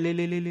ขึ้นได้เรื่อ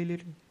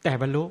ยๆๆแต่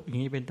บรรลุอย่า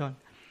งนี้เป็นต้น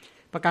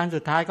ประการสุ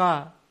ดท้ายก็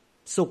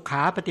สุขข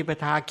าปฏิป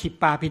ทาขิป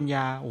ปาพิญญ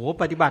าโอ้โห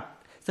ปฏิบัติ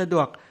สะด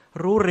วก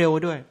รู้เร็ว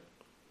ด้วย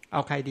เอ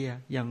าใครดี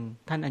อย่าง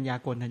ท่านอัญญา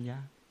โกณทัญญา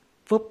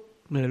ฟึบ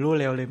เหนือรู้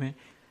เร็วเลยไหม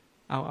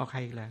เอาใคร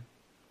อีกแล้ว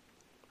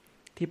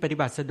ที่ปฏิ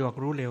บัติสะดวก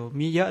รู้เร็ว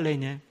มีเยอะเลย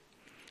เนี่ย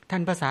ท่า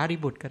นภาษาริ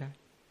บุตรก็ได้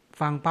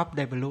ฟังปั๊บไ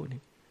ด้บรรลุเนี่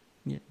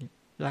ย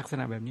ลักษ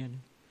ณะแบบนี้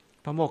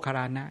พระโมคคัลล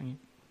านะอย่างนี้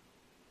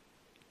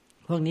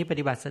พวกนี้ป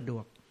ฏิบัติสะดว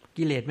ก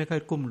กิเลสไม่ค่อ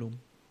ยกุ้มลุม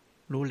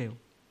รู้เร็ว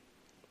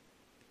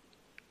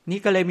นี่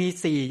ก็เลยมี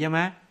4ใช่ไหม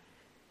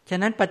ฉะ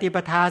นั้นปฏิป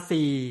ทา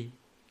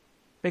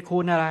4ไปคู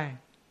ณอะไร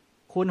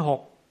คูณ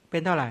6เป็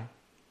นเท่าไหร่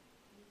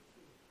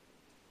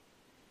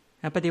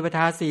ปฏิปท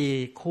า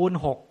4คูณ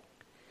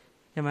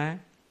6ใช่ไหม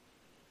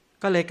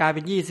ก็เลยกลายเ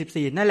ป็น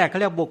24นั่นแหละเขา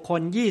เรียกบุคค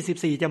ล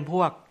24จำพ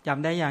วกจ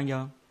ำได้อย่างเดีย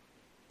ว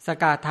ส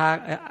กทา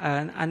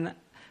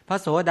พระ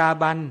โสดา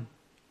บัน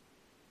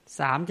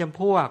3จำ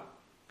พวก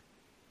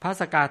พระ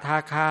สกทา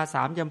คา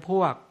3จำพ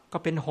วกก็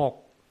เป็น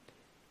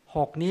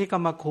6นี้ก็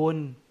มาคูณ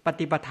ป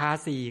ฏิปทา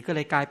4ก็เล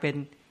ยกลายเป็น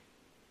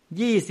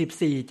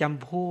24จ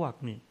ำพวก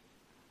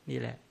นี่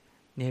แหละ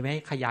เห็นไหม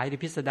ขยายใน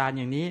พิสดารอ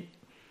ย่างนี้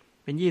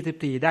เป็น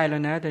24ได้แล้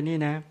วนะตอนนี้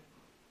นะ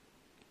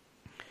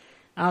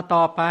เอา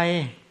ต่อไป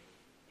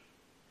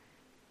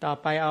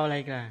เอาอะไร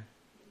กัน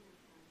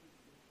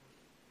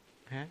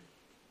ฮะ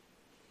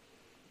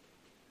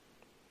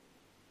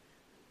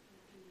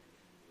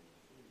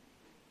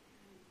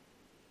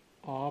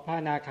อ๋อพระ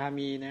อนาคา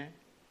มีนะ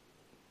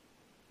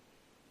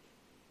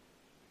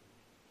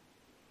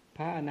พ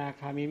ระอนา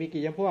คามีมี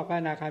กี่จำพวกพระ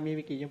อนาคามี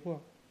มีกี่จำพวก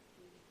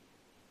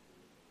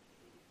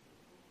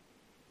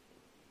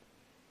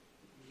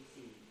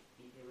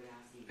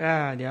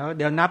เ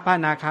ดี๋ยวนับพระอ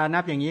นาคานั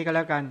บอย่างนี้ก็แ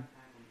ล้วกัน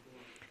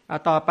เอา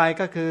ต่อไป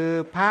ก็คือ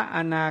พระอ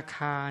นาค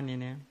าเนี่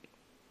ย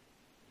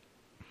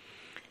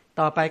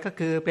ต่อไปก็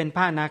คือเป็นพ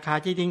ระอนาคา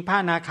จริงๆพระ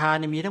อนาคา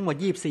เนี่ยมีทั้งหมด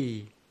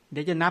24เ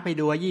ดี๋ยวจะนับให้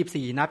ดูว่า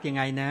24นับยังไ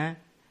งนะ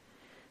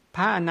พ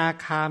ระอนา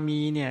คามี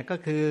เนี่ยก็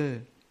คือ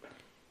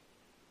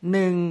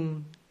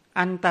1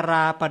อันตร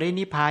าปริ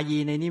นิพพายี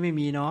ในนี้ไม่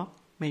มีเนาะ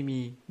ไม่มี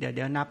เ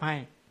ดี๋ยวนับให้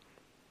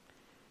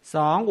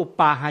2อุป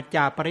ปาหัจจ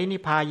าปรินิ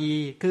พพายี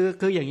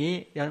คืออย่างนี้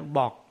เดี๋ยวบ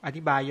อกอ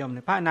ธิบายยมน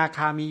ะพระอนาค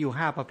ามีอยู่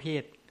5ประเภ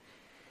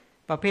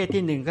ท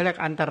ที่1ก็เรียก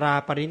อันตรา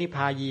ปรินิพพ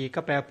ายีก็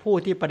แปลผู้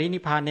ที่ปรินิ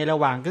พพานในระ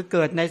หว่างคือเ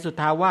กิดในสุท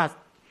ธาวา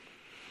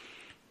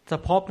ส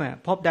ภพ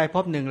พบใดพ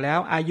บหนึ่งแล้ว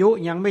อายุ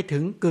ยังไม่ถึ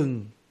งกึ่ง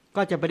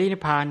ก็จะปรินิ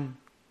พพาน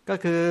ก็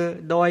คือ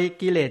โดย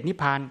กิเลสนิพ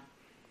พาน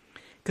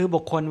คือบุ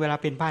คคลเวลา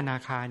เป็นพระอนา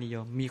คานิย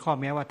มมีข้อ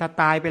แม้ว่าถ้า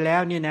ตายไปแล้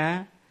วเนี่ยนะ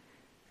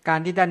การ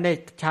ที่ท่านได้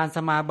ฌานส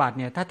มาบัติ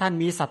เนี่ยถ้าท่าน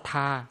มีศรัทธ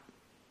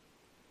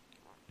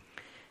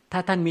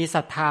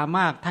าม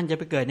ากท่านจะ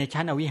ไปเกิดใน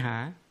ชั้นอวิหา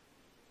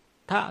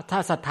ถ้า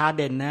ศรัทธา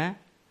เด่นนะ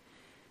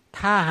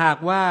ถ้าหาก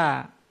ว่า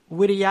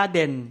วิริยะเ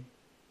ด่น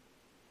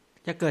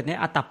จะเกิดใน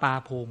อัตตปา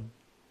ภูมิ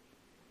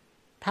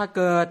ถ้าเ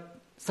กิด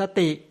ส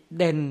ติ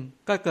เด่น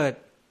ก็เกิด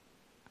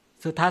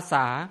สุทัสส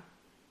า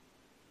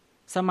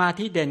สมา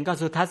ธิเด่นก็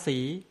สุทัสสี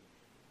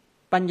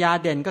ปัญญา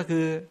เด่นก็คื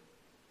อ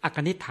อค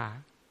ณิฏฐา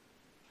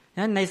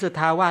นั้นในสุท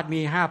ธาวาส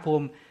มี5ภู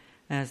มิ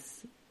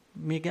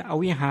มีอ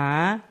วิหา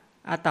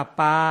อัตต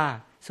ปา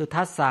สุ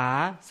ทัสสา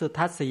สุ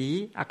ทัสสี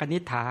อคณิ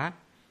ฏฐา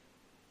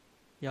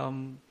ย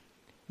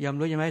อม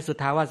รู้ใช่ไหมสุท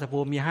ธาวาสภู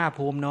มิมี5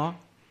ภูมิเนาะ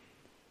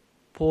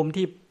ภูมิ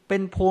ที่เป็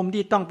นภูมิ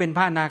ที่ต้องเป็นพ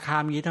ระอนาคา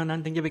มีเท่านั้น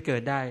ถึงจะไปเกิ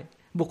ดได้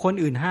บุคคล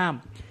อื่นห้าม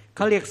เข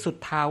าเรียกสุท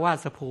ธาวา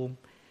สภูมิ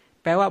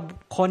แปลว่า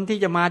คนที่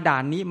จะมาด่า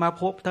นนี้มา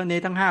พบ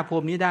ทั้ง5ภู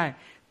มินี้ได้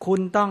คุณ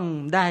ต้อง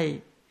ไ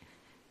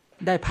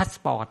ด้พาส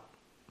ปอร์ต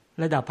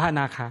ระดับพระอ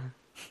นาคา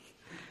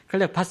เขา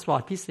เรียกพาสปอร์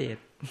ตพิเศษ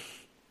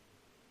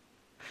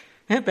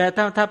แต่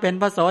ถ้าเป็น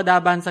พระโสดา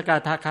บันสก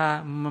ทาคา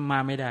มา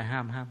ไม่ได้ห้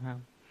าม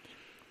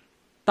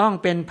ต้อง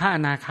เป็นพระอ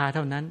นาคาเ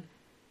ท่านั้น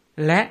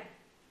และ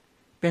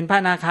เป็นพระ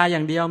อนาคาอย่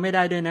างเดียวไม่ไ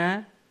ด้ด้วยนะ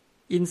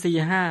อินทรี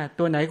ย์5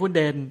ตัวไหนคุณเ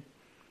ด่น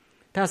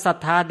ถ้าศรัท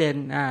ธาเด่น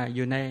อ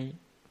ยู่ใน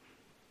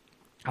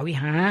อวิ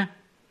หา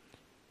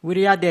วิ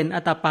ริยะเด่น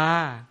อัตตปา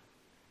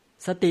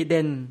สติเ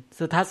ด่น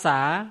สุทัสสา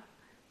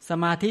ส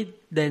มาธิ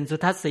เด่นสุ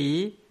ทัสสี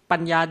ปั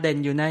ญญาเด่น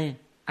อยู่ใน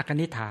อค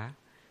ณิฏฐา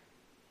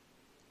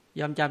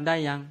ยอมจำได้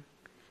ยัง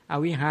อ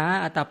วิหา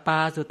อัตตปา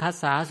สุทัส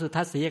สาสุ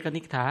ทัสสีอค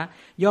ณิฏฐา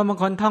ยอมบาง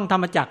คนท่องธร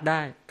รมจักรได้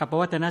กับป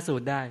วัตตนสู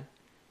ตรได้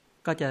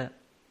ก็จะ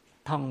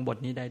ท่องบท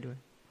นี้ได้ด้วย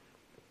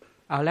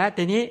เอาละ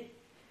ทีนี้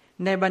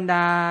ในบรรด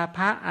าพ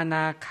ระอน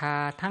าคา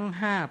ทั้ง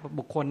5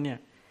บุคคลเนี่ย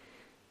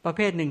ประเภ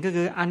ทหนึ่งก็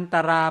คืออันต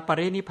ราป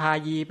รินิพพา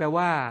ยีแปล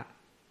ว่า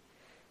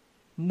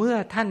เมื่อ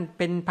ท่านเ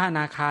ป็นพระอน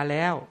าคาแ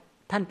ล้ว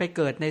ท่านไปเ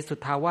กิดในสุท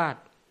ธาวาส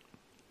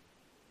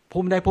ภู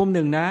มิใดภูมิห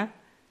นึ่งนะ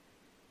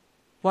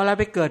เวลา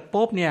ไปเกิด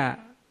ปุ๊บเนี่ย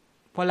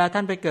พอท่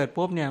านไปเกิด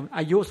ปุ๊บเนี่ย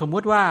อายุสมมุ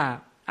ติว่า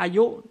อา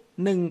ยุ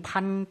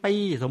 1,000 ปี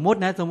สมมุติ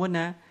นะ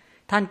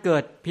ท่านเกิ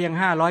ดเพียง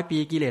500 ปี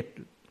กิเลส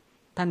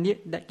ท่านนี้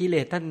กิเล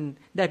สท่าน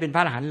ได้เป็นพร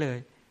ะอรหันต์เลย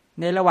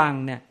ในระหว่าง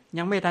เนี่ย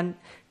ยังไม่ทัน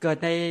เกิด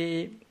ใน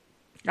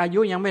อายุ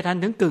ยังไม่ทัน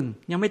ถึงกึ่ง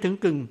ยังไม่ถึง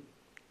กึ่ง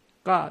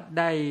ก็ไ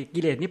ด้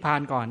กิเลสนิพพา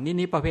นก่อน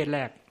นี่ประเภทแร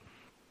ก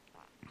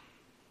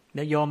เ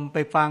ดี๋ยวโยมไป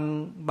ฟัง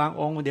บาง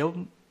องค์เดี๋ยว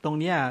ตรง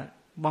เนี้ย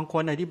บางค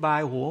นอธิบาย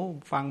โอ้โห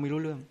ฟังไม่รู้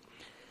เรื่อง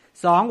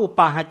2อุป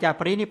าหัจจ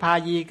ปรินิพพา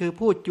ยีคือ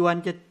พูดจวน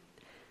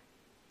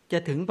จะ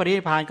ถึงปริ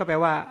นิพพานก็แปล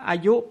ว่าอา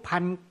ยุพั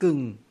นกึ่ง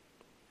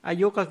อา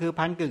ยุก็คือ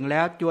พันกึ่งแล้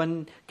วจ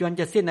วน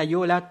จะสิ้นอายุ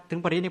แล้วถึง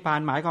ปรินิพพาน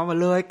หมายความว่า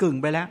เลยกึ่ง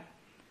ไปแล้ว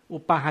อุ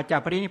ปาหัจจ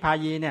ปรินิพพา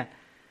ยีเนี่ย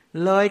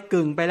เลย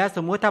กึ่งไปแล้วส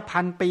มมุติถ้า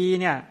1,000 ปี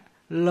เนี่ย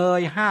เล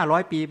ย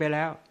500 ปีไปแ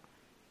ล้ว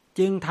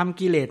จึงทำ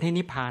กิเลสให้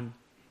นิพพาน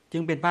จึ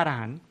งเป็นพระอร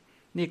หันต์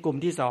นี่กลุ่ม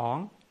ที่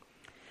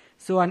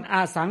2ส่วนอ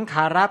สังข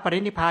าระปริ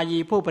นิพพายี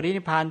ผู้ปริ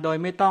นิพพานโดย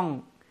ไม่ต้อง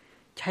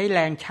ใช้แร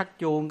งชัก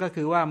จูงก็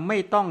คือว่าไม่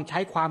ต้องใช้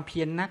ความเ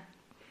พียรนัก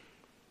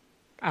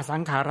อสั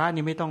งขาระ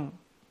นี่ไม่ต้อ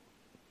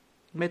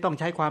ง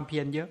ใช้ความเพี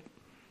ยรเยอะ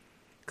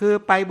คือ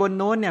ไปบน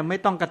โน้นเนี่ยไม่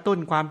ต้องกระตุ้น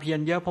ความเพียร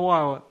เยอะเพราะว่า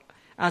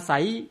อาศั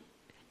ย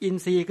อิน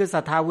ทรีย์คือศรั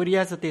ทธาวิริย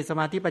ะสติส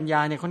มาธิปัญญา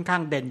เนี่ยค่อนข้า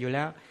งเด่นอยู่แ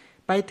ล้ว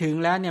ไปถึง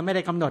แล้วเนี่ยไม่ไ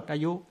ด้กำหนดอา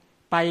ยุ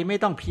ไปไม่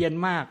ต้องเพียร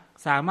มาก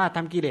สามารถท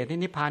ำกิเลสให้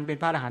นิพพานเป็น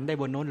พระอรหันต์ได้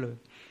บนโน้นเลย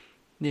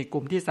นี่ก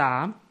ลุ่มที่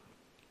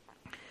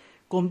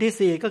3กลุ่ม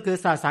ที่4ก็คือ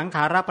สังข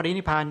ารปริ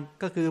นิพพาน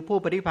ก็คือผู้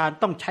ปรินิพพาน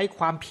ต้องใช้ค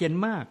วามเพียร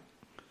มาก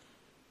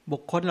บุ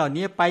คคลเหล่า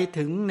นี้ไป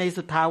ถึงใน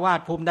สุทธาวาส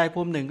ภูมิใด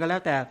ภูมิหนึ่งก็แล้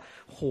วแต่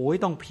โหย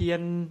ต้องเพี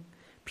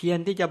ยร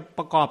ที่จะป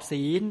ระกอบ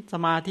ศีลส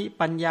มาธิ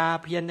ปัญญา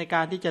เพียรในก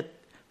ารที่จะ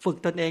ฝึก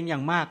ตนเองอย่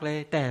างมากเลย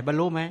แต่บรร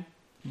ลุไหม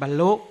บรร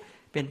ลุ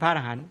เป็นพระอร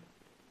หันต์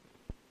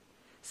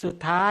สุด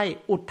ท้าย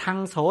อุทธัง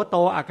โสโต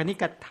อัคคณิ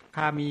กค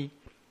ามี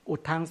อุ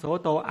ทธังโส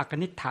โตอัคค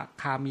ณิทะ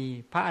คามี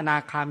พระอนา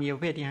คามีปร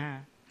ะเภทที่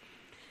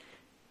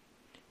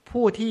5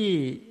ผู้ที่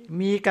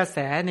มีกระแส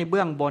ในเ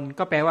บื้องบน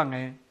ก็แปลว่าไง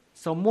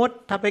สมมุติ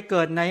ถ้าไปเ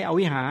กิดในอ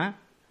วิหาร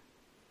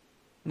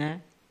นะ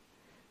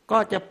ก็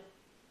จะ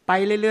ไป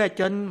เรื่อยๆ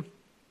จน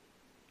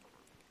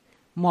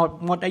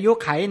หมดอายุ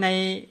ไขใน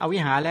อวิ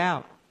หารแล้ว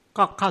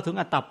ก็เข้าถึง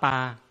อัตตปา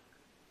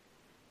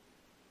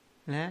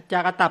นะจา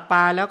กอัตตป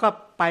าแล้วก็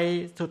ไป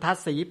สุทัส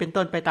สีเป็น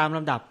ต้นไปตามล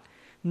ำดับ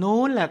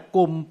นู้นแหละก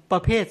ลุ่มปร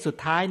ะเภทสุด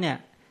ท้ายเนี่ย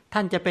ท่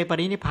านจะไปป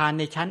รินิพพาน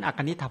ในชั้นอัคค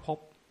ณิทภพ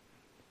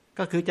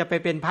ก็คือจะไป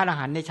เป็นพระอร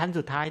หันต์ในชั้น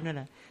สุดท้ายนั่นแ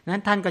หละนั้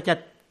นท่านก็จะ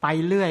ไป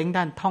เรื่อย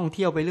ด้านท่องเ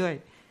ที่ยวไปเรื่อย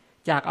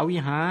จากอวิ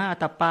หารอัต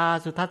ตปา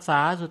สุทัสสา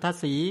สุทัส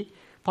สี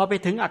พอไป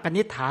ถึงอัคค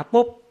ณิฐา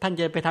ปุ๊บท่าน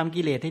จะไปทำ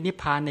กิเลสให้นิพ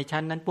พานใน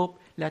ชั้นนั้นปุ๊บ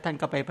แล้วท่าน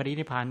ก็ไปปริ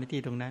นิพพานใน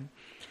ที่ตรงนั้น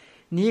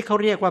นี้เขา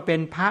เรียกว่าเป็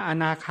นพระอ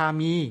นาคา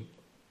มี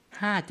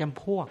5จ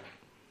ำพวก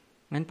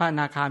นั้นพระอ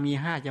นาคามี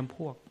5จำพ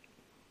วก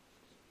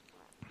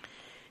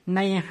ใน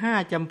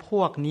5จำพ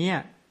วกนี้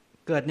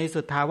เกิดใน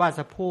สุทธาวาส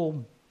ภูมิ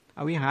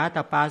อวิหารอัตต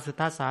ปาสุ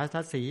ทัสสาสุ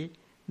ทัสสี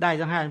ได้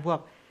ทั้ง5จำพวก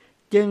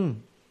จึง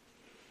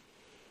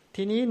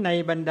ทีนี้ใน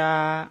บรรดา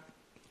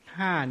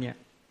5เนี่ย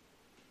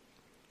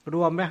ร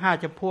วมไว้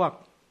5จำพวก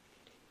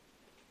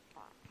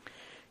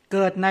เ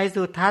กิดใน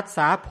สุทัสส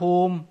าภู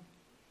มิ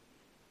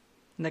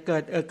เ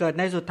กิด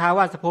ในสุทธาว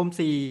าสภูมิ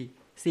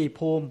4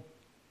ภูมิ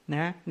น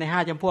ะใน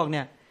5จำพวกเ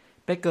นี่ย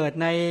ไปเกิด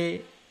ใน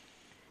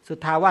สุท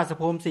ธาวาส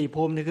ภูมิ4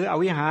ภูมินี่คืออ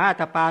วิหารอัต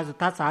ตปาสุ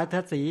ทัสสาสุ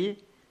ทัสสี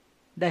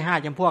ได้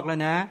5จำพวกแล้ว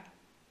นะ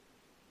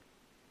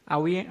อ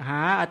วิหา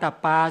รอัตต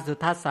ปาสุ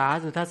ทัสสา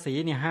สุทัสสี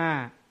นี่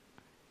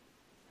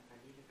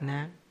5น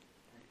ะ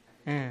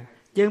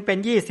จึงเป็น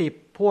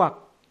20พวก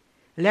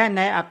และใ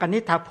นอัคคณิ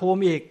ทภู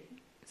มิอีก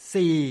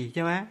4ใ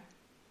ช่ไหม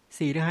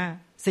4หรือ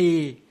5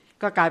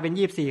 4ก็กลายเป็น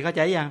24เข้าใจ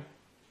ยัง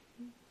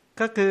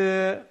ก็คือ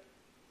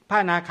พระ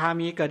อนาคา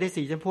มีเกิดได้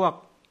4จำพวก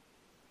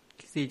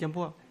4จำพ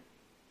วก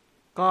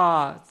ก็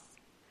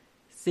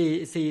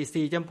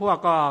4จำพวก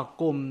ก็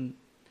ก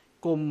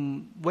ลุ่ม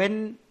เ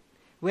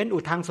ว้นอุ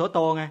ทังโสโต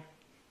ไง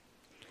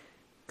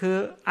คือ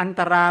อัน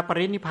ตราป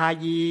รินิพพา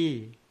ยี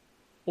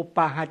อุป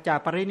าหัจจ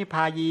ปรินิพพ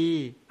ายี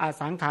อ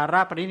สังขาร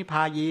ะปรินิพพ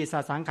ายีส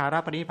สังขาระ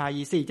ปรินิพพา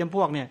ยี4จำพ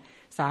วกเนี่ย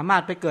สามาร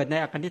ถไปเกิดใน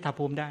อัคคณิท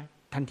ภูมิได้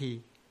ทันที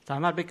สา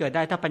มารถไปเกิดไ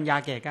ด้ถ้าปัญญา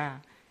แก่กล้า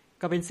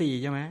ก็เป็น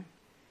4ใช่ไหม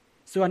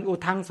ส่วนอุ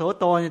ทังโส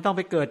โตเนี่ยต้องไ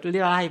ปเกิดเ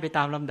รื่อยๆไปต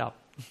ามลำดับ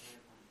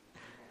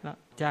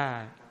ใช่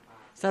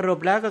สรุป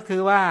แล้วก็คื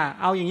อว่า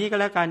เอาอย่างนี้ก็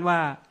แล้วกันว่า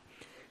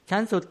ชั้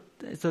น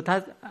สุทั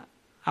ส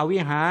อวิ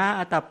หาร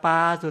อัตตปา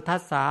สุทั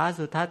สสา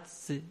สุทัส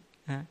สี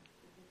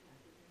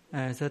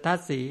สุทัส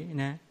สี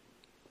นะ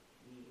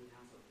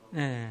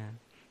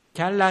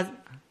ชั้นละ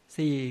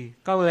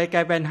4ก็เลยกล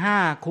ายเป็น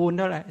5คูณเ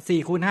ท่าไหร่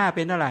4คูณ5เ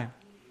ป็นเท่าไหร่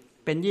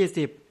เป็น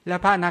20แล้ว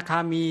พระอนาคา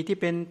มีที่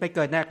เป็นไปเ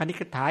กิดในคณิ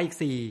กถาอีก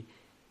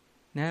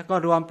4นะก็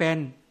รวมเป็น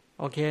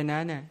โอเคนะ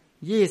เนี่ย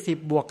20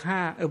บวก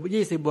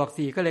520บวก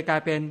4ก็เลยกลา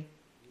ยเป็น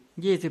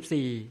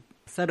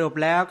24สรุป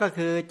แล้วก็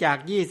คือจาก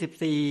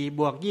24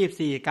บวก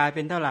24กลายเ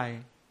ป็นเท่าไหร่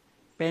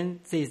เป็น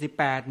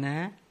48นะ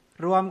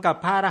รวมกับ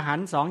พระอรหัน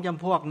ต์2จ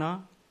ำพวกเนาะ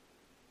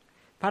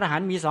พระอรหั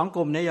นต์มี2ก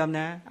ลุ่มนะโยม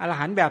นะอร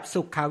หันต์แบบ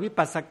สุขวิ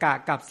ปัสสกะ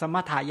กับสม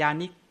ถญา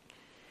ณิก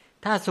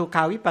ถ้าสุข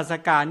วิปัสส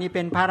กะนี่เ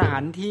ป็นพระอรหั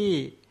นต์ที่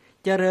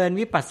เจริญ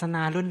วิปัสสน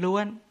าล้ว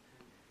น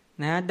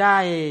ๆนะไ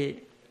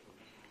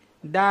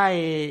ด้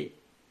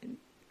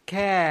แ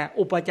ค่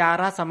อุปจา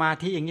รสมา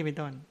ธิอย่างนี้เป็น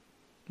ต้น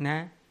นะ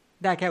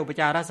ได้แค่อุป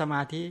จารสม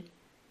าธิ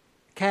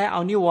แค่เอ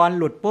านิวรณ์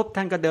หลุดปุ๊บ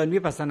ท่านก็เดินวิ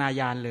ปัสสนา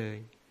ญาณเลย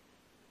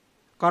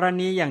กร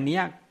ณีอย่างนี้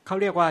เขา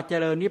เรียกว่าเจ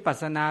ริญวิปัส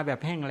สนาแบบ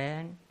แห้งแล้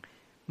ง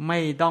ไม่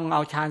ต้องเอ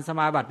าฌานส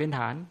มาบัติเป็นฐ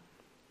าน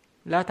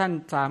แล้วท่าน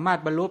สามารถ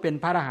บรรลุเป็น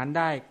พระอรหันต์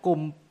ได้กลุ่ม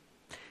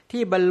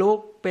ที่บรรลุ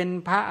เป็น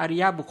พระอริ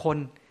ยบุคคล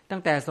ตั้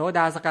งแต่โสด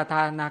าสกท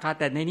านาคา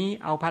แต่ในนี้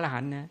เอาพระอรหั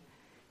นต์นะ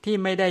ที่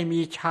ไม่ได้มี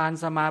ฌาน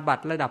สมาบั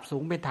ติระดับสู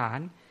งเป็นฐาน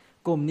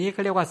กลุ่มนี้เข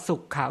าเรียกว่าสุ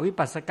ขวิ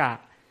ปัสสกะ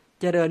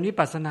เจริญวิ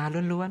ปัสสนา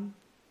ล้วน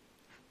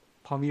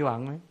ๆพอมีหวัง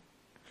ไหม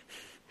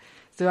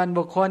ส่วน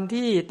บุคคล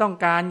ที่ต้อง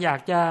การอยาก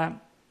จะ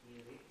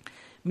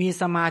มี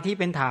สมาธิ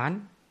เป็นฐาน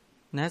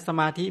นะส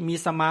มาธิมี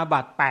สมาบั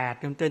ติ8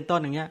เริ่มต้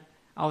นอย่างเงี้ย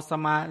เอาส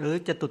มาหรือ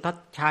จตุทัช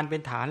ฌานเป็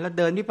นฐานแล้ว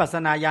เดินวิปัสส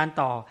นาญาณ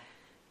ต่อ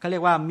เขาเรี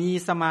ยกว่ามี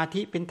สมา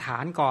ธิเป็นฐา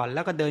นก่อนแ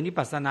ล้วก็เดินวิ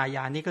ปัสสนาญ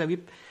าณนี้ก็เลย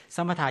ส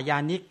มถญา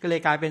ณนี้ก็เล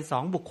ยกลายเป็น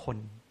2บุคคล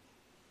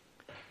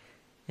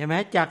เห็นไหม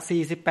จาก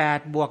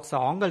48บวก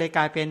2ก็เลยก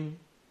ลายเป็น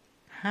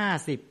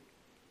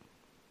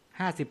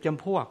50จ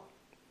ำพวก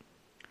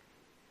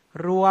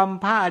รวม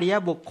พระอริย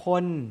บุคค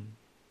ล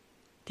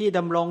ที่ด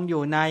ำรงอ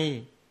ยู่ใน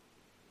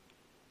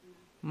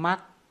มรรค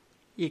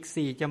อีก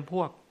4จำพ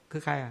วกคื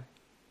อใคร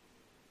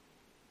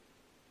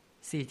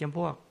4จำพ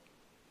วก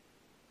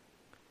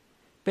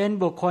เป็น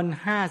บุคคล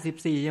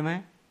54ใช่ไหม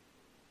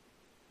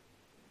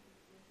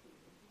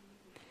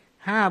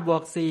5บว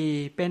ก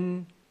4เป็น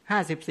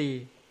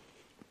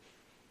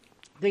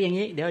54คืออย่าง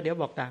นี้เดี๋ยว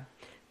บอกตาม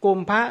กลุ่ม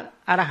พระ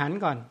อรหันต์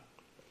ก่อน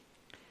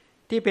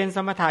ที่เป็นส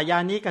มถญา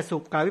ณนี้กับสุ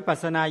ขวิปัส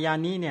สนาญาณ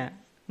นี้เนี่ย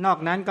นอก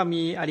นั้นก็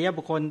มีอริย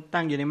บุคคล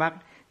ตั้งอยู่ในมรรค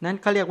นั้น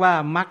เขาเรียกว่า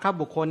มรรค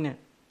บุคคลเนี่ย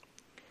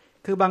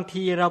คือบาง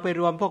ทีเราไป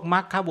รวมพวกมร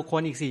รคบุคค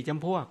ลอีก4จ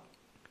ำพวก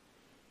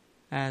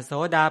โส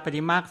ดาป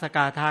ฏิมรรคสก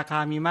ทาคา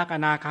มีมรรคอ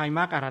นาคามี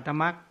มรรคอรหัต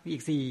มรรคอี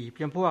ก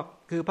4จำพวก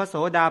คือพระโส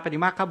ดาปฏิ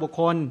มรรคบุค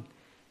คล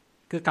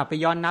คือกลับไป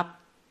ย้อนนับ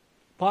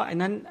เพราะอัน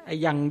นั้น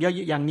อย่าง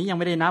นี้ยัง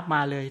ไม่ได้นับม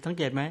าเลยสังเ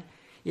กตไหม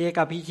เอก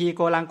พีชีโ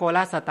กลังโก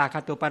ลัสสตาค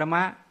ตุปรม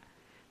ะ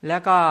แล้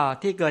วก็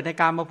ที่เกิดใน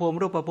กามภูมิ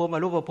รูปภูมิอ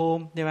รูปภู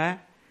มิใช่ไหม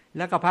แ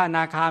ล้วก็พระอน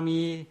าคามี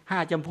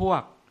5จำพว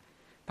ก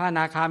พระอน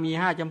าคามี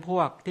5จำพ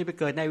วกที่ไป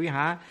เกิดในวิห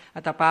ารอั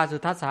ตตปาสุ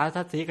ทัสสา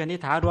ทัสสีกนิ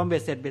ฐารวมเบ็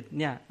ดเสร็จ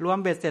เนี่ยรวม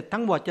เบ็ดเสร็จทั้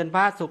งหมดจนพ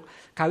ระสุ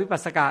ขวิปัส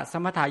สกะส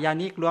มถญา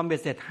ณิกรวมเบ็ด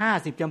เสร็จ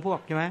50จำพวก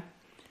ใช่ไหม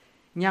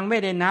ยังไม่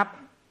ได้นับ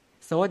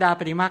โสดา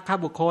ปฏิมรรค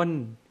บุคคล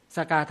ส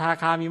กทา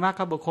คามีมรร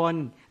คบุคคล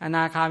อน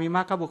าคามีม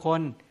รรคบุคค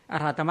ลอ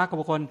รหัตมรรค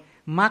บุคคล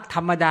มรรคธ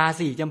รรมดา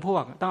4จำพว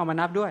กต้องเอามา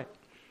นับด้วย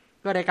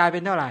ก็ได้กลายเป็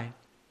นเท่าไหร่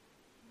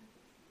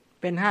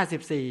เป็น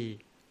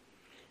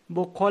54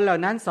บุคคลเหล่า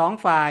นั้น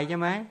2ฝ่ายใช่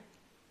ไหม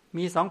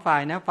มี2ฝ่า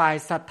ยนะฝ่าย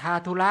ศรัทธา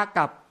ธุระ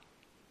กับ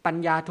ปัญ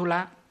ญาธุร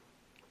ะ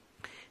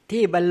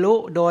ที่บรรลุ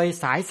โดย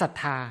สายศรัท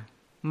ธา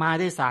มา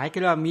ได้สายก็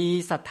เรียกว่ามี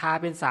ศรัทธา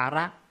เป็นสาร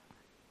ะ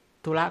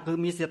ธุระคือ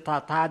มีศรั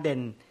ทธาเด่น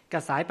กั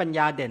บสายปัญญ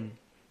าเด่น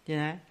ใช่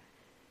ไหม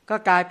ก็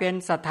กลายเป็น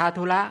ศรัทธา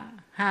ธุระ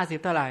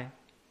50เท่าไหร่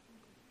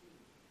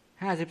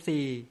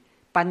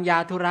54ปัญญา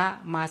ธุระ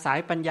มาสาย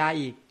ปัญญา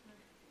อีก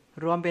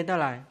รวมเป็นเท่า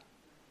ไหร่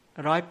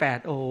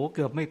108โอ้โหเ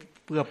กื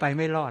อบไปไ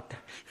ม่รอด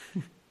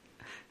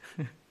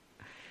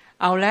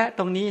เอาละต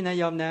รงนี้นะ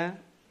โยมนะ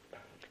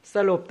ส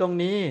รุปตรง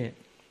นี้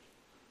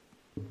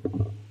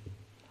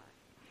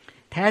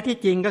แท้ที่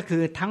จริงก็คื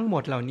อทั้งหม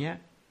ดเหล่านี้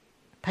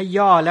ถ้า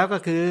ย่อแล้วก็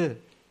คือ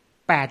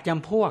8จ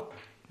ำพวก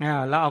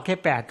เราเอาแค่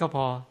8ก็พ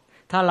อ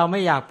ถ้าเราไ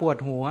ม่อยากปวด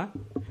หัว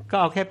ก็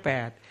เอาแค่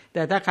8แ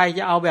ต่ถ้าใครจ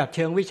ะเอาแบบเ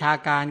ชิงวิชา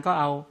การก็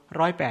เอา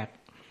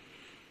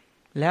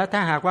108แล้วถ้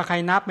าหากว่าใคร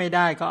นับไม่ไ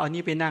ด้ก็เอา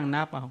นี้ไปนั่ง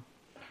นับเอา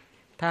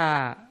ถ้า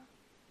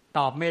ต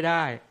อบไม่ไ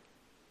ด้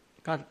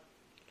ก็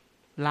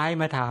ไลน์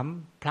มาถาม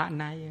พระ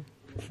นาย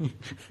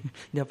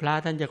เดี๋ยวพระ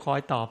ท่านจะคอย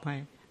ตอบให้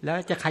แล้ว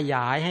จะขย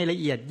ายให้ละ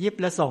เอียดยิบ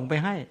แล้วส่งไป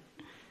ให้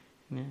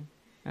นะ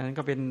อันนั้น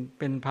ก็เ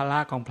ป็นภาระ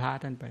ของพระ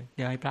ท่านไปเ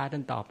ดี๋ยวให้พระท่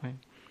านตอบให้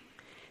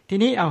ที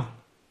นี้เอา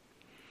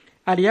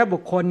อริยบุ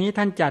คคลนี้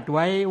ท่านจัดไ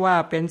ว้ว่า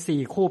เป็น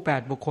4คู่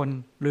8บุคคล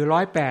หรือ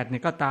108เนี่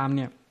ยก็ตามเ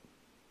นี่ย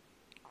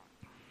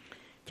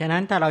ฉะนั้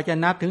นถ้าเราจะ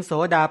นับถึงโส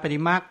ดาปฏิ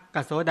มรรค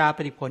กับโสดาป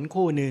ฏิผล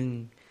คู่หนึ่ง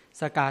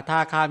สกทา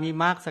คามี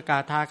มรรคสก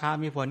ทาคา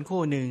มีผล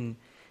คู่หนึ่ง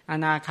อ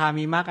นาคา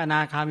มีมรรคอนา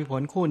คามีผ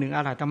ลคู่หนึ่งอ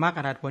รหัตมรรค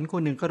อรหัตผลคู่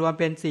หนึ่งก็รวม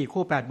เป็น4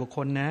คู่8บุคค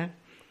ลนะ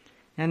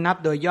นั้นนับ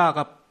โดยย่อ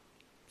กับ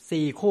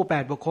4คู่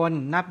8บุคคล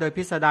นับโดย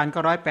พิสดารก็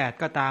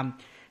108ก็ตาม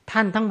ท่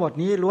านทั้งหมด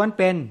นี้ล้วน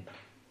เป็น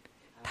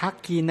ทัก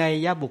ขีนัย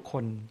ยบุคค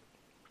ล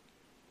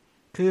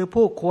คือ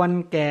ผู้ควร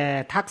แก่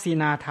ทักษิ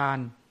ณาทาน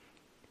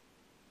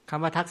ค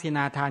ำว่าทักษิณ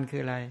าทานคื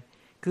ออะไร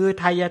คือ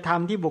ไทยธรร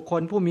มที่บุคค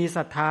ลผู้มีศ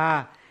รัทธา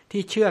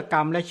ที่เชื่อกร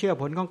รมและเชื่อ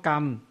ผลของกรร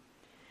ม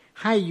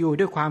ให้อยู่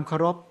ด้วยความเคา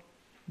รพ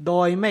โด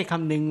ยไม่ค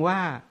ำนึงว่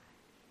า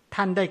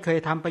ท่านได้เคย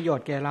ทำประโยช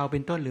น์แก่เราเป็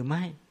นต้นหรือไ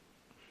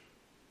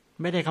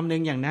ม่ได้คำนึ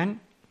งอย่างนั้น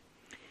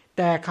แ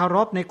ต่เคาร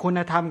พในคุณ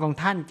ธรรมของ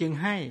ท่านจึง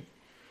ให้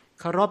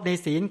เคารพใน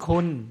ศีลคุ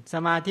ณส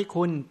มาธิ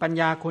คุณปัญ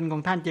ญาคุณขอ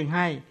งท่านจึงใ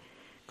ห้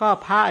ก็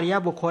พระอริย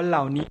บุคคลเห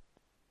ล่านี้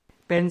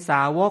เป็นส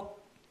าวก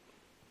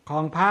ขอ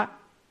งพระ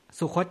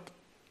สุคต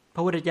พร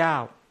ะพุทธเจ้า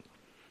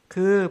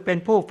คือเป็น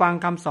ผู้ฟัง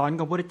คำสอนข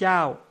องพระพุทธเจ้า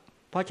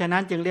เพราะฉะนั้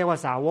นจึงเรียกว่า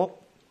สาวก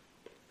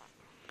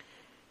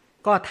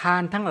ก็ทา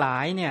นทั้งหลา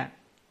ยเนี่ย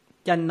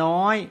จะ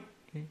น้อย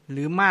ห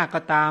รือมาก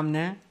ก็ตาม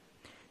นะ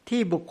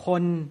ที่บุคค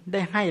ลไ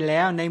ด้ให้แ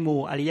ล้วในหมู่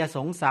อริยส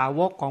งสาว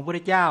กของพระพุทธ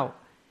เจ้า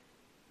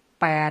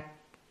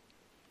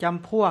8จ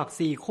ำพวก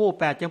4คู่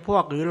8จำพว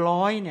กหรือ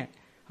100เนี่ย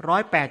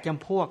108จ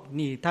ำพวก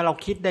นี่ถ้าเรา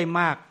คิดได้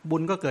มากบุ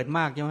ญก็เกิดม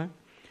ากใช่ไหม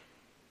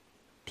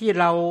ที่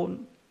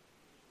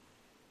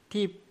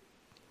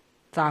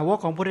สาวก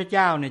ของพระพุทธเ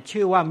จ้าเนี่ย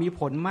ชื่อว่ามี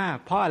ผลมาก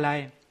เพราะอะไร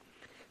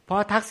เพรา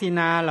ะทักษิณ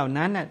าเหล่า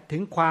นั้นน่ะถึ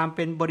งความเ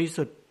ป็นบริ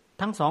สุทธิ์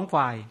ทั้งสอง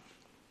ฝ่าย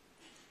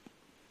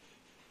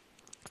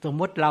สม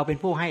มติเราเป็น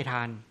ผู้ให้ท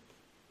าน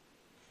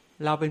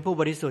เราเป็นผู้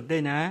บริสุทธิ์ด้ว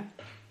ยนะ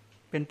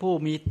เป็นผู้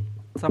มี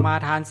สมา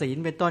ทานศีล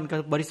เป็นต้นก็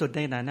บริสุทธิ์ใน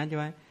ขณะนั้นใช่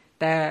ไหม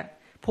แต่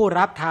ผู้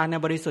รับทานเนี่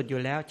ยบริสุทธิ์อ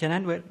ยู่แล้วฉะนั้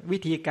นวิ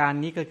ธีการ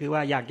นี้ก็คือว่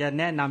าอยากจะ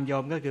แนะนำโย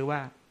มก็คือว่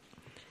า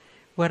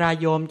เวลา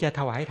โยมจะ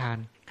ถวายทาน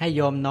ให้โ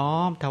ยมน้อ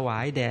มถวา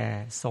ยแด่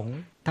สงฆ์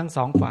ทั้งส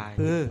องฝ่าย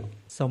คือ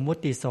สมมุ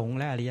ติสงฆ์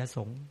และอริยส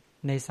งฆ์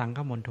ในสังฆ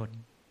มณฑล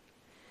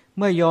เ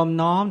มื่อโยม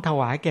น้อมถ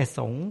วายแก่ส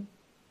งฆ์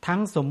ทั้ง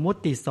สมมุ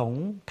ติสง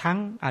ฆ์ทั้ง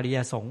อริย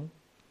สงฆ์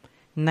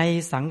ใน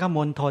สังฆม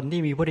ณฑล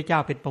ที่มีพระพุทธเจ้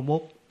าเป็นประมุ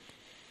ข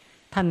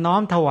ท่านน้อ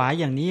มถวาย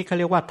อย่างนี้เขาเ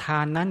รียกว่าทา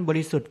นนั้นบ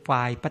ริสุทธิ์ฝ่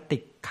ายปฏิ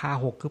ฆา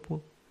หกคือผู้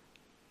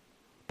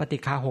ปฏิ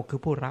ฆาหกคื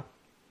อผู้รับ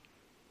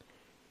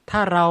ถ้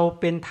าเรา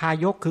เป็นทา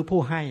ยกคือ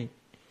ผู้ให้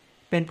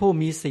เป็นผู้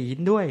มีศีล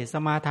ด้วยส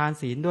มาทาน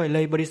ศีลด้วยเล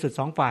ยบริสุทธิ์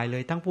สองฝ่ายเล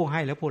ยทั้งผู้ให้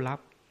และผู้รับ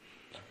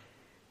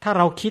ถ้าเ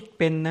ราคิด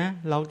เป็นนะ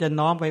เราจะ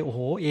น้อมไปโอ้โห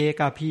เอ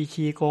กาพี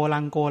ชีโกลั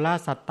งโกลา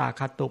สัตตา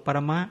คัตตุปร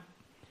มะ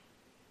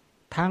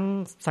ทั้ง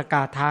สก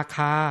าทาค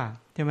า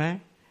ใช่ไหม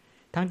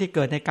ทั้งที่เ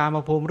กิดในกาม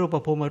ภูมิรูป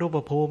ภูมิอรูป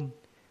ภูมิ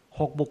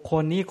6บุคค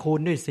ลนี้คูณ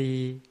ด้วย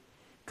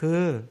4คื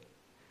อ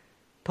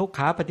ทุกข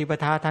าปฏิป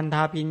ทาทันท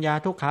าปิญญา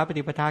ทุกขาป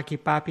ฏิปทาขิ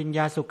ปาปิญญ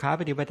าสุขา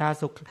ปฏิปทา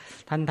สุข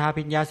ทันทา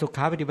ปิญญาสุข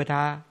าปฏิปท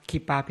าขิ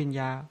ปาปิญญ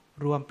า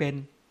รวมเป็น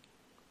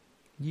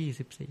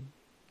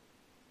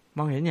24ม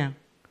องเห็นยัง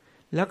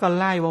แล้วก็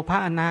ไล่ว่าพระ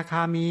อนาค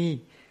ามี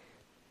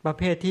ประเ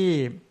ภทที่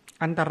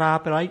อันตรา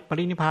ป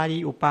รินิพพานี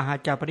อุปาหา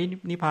จาปริ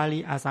นิพพานี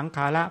อสังข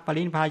าระป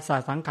รินิพพาส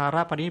สังขาร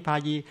ะปรินิพพา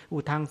นีอุ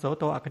ทังโส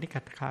โตอคนิคั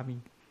ตคามี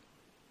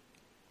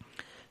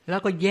แล้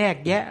วก็แยก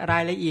แยะรา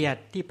ยละเอียด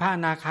ที่พระอ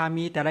นาคา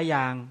มีแต่ละอ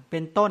ย่างเป็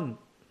นต้น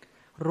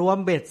รวม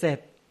เบ็ดเสร็จ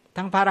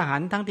ทั้งพระอรหั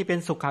นต์ทั้งที่เป็น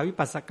สุขาวิ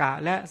ปัสสกะ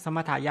และสม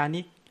ถายา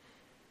นิก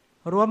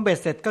รวมเบ็ด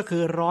เสร็จก็คื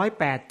อ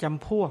108จ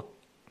ำพวก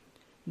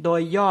โด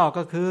ยย่อ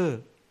ก็คือ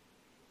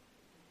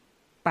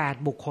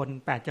8บุคคล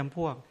8จำพ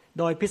วก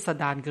โดยพิส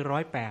ดารคือ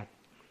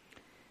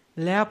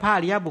108แล้วพระอ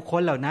ริยบุคค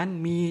ลเหล่านั้น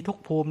มีทุก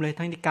ภูมิเลย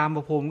ทั้งที่กาม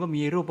ภูมิก็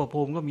มีรูป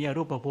ภูมิก็มีอ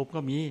รูปภูมิ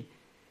ก็มี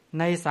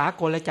ในสา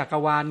กลจักร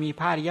วาลมี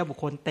พระอริยบุค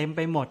คลเต็มไป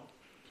หมด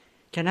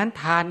ฉะนั้น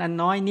ทานอัน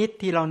น้อยนิด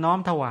ที่เราน้อม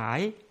ถวาย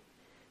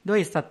ด้ว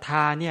ยศรัทธ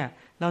าเนี่ย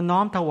เราน้อ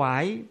มถวา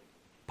ย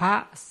พระ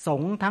ส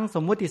งฆ์ทั้งส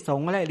มมุติส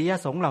งฆ์และอริย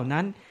สงฆ์เหล่า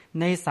นั้น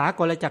ในสาก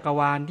ลจักร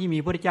วาลที่มี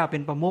พระพุทธเจ้าเป็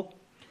นประมุข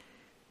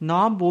น้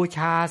อมบูช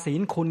าศี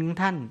ลคุณของ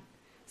ท่าน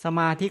สม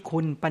าธิคุ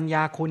ณปัญญ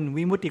าคุณ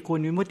วิมุตติคุณ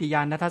วิมุตติญ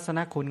าณทัศน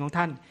คุณของ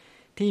ท่าน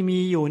ที่มี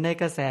อยู่ใน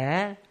กระแส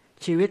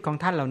ชีวิตของ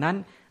ท่านเหล่านั้น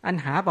อัน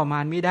หาประมา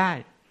ณไม่ได้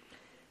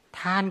ท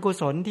านกุ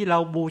ศลที่เรา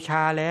บูช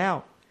าแล้ว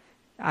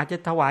อาจจะ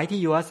ถวายที่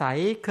อยู่อาศัย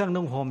เครื่อง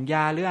นุ่งห่มย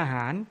าหรืออาห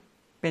าร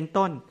เป็น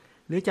ต้น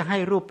หรือจะให้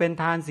รูปเป็น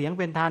ทานเสียง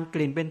เป็นทานก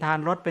ลิ่นเป็นทาน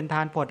รสเป็นท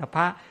านโผฏฐัพพ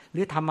ะห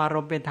รือธรรมาร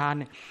มณ์เป็นทาน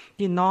เนี่ย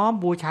ที่น้อม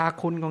บูชา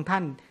คุณของท่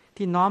าน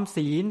ที่น้อม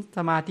ศีลส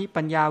มาธิ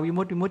ปัญญาวิ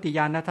มุตติญ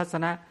าณทัศ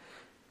นะ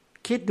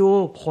คิดดู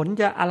ผล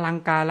จะอลัง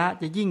การะ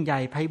จะยิ่งใหญ่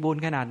ไพบูล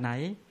ย์ขนาดไหน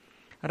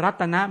รั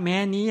ตนะแม้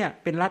นี้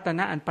เป็นรัตน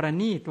ะอันประ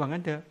ณีตว่างั้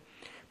นเถอะ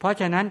เพราะ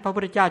ฉะนั้นพระพุ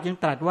ทธเจ้าจึง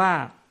ตรัสว่า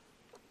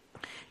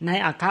ใน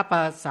อัคคป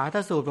สาท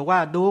สูตรบอกว่า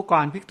ดูก่อ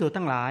นภิกษุ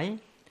ทั้งหลาย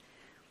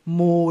ห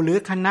มู่หรือ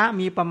คณะ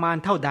มีประมาณ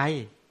เท่าใด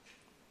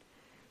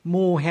ห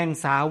มู่แห่ง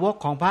สาวก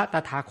ของพระต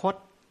ถาคต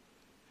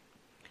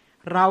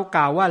เราก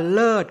ล่าวว่าเ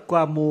ลิศก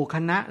ว่าหมู่ค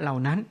ณะเหล่า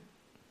นั้น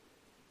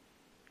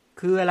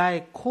คืออะไร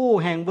คู่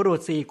แห่งบุรุ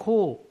ษ4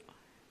คู่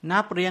นั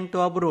บเรียงตั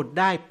วบุรุษ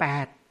ได้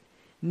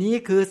8นี้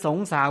คือสง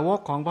ฆ์สาวก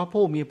ของพระ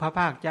ผู้มีพระภ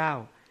าคเจ้า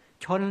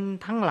ชน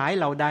ทั้งหลาย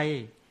เหล่าใด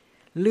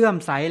เลื่อม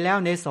ใสแล้ว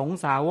ในสงฆ์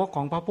สาวกข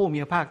องพระผู้มี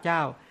พระภาคเจ้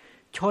า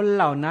ชนเ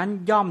หล่านั้น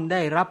ย่อมไ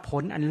ด้รับผ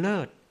ลอันเลิ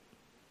ศ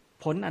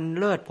ผลอัน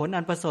เลิศผล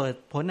อันประเสริฐ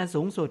ผลอัน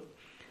สูงสุด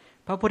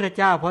พระพุทธ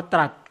เจ้าพอต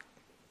รัส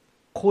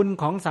คุณ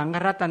ของสังฆ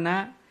รัตนะ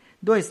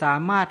ด้วยสา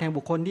มารถแห่ง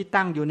บุคคลที่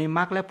ตั้งอยู่ในม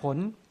รรคและผล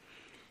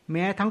แ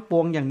ม้ทั้งป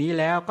วงอย่างนี้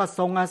แล้วก็ท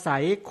รงอาศั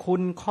ยคุ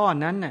ณข้อ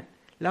นั้นน่ะ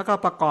แล้วก็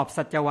ประกอบ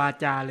สัจวา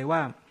จาเลยว่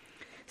า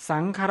สั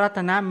งฆรัต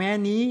นะแม้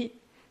นี้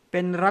เ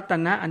ป็นรัต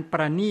นะอันป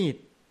ระณีต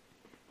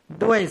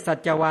ด้วยสั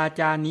จวา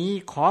จานี้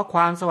ขอคว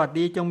ามสวัส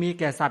ดีจงมี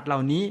แก่สัตว์เหล่า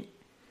นี้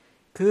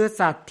คือ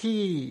สัตว์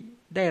ที่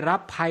ได้รับ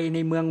ภัยใน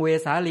เมืองเว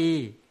สาลี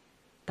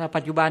แต่ปั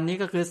จจุบันนี้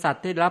ก็คือสัต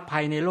ว์ที่รับภั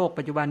ยในโลก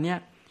ปัจจุบันเนี้ย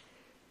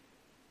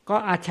ก็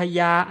อาช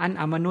ญาอัน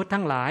อมนุษย์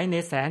ทั้งหลายใน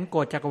แสนโก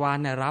ฏจักรวาล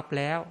เนี่ยรับ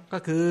แล้วก็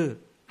คือ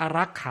อา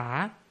รักขา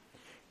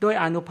ด้วย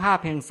อานุภาพ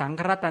แห่งสัง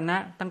ฆรัตนะ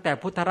ตั้งแต่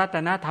พุทธรัต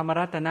นะธรรม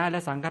รัตนะและ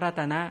สังฆรั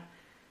ตนะ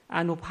อ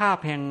านุภาพ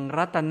แห่ง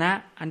รัตนะ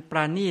อันปร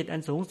ะณีตอั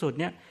นสูงสุด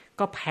เนี่ย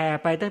ก็แผ่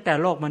ไปตั้งแต่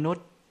โลกมนุษ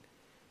ย์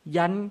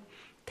ยัน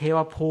เท ทว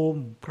ภูมิ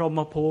พรหม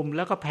ภูมิแ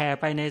ล้วก็แผ่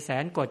ไปในแส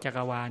นโกฏจัก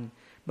รวาล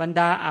บรรด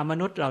าอม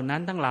นุษย์เหล่านั้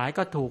นทั้งหลาย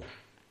ก็ถูก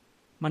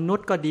มนุษ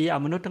ย์ก็ดีอ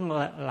มนุษย์ทั้ง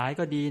หลาย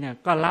ก็ดีเนี่ย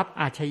ก็รับ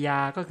อาชญา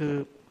ก็คือ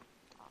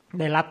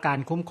ได้รับการ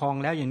คุ้มครอง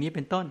แล้วอย่างนี้เ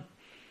ป็นต้น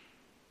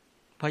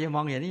พอจะม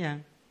องเห็นนี่ยัง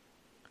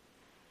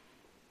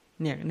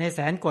เนี่ยในแส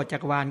นโกฏจั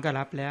กรวาลก็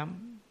รับแล้ว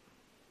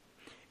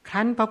ค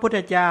รั้นพระพุทธ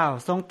เจ้า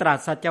ทรงตรัส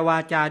สัจวา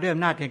จาด้วยอ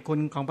ำนาจแห่งคุณ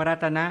ของพระรั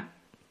ตนะ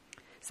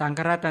สังฆ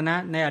รัตนะ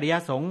ในอริย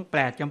สงฆ์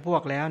8จำพว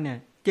กแล้วเนี่ย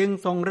จึง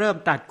ทรงเริ่ม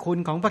ตัดคุณ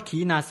ของพระขี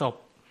ณาสพ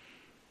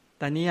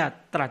ตอนนี้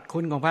ตรัสคุ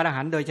ณของพระอร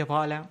หันต์โดยเฉพา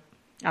ะแล้ว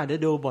เดี๋ยว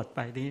ดูบทไป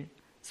ทีนี้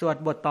สวด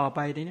บทต่อไป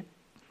ทีนี้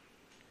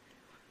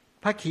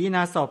พระขีณ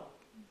าสพ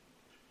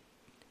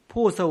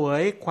ผู้เสว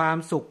ยความ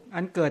สุขอั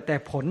นเกิดแต่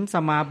ผลส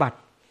มาบัติ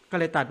ก็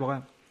เลยตัดบอกว่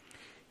า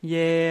เย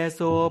โส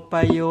ป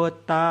ยุต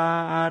ตา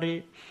อาริ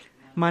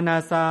มนา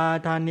สา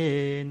ธาเน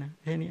นะ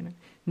แค่นี้นะ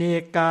เน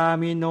กา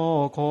มิโน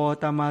โค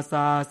ตมัสส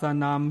าส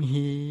นัม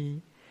หี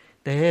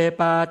เต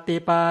ปาติ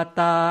ปาต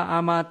าอ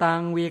มตั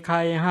งวิไค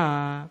หา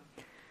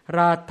ร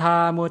าธา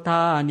มุธ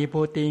านิ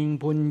พุติง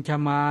พุญช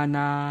มาน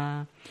า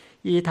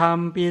อิธัม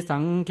ปิสั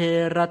งเค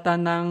รต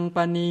นังป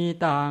ณี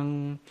ตัง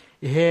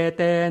เฮเ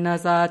ตนะ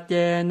สัจเจ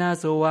นะ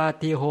สุวั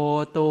ติโห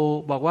ตุ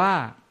บอกว่า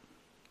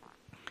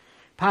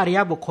พระอริย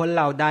บุคคลเห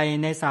ล่าใด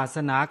ในศาส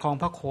นาของ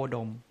พระโคด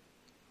ม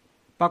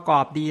ประกอ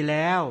บดีแ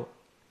ล้ว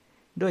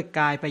ด้วยก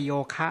ายประโย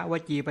คะว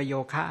จีประโย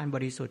คะอันบ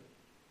ริสุทธิ์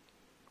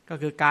ก็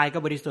คือกายก็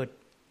บริสุทธิ์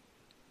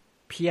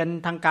เพียร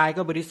ทางกาย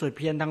ก็บริสุทธิ์เ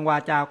พียรทางวา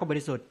จาก็บ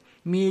ริสุทธิ์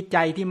มีใจ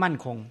ที่มั่น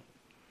คง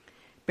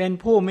เป็น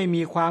ผู้ไม่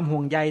มีความห่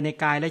วงใยใน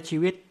กายและชี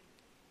วิต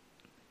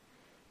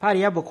พระอ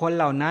ริยบุคคลเ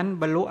หล่านั้น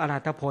บรรลุอรหั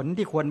ตผล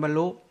ที่ควรบรร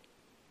ลุ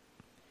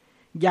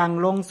อย่าง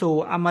ลงสู่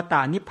อมต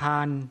ะนิพพา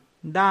น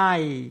ได้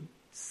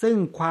ซึ่ง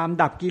ความ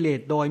ดับกิเล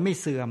สโดยไม่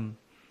เสื่อม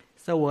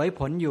เสวย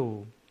ผลอยู่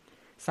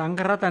สังฆ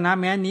รัตนะ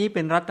แม้นี้เ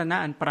ป็นรัตนะ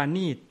อันประ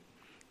ณีต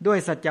ด้วย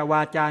สัจว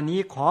าจานี้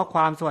ขอคว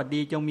ามสวัส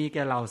ดีจงมีแ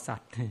ก่เหล่าสั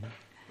ตว์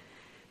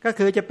ก็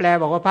คือจะแปล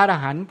บอกว่าพระอร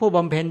หันต์ผู้บ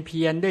ำเพ็ญเ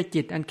พียรด้วย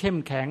จิตอันเข้ม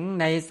แข็ง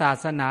ในศา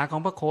สนาของ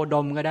พระโคด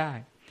มก็ได้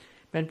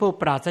เป็นผู้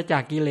ปราศจา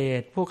กกิเล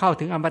สผู้เข้า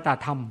ถึงอมตะ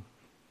ธรรม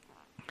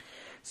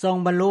ทรง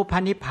บรรลุพระ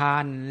นิพพา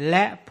นแล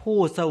ะผู้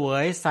เสว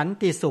ยสัน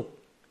ติสุข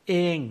เอ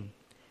ง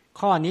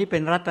ข้อนี้เป็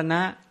นรัตน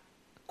ะ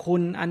คุ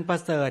ณอันประ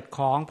เสริฐข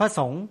องพระส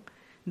งฆ์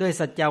ด้วย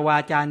สัจวา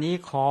จานี้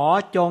ขอ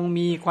จง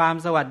มีความ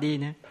สวัสดี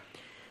นะ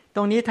ต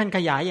รงนี้ท่านข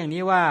ยายอย่าง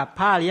นี้ว่าพ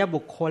ระอริยบุ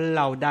คคลเห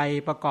ล่าใด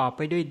ประกอบไ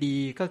ปด้วยดี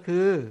ก็คื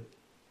อ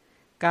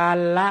การ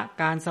ละ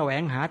การแสว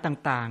งหา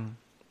ต่าง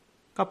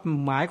ๆก็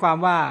หมายความ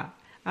ว่า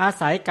อา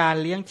ศัยการ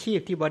เลี้ยงชีพ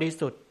ที่บริ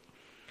สุทธิ์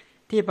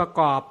ที่ประ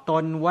กอบต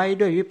นไว้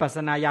ด้วยวิปัสส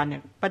นาญาณเนี่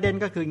ยประเด็น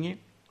ก็คืออย่างนี้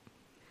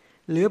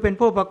หรือเป็น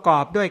ผู้ประกอ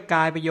บด้วยก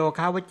ายประโยค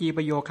ะวจีป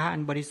ระโยคะอั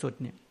นบริสุท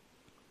ธิ์เนี่ย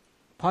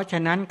เพราะฉ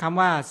ะนั้นคำ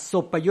ว่าสุ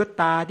ปยุต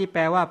ตาที่แป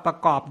ลว่าประ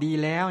กอบดี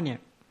แล้วเนี่ย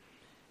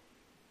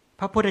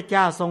พระพุทธเ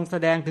จ้าทรงแส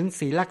ดงถึง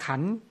ศีลขั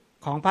นธ์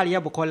ของพระอริย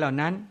บุคคลเหล่า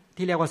นั้น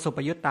ที่เรียกว่าสุป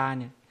ยุตตา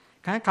เนี่ย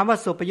คำว่า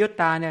สุปยุต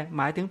ตาเนี่ยห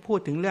มายถึงพูด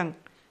ถึงเรื่อง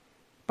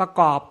ประ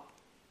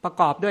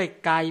กอบด้วย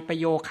กายประ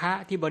โยคะ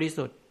ที่บริ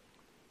สุทธิ์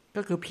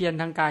ก็คือเพียร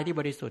ทางกายที่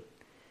บริสุทธิ์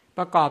ป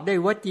ระกอบด้วย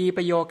วจีป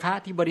ระโยคะ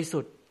ที่บริสุ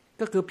ทธิ์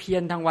ก็คือเพีย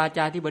รทางวาจ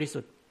าที่บริสุ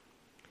ทธิ์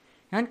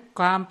งั้น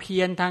ความเพี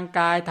ยรทางก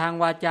ายทาง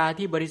วาจา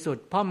ที่บริสุท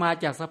ธิ์เพราะมา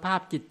จากสภาพ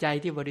จิตใจ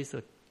ที่บริสุ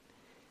ทธิ์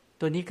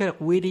ตัวนี้ก็เรียก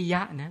วิริย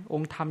ะนะอ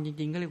งค์ธรรมจ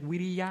ริงๆก็เรียกวิ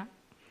ริยะ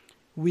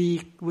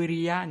วิ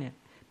ริยะเนี่ย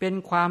เป็น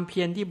ความเ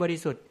พียรที่บริ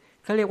สุทธิ์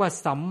เขาเรียกว่า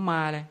สัมม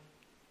าเลย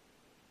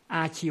อ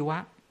าชีวะ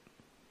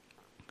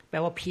แปล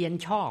ว่าเพียร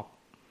ชอบ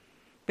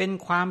เป็น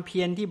ความเพี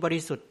ยรที่บ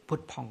ริสุทธิ์ผุ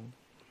ดผ่อง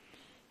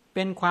เ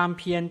ป็นความ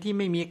เพียรที่ไ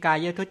ม่มีกา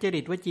ยทุจริ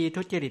ตวจี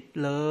ทุจริต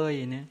เลย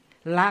นะ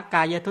ละก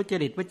ายทุจ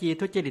ริตวจี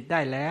ทุจริตไ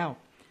ด้แล้ว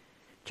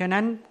ฉะ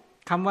นั้น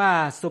คำว่า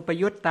สุป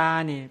ยุตตา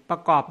เนี่ยประ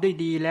กอบด้วย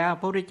ดีแล้ว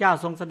พระพุทธเจ้า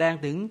ทรงแสดง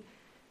ถึง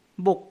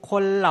บุคค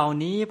ลเหล่า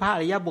นี้พระอ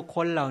ริยบุคค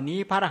ลเหล่านี้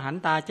พระอรหัน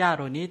ตาเจ้าเ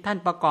หล่านี้ท่าน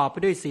ประกอบไป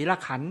ด้วยศีล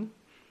ขันธ์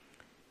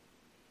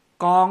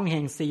กองแ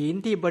ห่งศีล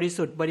ที่บริ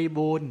สุทธิ์บริ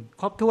บูรณ์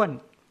ครบถ้วน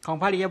ของ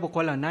พระอริยบุคค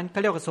ลเหล่านั้นเขา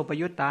เรียกว่าสุป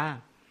ยุตตา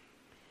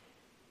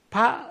พ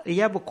ระอริ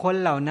ยบุคคล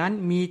เหล่านั้น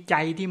มีใจ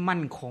ที่มั่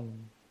นคง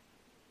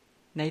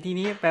ในที่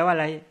นี้แปลว่าอ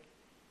ะไร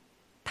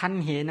ทัน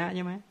เหนะใ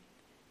ช่ไหม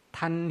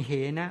ทันเห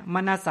นะม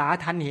นัสสา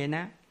ทันเหน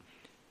ะ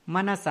ม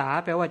นัสสา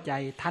แปลว่าใจ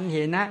ทันเห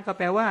นะก็แ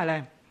ปลว่าอะไร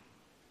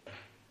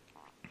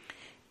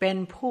เป็น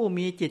ผู้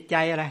มีจิตใจ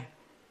อะไร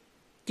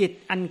จิต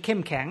อันเข้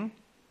มแข็ง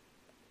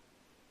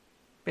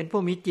เป็นผู้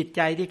มีจิตใ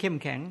จที่เข้ม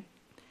แข็ง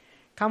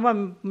คำว่า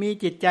มี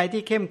จิตใจ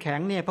ที่เข้มแข็ง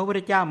เนี่ยพระพุทธ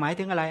เจ้าหมาย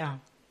ถึงอะไร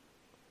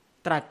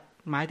ตรัส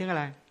หมายถึงอะ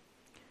ไร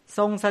ท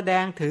รงแสด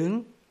งถึง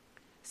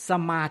ส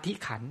มาธิ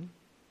ขัน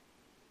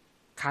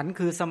ธ์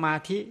คือสมา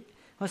ธิ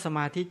เพราะสม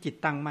าธิจิต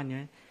ตั้งมั่นอยู่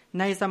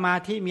ในสมา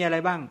ธิมีอะไร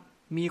บ้าง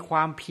มีคว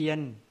ามเพียร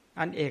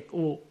อันเอก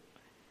อุ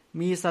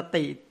มีส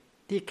ติ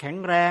ที่แข็ง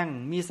แรง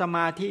มีสม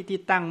าธิที่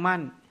ตั้งมั่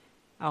น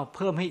เอาเ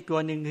พิ่มให้อีกตัว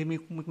หนึ่งคือ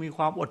มีค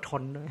วามอดท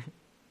นด้วย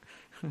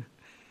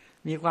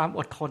มีความอ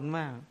ดทนม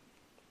าก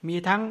มี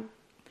ทั้ง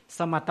ส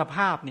มรรถภ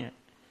าพเนี่ย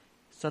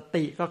ส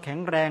ติก็แข็ง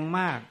แรงม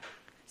าก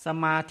ส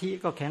มาธิ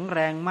ก็แข็งแร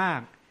งมา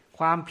ก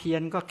ความเพีย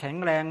รก็แข็ง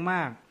แรงม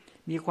าก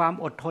มีความ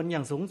อดทนอย่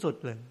างสูงสุด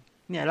เลย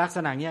เนี่ยลักษ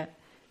ณะเนี้ย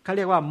เขาเ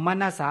รียกว่าม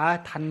นสา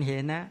ทันเห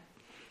นะ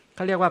เข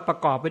าเรียกว่าประ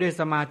กอบไปด้วย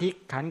สมาธิ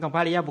ขันธ์ของพร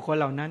ะอริยบุคคล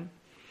เหล่านั้น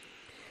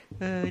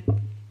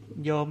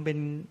โยมเป็น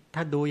ถ้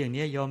าดูอย่าง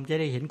นี้โยมจะ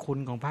ได้เห็นคุณ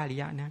ของพระอริ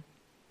ยะนะ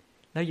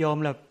แล้วโยม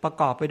ล่ะประ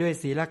กอบไปด้วย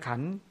ศีลขั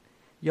นธ์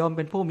โยมเ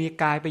ป็นผู้มี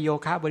กายประโย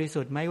คะบริ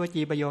สุทธิ์ไหมว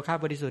จีประโยคะ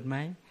บริสุทธิ์ไหม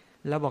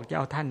แล้วบอกจะเ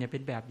อาท่านเนี่ยเป็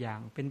นแบบอย่าง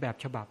เป็นแบบ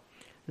ฉบับ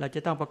เราจะ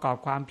ต้องประกอบ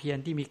ความเพียร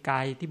ที่มีกา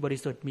ยที่บริ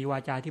สุทธิ์มีวา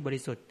จาที่บ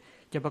ริสุทธิ์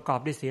จะประกอบ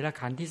ด้วยศีล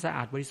ขันธ์ที่สะอ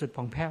าดบริสุทธิ์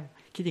ผ่องแผ้ว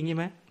คิดอย่างนี้ไ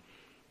หม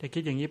แต่คิ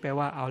ดอย่างนี้แปล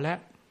ว่าเอาละ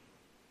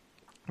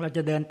เราจ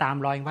ะเดินตาม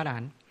รอยพระอร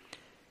หันต์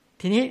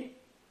ทีนี้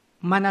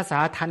มนสา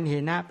ทันเห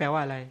นะแปลว่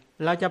าอะไร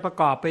เราจะประ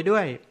กอบไปด้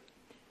วย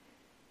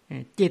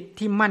จิต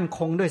ที่มั่นค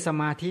งด้วยส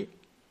มาธิ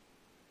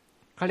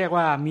เขาเรียก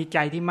ว่ามีใจ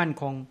ที่มั่น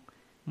ค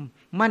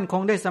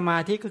งด้วยสมา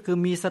ธิก็คือ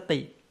มีสติ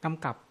ก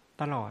ำกับ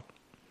ตลอด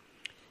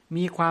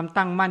มีความ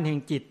ตั้งมั่นแห่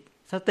งจิต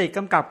สติก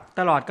ำกับ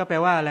ตลอดก็แปล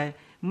ว่าอะไร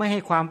ไม่ให้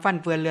ความฟั่น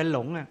เฟือนเลือนหล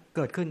งเ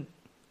กิดขึ้น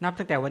นับ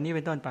ตั้งแต่วันนี้เ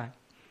ป็นต้นไป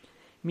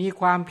มี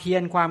ความเพีย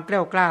รความแกล้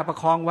วกล้าประ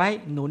คองไว้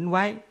หนุนไ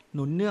ว้ห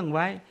นุนเนื่องไ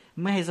ว้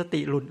ไม่ให้สติ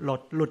ห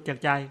ลุดจาก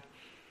ใจ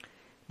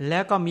แล้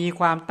วก็มี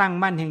ความตั้ง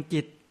มั่นแห่ง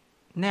จิต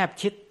แนบ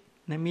ชิด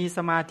มีส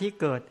มาธิ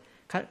เกิด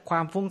ควา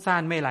มฟุ้งซ่า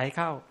นไม่ไหลเ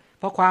ข้า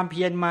เพราะความเ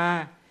พียรมา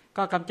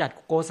ก็กำจัด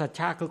โกสัจฉ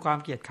ะคือความ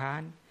เกียจค้า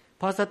น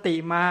พอสติ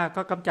มา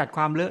ก็กำจัดค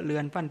วามเลอะเลื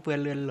อนฟั่นเฟือน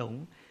เลือนหลง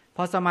พ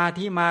อสมา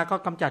ธิมาก็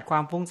กำจัดควา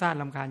มฟุ้งซ่าน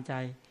รำคาญใจ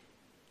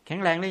แข็ง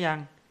แรงหรือยัง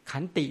ขั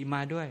นติมา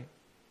ด้วย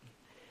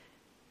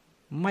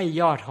ไม่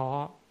ย่อท้อ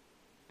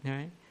ใช่ไห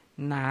ม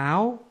หนาว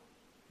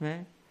ไหม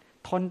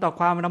ทนต่อ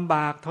ความลำบ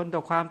ากทนต่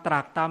อความตรา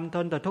กตรำท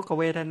นต่อทุกข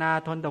เวทนา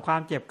ทนต่อควา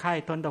มเจ็บไข้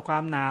ทนต่อควา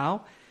มหนาว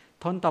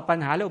ทนต่อปัญ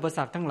หาและอุปส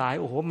รรคทั้งหลาย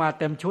โอ้โหมา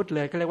เต็มชุดเล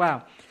ยก็เรียกว่า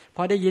พ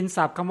อได้ยิน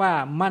ศัพท์คำว่า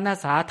มน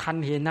สาทัน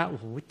เหนะโอ้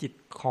โหจิต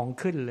ของ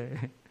ขึ้นเลย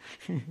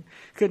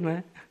ขึ้นไหม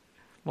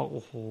บอกโ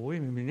อ้โห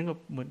มันนี่ก็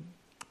เหมือน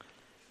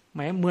เห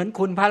มือน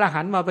คุณพระอร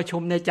หันต์มาประชุ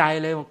มในใจ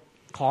เลย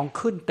ของ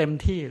ขึ้นเต็ม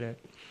ที่เลย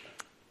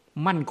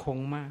มั่นคง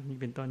มากนี่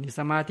เป็นต้นนี่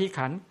สมาธิ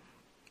ขันธ์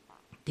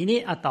ทีนี้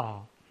เอาต่อ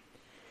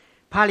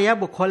พระอริย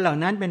บุคคลเหล่า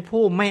นั้นเป็น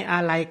ผู้ไม่อา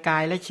ลัยกา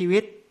ยและชีวิ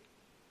ต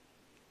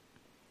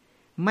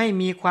ไม่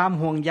มีความ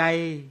ห่วงใย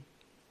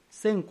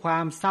ซึ่งควา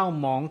มเศร้า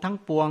หมองทั้ง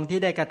ปวงที่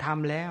ได้กระท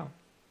ำแล้ว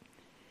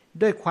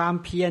ด้วยความ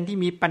เพียรที่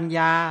มีปัญญ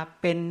า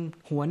เป็น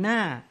หัวหน้า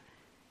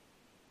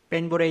เป็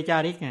นบริจา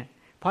ริกไง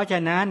เพราะฉะ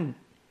นั้น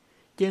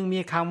จึงมี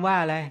คำว่า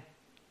อะไร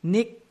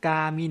นิกก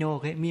ามิโน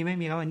เคยมีไหม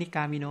มีคำว่านิกก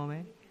ามิโนไหม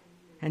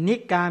นิ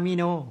กกามิ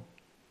โน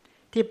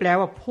ที่แปล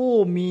ว่าผู้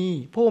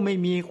ไม่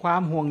มีควา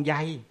มห่วงใย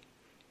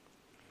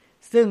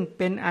ซึ่งเ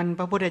ป็นอันพ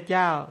ระพุทธเ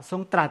จ้าทร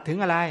งตรัสถึง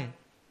อะไร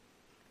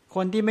ค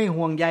นที่ไม่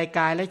ห่วงใยก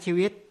ายและชี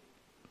วิต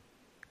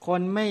ค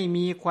นไม่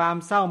มีความ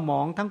เศร้าหม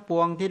องทั้งป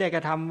วงที่ได้ก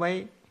ระทำไว้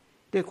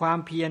ด้วยความ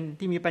เพียร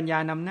ที่มีปัญญา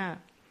นำหน้า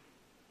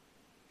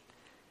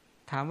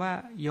ถามว่า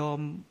โยม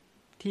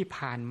ที่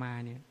ผ่านมา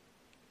เนี่ย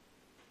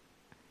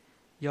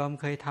โยม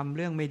เคยทำเ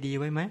รื่องไม่ดี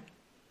ไว้ไหม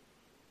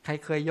ใคร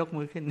เคยยก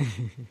มือขึ้น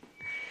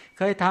เ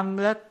คยท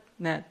ำแล้ว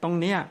เนี่ยตรง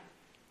เนี้ย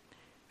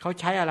เขา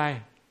ใช้อะไร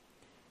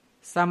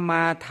สม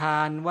าทา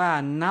นว่า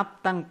นับ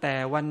ตั้งแต่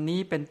วันนี้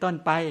เป็นต้น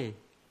ไป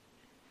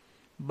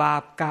บา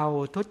ปเก่า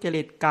ทุจ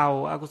ริตเก่า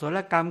อกุศล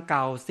กรรมเ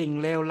ก่าสิ่ง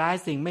เลวร้าย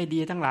สิ่งไม่ดี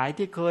ทั้งหลาย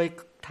ที่เคย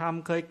ท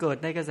ำเคยเกิด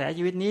ในกระแส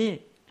ชีวิตนี้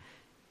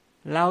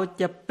เรา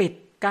จะปิด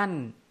กั้น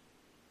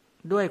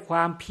ด้วยคว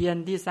ามเพียร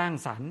ที่สร้าง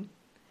สรรค์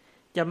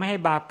จะไม่ให้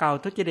บาปเก่า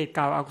ทุจริตเ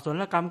ก่าอกุศ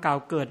ลกรรมเก่า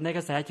เกิดในก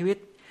ระแสชีวิต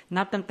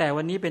นับตั้งแต่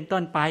วันนี้เป็นต้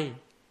นไป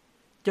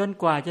จน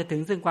กว่าจะถึ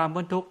งซึ่งความ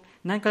พ้นทุกข์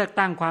นั้นก็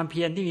ตั้งความเ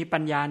พียรที่มีปั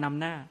ญญานำ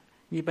หน้า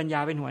มีปัญญา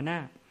เป็นหัวหน้า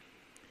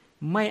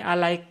ไม่อะ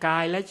ไรกา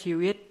ยและชี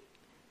วิต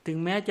ถึง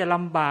แม้จะล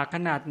ำบากข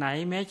นาดไหน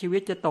แม้ชีวิ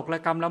ตจะตกระ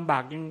กรรมลำบา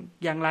ก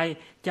อย่างไร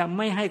จะไ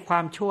ม่ให้ควา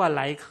มชั่วไห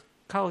ล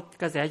เข้า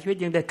กระแสชีวิต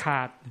อย่างเด็ดข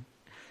าด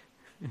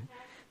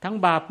ทั้ง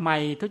บาปใหม่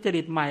ทุจ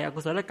ริตใหม่อกุ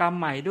ศลกรรม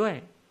ใหม่ด้วย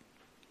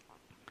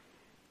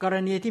กร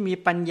ณีที่มี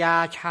ปัญญา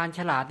ชาญฉ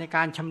ลาดในก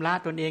ารชำระ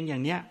ตนเองอย่า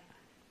งเนี้ย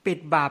ปิด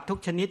บาปทุก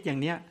ชนิดอย่า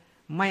งเนี้ย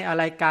ไม่อะไ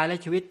รกายและ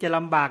ชีวิตจะล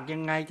ำบากยั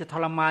งไงจะท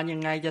รมานยั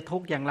งไงจะทุ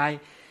กข์อย่างไร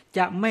จ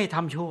ะไม่ท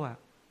ำชั่ว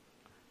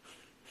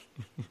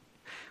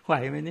ไหว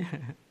ไหมเนี่ย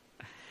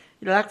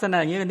ลักษณะ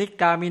อย่างนี้นิ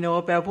กามิโน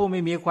แปลผู้ไ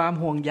ม่มีความ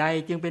ห่วงใย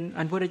จึงเป็น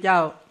อันพุทธเจ้า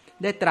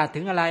ได้ตรัสถึ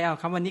งอะไรเอา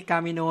คำว่านิกา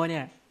มิโนเนี่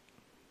ย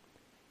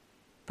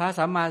พระ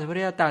สัมมาสัมพุทธ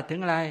เจ้าตรัสถึ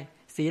งอะไร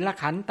ศีล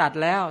ขันธ์ตัด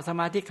แล้วส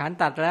มาธิขันธ์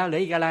ตัดแล้วเหลื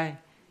ออีกอะไร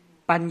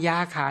ปัญญา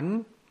ขันธ์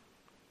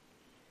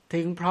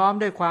ถึงพร้อม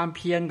ด้วยความเ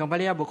พียรของพระ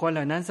อริยบุคคลเห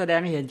ล่านั้นแสดง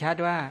ให้เห็นชัด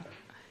ว่า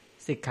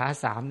สิกขา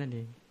3นั่นเอ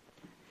ง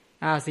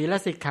ศีล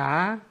สิกขา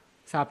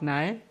ศัพท์ไหน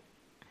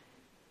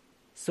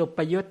สุป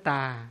ยุตต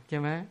าใช่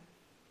ไหม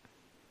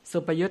สุ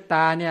ปยุตต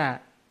าเนี่ย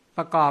ป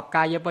ระกอบก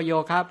ายประโย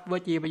คะว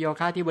จีประโย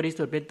คะที่บริ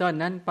สุทธิ์เป็นต้น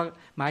นั้น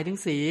หมายถึง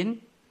ศีล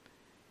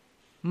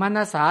มน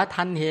สา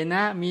ทันเหน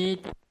ะมี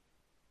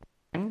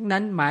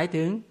นั้นหมาย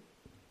ถึง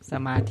ส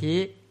มาธิ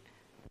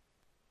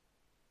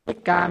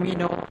กามิ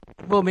โน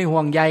ผู้ไม่ห่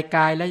วงใยก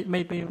ายและไม่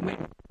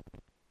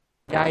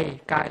ใย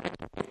กายและ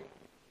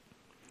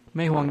ไ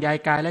ม่ห่วงใย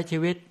กายและชี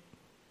วิต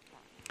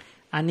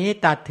อันนี้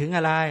ตัดถึงอ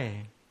ะไร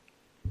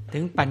ถึ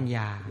งปัญญ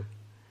า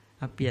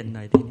เปลี่ยนห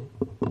น่อยทีนี้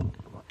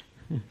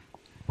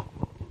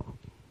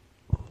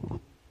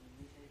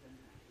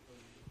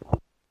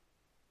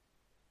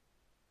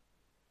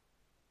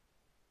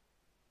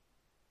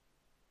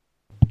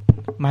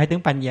ายถึ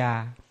งปัญญา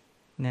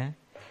นะ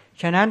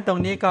ฉะนั้นตรง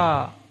นี้ก็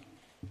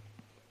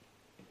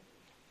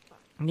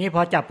นี่พ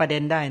อจับประเด็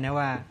นได้นะ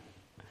ว่า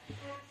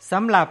ส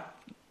ำหรับ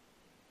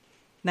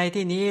ใน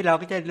ที่นี้เรา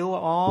ก็จะรู้ว่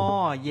าอ๋อ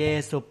เย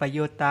สุป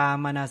ยุตา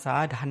มนาสา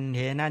ทันเห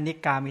นะนิ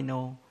กามิโน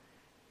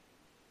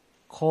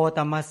โคต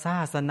มัสสา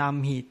สนัม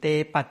หิเต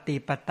ปฏิ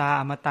ปตา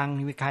อมตัง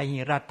วิคัยหิ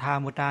รัตถา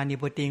มุตานิ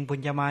พุติงปุญ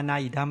ญมานา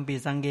อิดัมปิ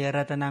สังเก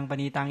รัตนังป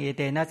ณิตังเอเ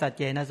ตนะสัจเ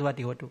จนะสวัส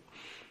ดิโหตุ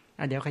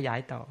เดี๋ยวขยาย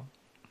ต่อ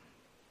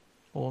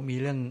โอ้มี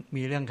เ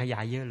รื่องขยา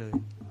ยเยอะเลย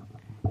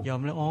ยอม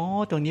แล้วอ๋อ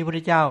ตรงนี้พระพุทธ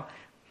เจ้า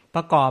ป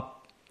ระกอบ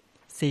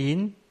ศีล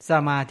ส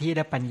มาธิแ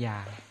ละปัญญา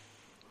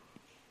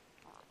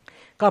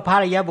ก็พระ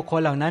อริยบุคค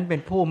ลเหล่านั้นเป็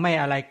นผู้ไม่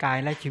อะไรกาย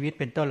และชีวิต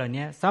เป็นต้นเหล่า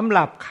นี้สำห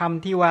รับค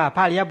ำที่ว่าพ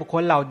ระอริยบุคค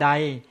ลเหล่าใด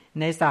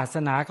ในศาส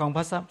นาของพ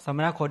ระสม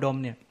ณโคดม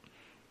เนี่ย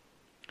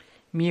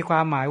มีคว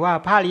ามหมายว่า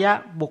พระอริย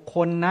บุคค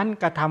ลนั้น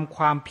กระทำค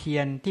วามเพีย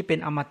รที่เป็น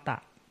อมตะ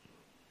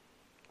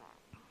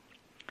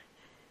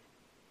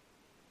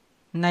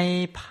ใน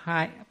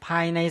ภา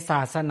ยในศ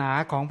าสนา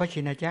ของพระ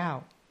ชินเจ้า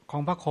ขอ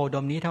งพระโคด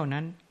มนี้เท่า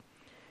นั้น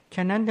ฉ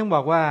ะนั้นถึงบ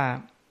อกว่า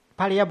พ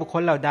ระอริยบุคค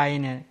ลเหล่าใด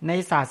เนี่ยใน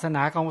ศาสน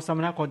าของสม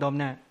ณโคดม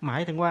เนี่ยหมา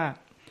ยถึงว่า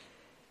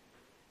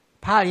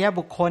พระอริย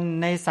บุคคล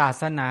ในศา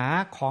สนา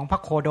ของพร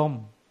ะโคดม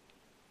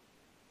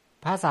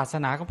พระศาส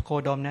นาของพระโค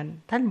ดมนั้น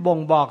ท่านบ่ง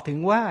บอกถึง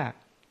ว่า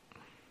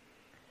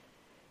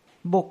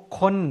บุค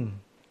คล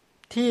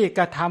ที่ก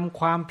ระทำ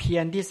ความเพีย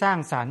รที่สร้าง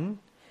สรรค์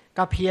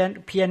ก็เ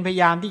พียรพย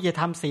ายามที่จะ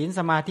ทำศีลส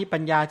มาธิปั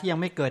ญญาที่ยัง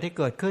ไม่เกิดให้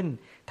เกิดขึ้น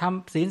ท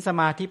ำศีลส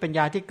มาธิปัญญ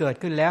าที่เกิด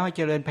ขึ้นแล้วให้เ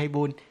จริญไพ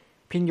บูลย์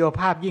พิญโย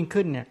ภาพยิ่ง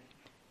ขึ้นเนี่ย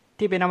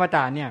ที่เป็นอมต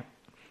ะเนี่ย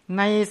ใ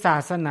นศา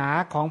สนา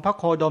ของพระ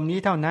โคดมนี้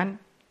เท่านั้น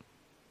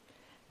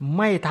ไ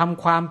ม่ท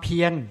ำความเพี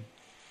ยร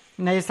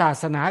ในศา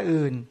สนา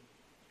อื่น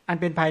อัน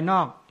เป็นภายน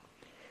อก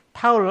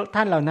ท่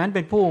านเหล่านั้นเ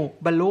ป็นผู้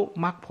บรรลุ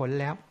มรรคผล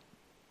แล้ว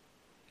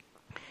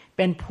เ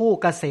ป็นผู้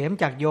เกษม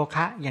จากโยค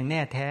ะอย่างแ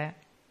น่แท้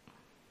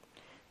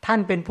ท่าน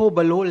เป็นผู้บ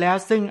รรลุแล้ว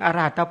ซึ่งอร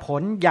หัตผ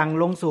ลอย่าง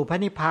ลงสู่พระ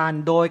นิพพาน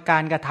โดยกา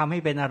รกระทำให้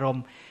เป็นอารม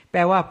ณ์แปล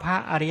ว่าพระ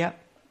อ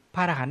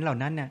รหันต์เหล่า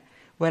นั้นเนี่ย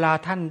เวลา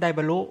ท่านได้บ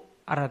รรลุ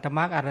อรหัตม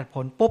รรคอรหัตผ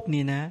ลปุ๊บ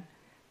นี่นะ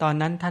ตอน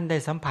นั้นท่านได้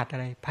สัมผัสอะ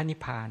ไรพระนิพ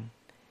พาน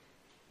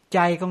ใจ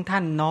ของท่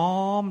านน้อ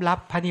มรับ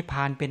พระนิพพ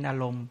านเป็นอา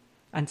รมณ์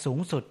อันสูง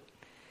สุด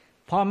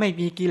เพราะไม่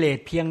มีกิเลส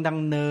เพียงดัง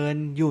เนิน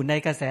อยู่ใน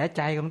กระแสใ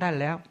จของท่าน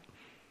แล้ว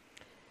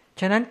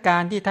ฉะนั้นกา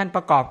รที่ท่านป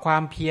ระกอบควา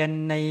มเพียร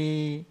ใน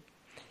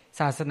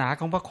ศาสนา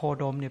ของพระโค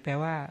ดมเนี่ยแปล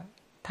ว่า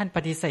ท่านป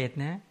ฏิเสธ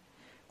นะ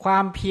ควา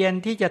มเพียร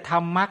ที่จะท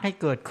ำมรรคให้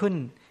เกิดขึ้น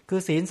คือ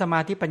ศีลสมา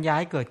ธิปัญญา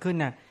ให้เกิดขึ้น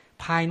น่ะ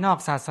ภายนอก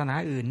ศาสนา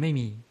อื่นไม่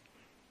มี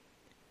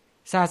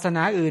ศาสน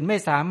าอื่นไม่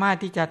สามารถ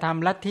ที่จะท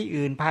ำลัทธิ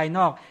อื่นภายน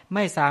อกไ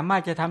ม่สามาร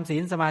ถจะทำศี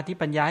ลสมาธิ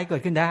ปัญญาให้เกิ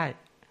ดขึ้นได้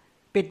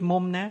ปิดมุ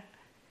มนะ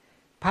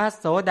พระ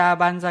โสดา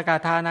บันสก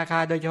ทานาคา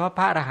โดยเฉพาะพ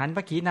ระอรหันต์พ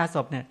ระขีณาส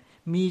พเนี่ย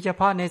มีเฉ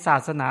พาะในศา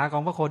สนาขอ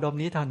งพระโคดม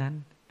นี้เท่านั้น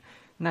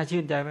น่า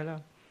ชื่นใจไหมล่ะ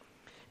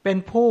เป็น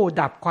ผู้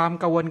ดับความ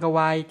กวนกว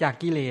ายจาก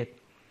กิเลส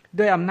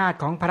ด้วยอำนาจ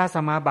ของพระส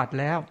มาบัติ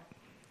แล้ว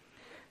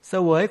เส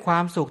วยควา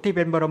มสุขที่เ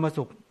ป็นบรม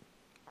สุข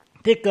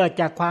ที่เกิด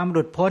จากความห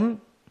ลุดพ้น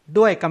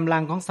ด้วยกำลั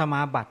งของสม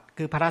าบัติ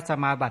คือพระส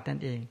มาบัตินั่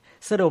นเอง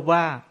สรุปว่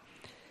า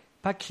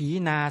พระขี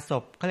ณาส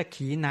พเขาเรียก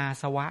ขีณา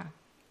สวะ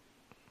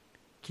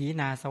ขี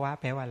ณาสวะ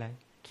แปลว่าอะไร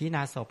ขีณ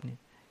าสพเนี่ย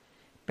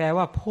แปล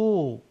ว่าผู้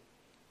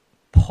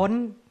พ้น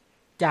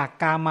จาก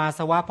กามาส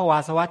วะภวา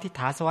สวะทิฏ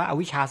ฐาสวะอ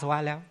วิชชาสวะ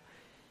แล้ว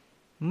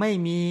ไม่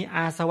มีอ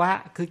าสวะ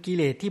คือกิเ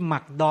ลสที่หมั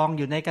กดองอ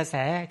ยู่ในกระแส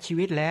ชี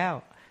วิตแล้ว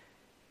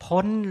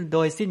พ้นโด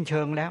ยสิ้นเ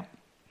ชิงแล้ว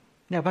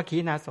เนี่ยพระขี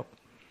ณาสพ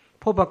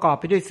ผู้ประกอบ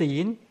ไปด้วยศี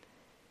ล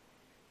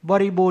บ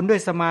ริบูรณ์ด้ว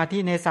ยสมาธิ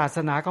ในศาส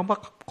นาของพระ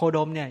โคด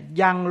มเนี่ย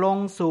ยังลง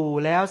สู่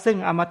แล้วซึ่ง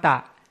อมตะ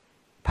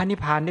พระนิพ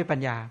พานด้วยปัญ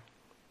ญา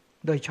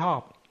โดยชอบ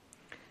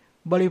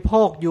บริโภ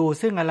คอยู่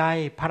ซึ่งอะไร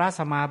พระส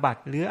มาบั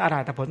ติหรืออร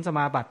หัตผลสม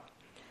าบัติ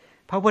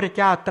พระพุทธเ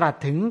จ้าตรัส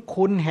ถึง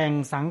คุณแห่ง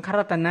สังฆ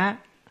รัตนะ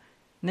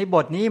ในบ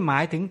ทนี้หมา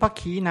ยถึงพระ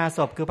ขีณาส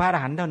พคือพระอร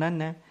หันต์เท่านั้น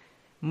นะ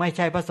ไม่ใ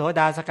ช่พระโส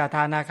ดาสกท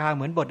านาคาเ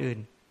หมือนบทอื่น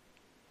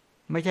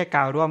ไม่ใช่ก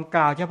ล่าวรวมก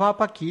ล่าวเฉพาะ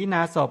พระขีณ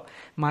าสพ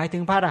หมายถึ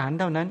งพระอรหันต์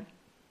เท่านั้น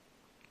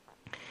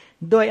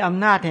ด้วยอ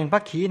ำนาจแห่งพร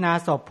ะขีณา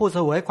สพผู้เส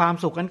วยความ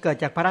สุขอันเกิด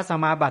จากพระส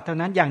มาบัติเท่า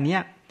นั้นอย่างเนี้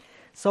ย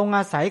ทรงอ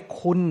าศัย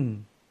คุณ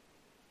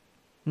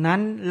นั้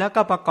นแล้ว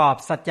ก็ประกอบ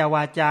สัจจว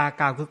าจา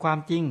กล่าวคือความ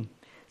จริง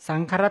สั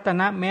งฆรัต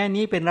นะแม้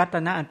นี้เป็นรัต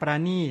นะอันประ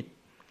ณีต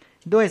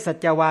ด้วยสัจ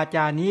จวาจ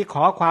านี้ข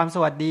อความส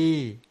วัสดี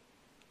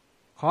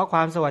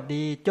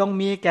จง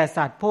มีแก่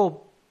สัตว์ผู้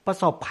ประ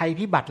สบภัย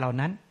พิบัติเหล่า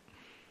นั้น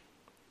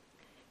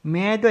แ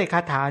ม้ด้วยค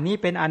าถานี้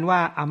เป็นอันว่า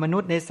อมนุ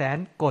ษย์ในแสน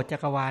โกฏจั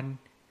กรวาล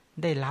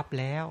ได้รับ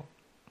แล้ว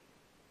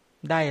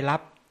ได้รั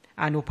บ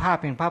อานุภาพ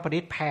แห่งพระปริ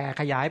ตรแผ่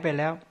ขยายไป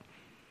แล้ว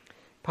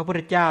พระพุทธ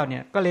เจ้าเนี่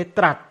ยก็เลยต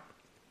รัส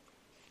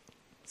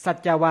สัจ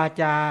จวา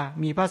จา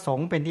มีพระสง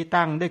ฆ์เป็นที่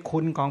ตั้งด้วยคุ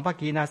ณของพระ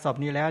ขีณาสพ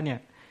นี้แล้วเนี่ย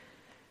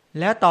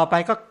แล้วต่อไป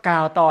ก็กล่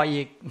าวต่อ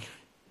อีก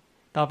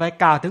ต่อไป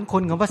กล่าวถึงคุ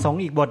ณของพระสงฆ์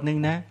อีกบทนึง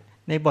นะ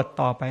ในบท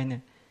ต่อไปเนี่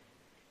ย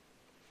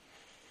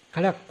เขา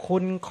เรียกคุ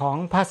ณของ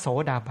พระโส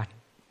ดาบัน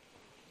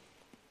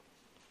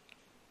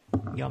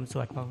ยอมส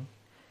วดพอ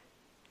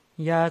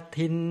ยะ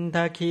ทินท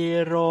ะคี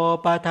โร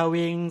ปะท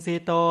วิงสิ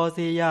โต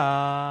สิยา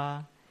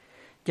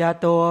จะ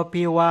โต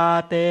ปิวา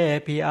เต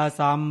ปิอ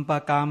สัมป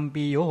กัม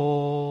ปิโย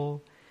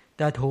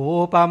ตถู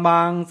ป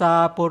มังสา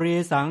ปุริ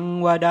สัง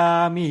วดา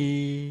มิ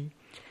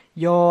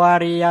โยอ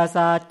ริย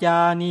สัจจา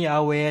นิอ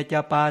เวจ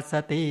ปัสส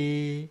ติ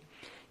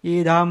อิ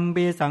ดัม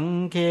ปิสัง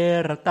เค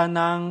รต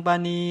นังป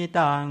ณี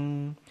ตัง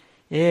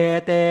เอ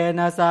เตน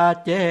ะสัจ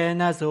เจ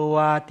นะสุ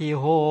วัติ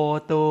โห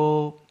ตุ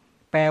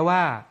แปลว่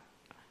า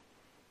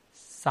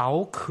เสา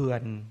เขื่อ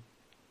น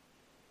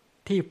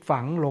ที่ฝั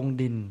งลง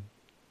ดิน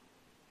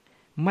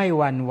ไม่ห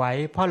วั่นไหว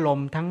เพราะลม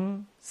ทั้ง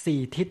สี่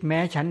ทิศแม้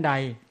ชั้นใด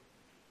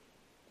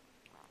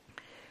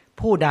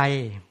ผู้ใด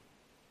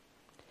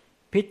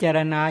พิจาร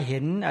ณาเห็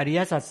นอริย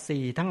สัจ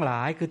สี่ทั้งหล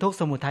ายคือทุกข์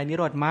สมุทัยนิ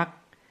โรธมรรค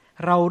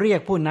เราเรีย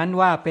กผู้นั้น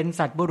ว่าเป็น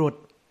สัตบุรุษ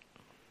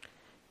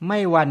ไม่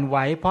หวั่นไหว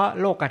เพราะ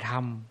โลกธรร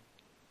ม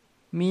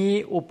มี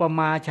อุปม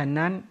าฉะ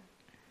นั้น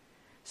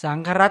สัง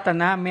ฆรัต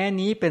นะแม้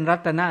นี้เป็นรั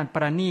ตนะอันป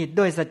ระณีต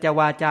ด้วยสัจว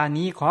าจา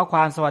นี้ขอคว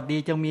ามสวัสดี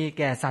จงมีแ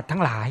ก่สัตว์ทั้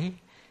งหลาย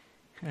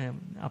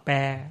เอาแปล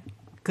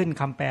ขึ้น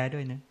คำแปลด้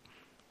วยนะ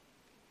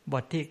บ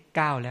ทที่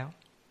9แล้ว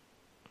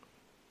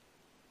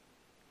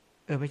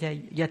ไม่ใช่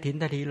ยะถิน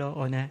ททีโล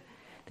นะ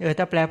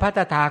ถ้าแปลพระต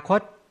ถาค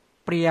ต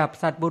เปรียบ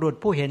สัตบุรุษ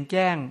ผู้เห็นแ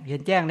จ้ง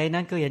ใน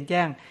นั้นคือเห็นแ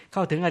จ้งเข้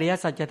าถึงอริย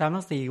สัจธรรม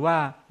ทั้ง4ว่า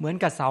เหมือน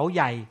กับเสาใ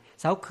หญ่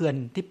เสาเขื่อน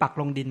ที่ปัก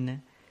ลงดินนะ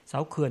เสา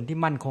เขื่อนที่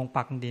มั่นคง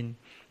ปักลงดิน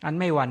อัน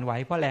ไม่หวั่นไหว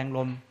เพราะแรงล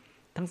ม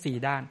ทั้ง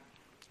4ด้าน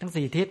ทั้ง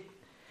4ทิศ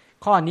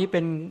ข้อนี้เป็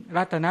น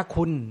รัตน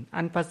คุณ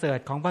อันประเสริฐ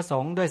ของพระส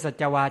งฆ์ด้วยสั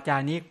จวาจา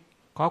นี้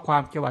ขอควา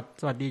ม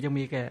สวัสดีจง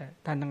มีแก่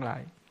ท่านทั้งหลา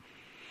ย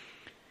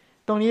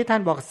ตรงนี้ท่า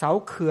นบอกเสา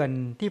เขื่อน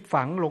ที่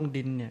ฝังลง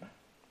ดินเนี่ย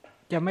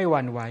จะไม่ห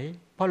วั่นไหว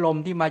เพราะลม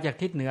ที่มาจาก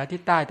ทิศเหนือทิ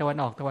ศใต้ตะวัน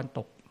ออกตะวันต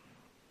ก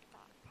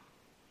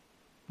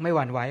ไม่ห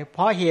วั่นไหวเพ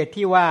ราะเหตุ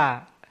ที่ว่า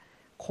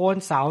โคน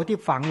เสาที่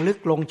ฝังลึก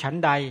ลงชั้น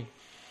ใด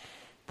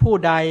ผู้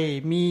ใด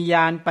มีญ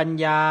าณปัญ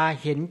ญา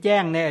เห็นแจ้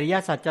งในอริย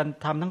สัจ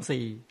ธรรมทั้ง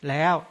4แ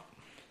ล้วพ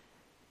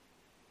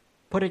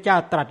ระพุทธเจ้า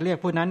ตรัสเรียก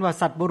ผู้นั้นว่า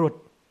สัตบุรุษ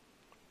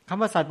ค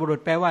ำว่าสัตบุรุษ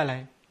แปลว่าอะไร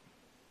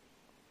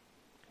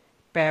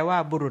แปลว่า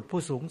บุรุษ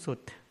ผู้สูงสุด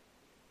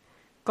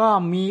ก็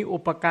มี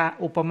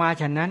อุปมา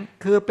ฉะนั้น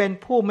คือเป็น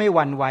ผู้ไม่ห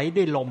วั่นไหว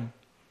ด้วยลม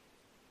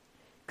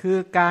คือ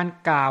การ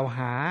กล่าวห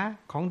า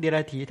ของเด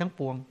รัจฉีทั้งป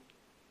วง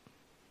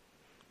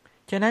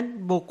ฉะนั้น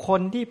บุคค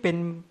ลที่เป็น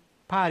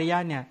พระอริยะ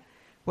เนี่ย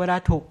เวลา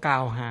ถูกกล่า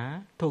วหา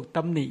ถูกต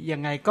ำหนิยั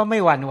งไงก็ไม่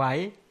หวั่นไหว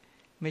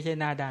ไม่ใช่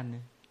หน้าด้านน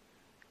ะ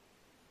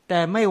แต่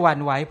ไม่หวั่น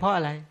ไหวเพราะอ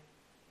ะไร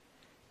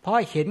เพราะ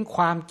เห็นค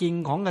วามจริง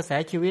ของกระแส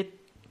ชีวิต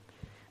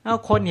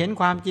คนเห็น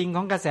ความจริงข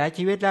องกระแส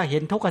ชีวิตแล้วเห็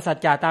นทุกขสัจ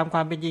จะตามคว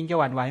ามเป็นจริงจะ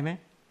หวั่นไหวไหม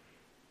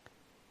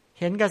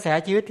เห็นกระแส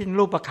ชีวิตที่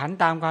รูปขันธ์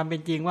ตามความเป็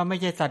นจริงว่าไม่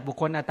ใช่สัตว์บุค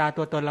คลอัตตา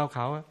ตัวตนเราเข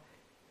า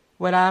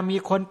เวลามี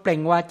คนเปล่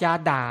งวาจา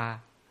ด่า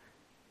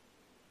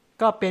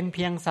ก็เป็นเ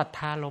พียงศรัทธ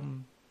าลม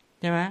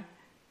ใช่ไหม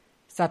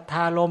ศรัทธ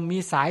าลมมี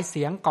สายเ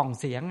สียงกล่อง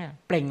เสียงเนี่ย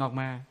เปล่งออก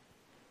มา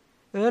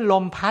ล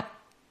มพั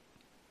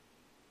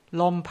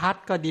ด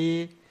ก็ดี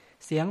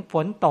เสียงฝ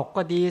นตก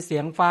ก็ดีเสี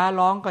ยงฟ้า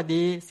ร้องก็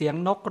ดีเสียง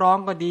นกร้อง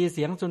ก็ดีเ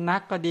สียงสุนั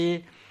ขก็ดี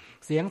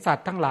เสียงสัต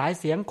ว์ทั้งหลาย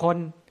เสียงคน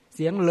เ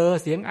สียงเลอ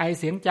เสียงไอ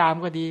เสียงจาม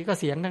ก็ดีก็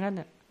เสียงทั้งนั้นเ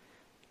นี่ย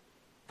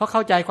เพราะเข้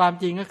าใจความ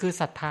จริงก็คือ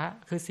ศรัทธา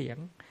คือเสียง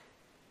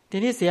ที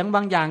นี้เสียงบ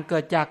างอย่างเกิ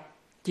ดจาก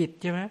จิต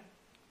ใช่ไหม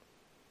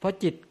เพราะ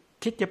จิต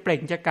คิดจะเปล่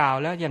งจะกล่าว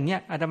แล้วอย่างเนี้ย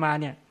อาตมา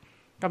เนี่ย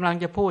กำลัง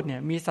จะพูดเนี่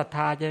ยมีศรัทธ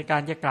าในกา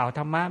รจะกล่าวธ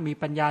รรมะมี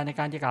ปัญญาใน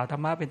การจะกล่าวธร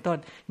รมะเป็นต้น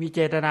มีเจ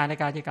ตนาใน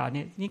การจะกล่าว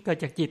นี่เกิด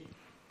จากจิต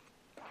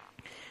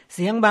เ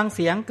สียงบางเ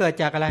สียงเกิด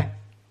จากอะไร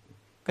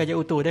เกิดจาก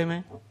อุตุได้ไหม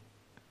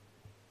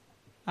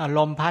ล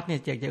มพัดเนี่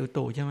ยเกิดจากอุ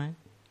ตุใช่ไหม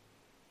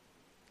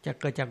จะ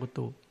เกิดจากอุ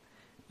ตุ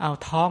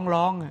ท้อง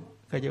ร้อง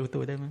เกิดจากอุ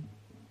ตุได้ไหม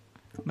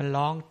มัน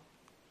ร้อง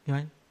ใช่ไหม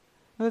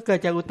เกิด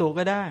จากอุตุ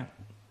ก็ได้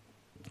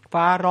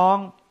ฟ้าร้อง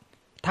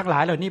ทั้งหลา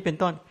ยเหล่านี้เป็น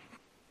ต้น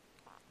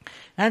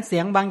นั้นเสี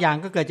ยงบางอย่าง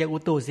ก็เกิดจากอุ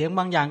ตุเสียงบ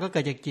างอย่างก็เ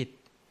กิดจากจิต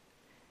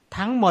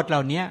ทั้งหมดเหล่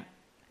านี้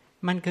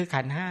มันคือ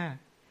ขันธ์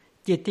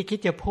5จิตที่คิด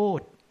จะพูด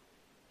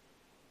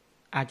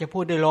อาจจะพู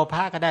ดด้วยโลภ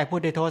ะก็ได้พูด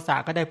ด้วยโทสะ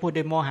ก็ได้พูด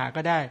ด้วยโมหะ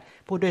ก็ได้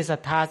พูดด้วยศรั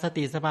ทธาส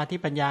ติสมาธิ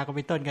ปัญญาก็เ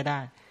ป็นต้นก็ได้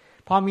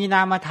พอมีน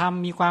ามธรรม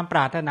มีความปร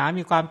ารถนา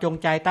มีความจง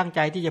ใจตั้งใจ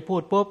ที่จะพู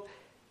ดปุ๊บ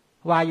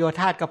วายโย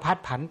ธาตุก็พัด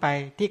ผันไป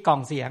ที่กล่อ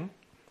งเสียง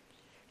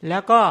แล้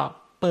วก็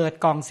เปิด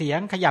กล่องเสียง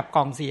ขยับก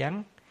ล่องเสียง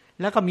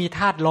แล้วก็มีธ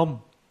าตุลม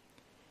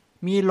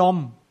มีล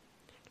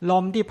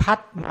มที่พัด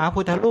มหา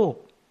พุทธรูป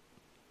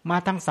มา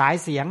ทางสาย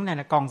เสียงเนี่ย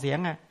นะกล่องเสียง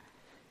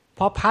พ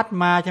อพัด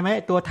มาใช่ไหม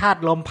ตัวธาตุ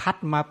ลมพัด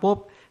มาปุ๊บ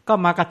ก็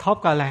มากระทบ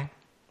กับอะไร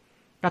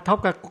กระทบ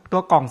กับตั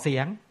วกล่องเสี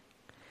ยง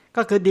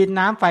ก็คือดิน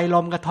น้ำไฟล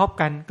มกระทบ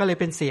กันก็เลย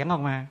เป็นเสียงออ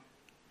กมา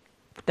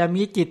แต่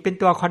มีจิตเป็น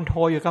ตัวคอนโทร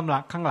ลอยู่ข้าง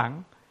หลัง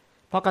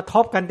พอกระท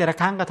บกันแต่ละ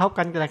ครั้งกระทบ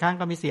กันแต่ละครั้ง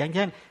ก็มีเสียงเ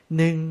ช่น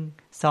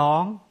1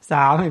 2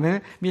 3เห็นไหม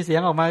มีเสีย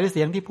งออกมาหรือเ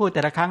สียงที่พูดแ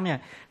ต่ละครั้งเนี่ย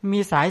มี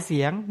สายเ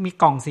สียงมี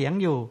กล่องเสียง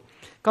อยู่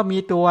ก็มี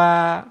ตัว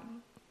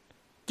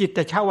จิตต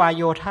ชวาย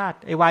โยธาตุ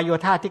วายโย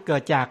ธาตุที่เกิ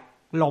ดจาก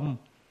ลม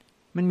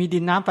มันมีดิ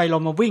นน้ำไฟล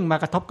มมาวิ่งมา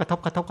กระทบ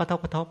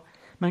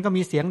มันก็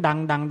มีเสียง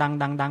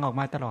ดังออก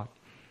มาตลอด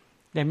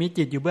แต่มี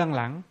จิตอยู่เบื้องห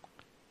ลัง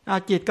เอา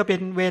จิตก็เป็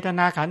นเวทน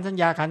าขันธ์สัญ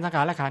ญาขันธ์สังข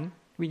ารขันธ์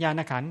วิญญา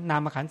ณขันธ์น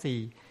ามขันธ์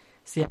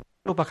4เสียง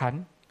รูปขัน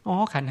ธ์อ๋อ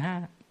ขันธ์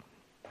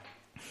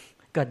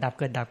5เกิดดับ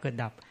เกิดดับเกิด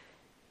ดับ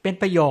เป็น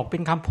ประโยคเป็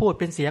นคำพูด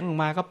เป็นเสียงออก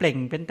มาก็เปล่ง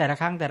เป็นแต่ละ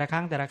ครั้งแต่ละค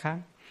รั้งแต่ละครั้ง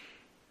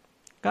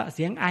ก็เ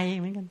สียงไอ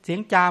เหมือนกันเสียง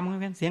จามเหมือ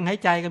นกันเสียงหาย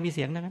ใจก็มีเ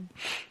สียงนั้น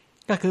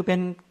ก็คือเป็น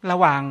ระ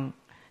หว่าง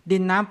ดิ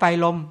นน้ำไฟ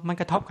ลมมัน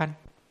กระทบกัน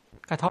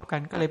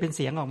ก็เลยเป็นเ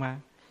สียงออกมา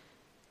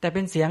แต่เ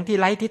ป็นเสียงที่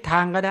ไร้ทิศท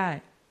างก็ได้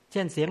เ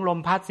ช่นเสียงลม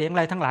พัดเสียงอะ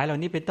ไรทั้งหลายเหล่า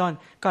นี้เป็นต้น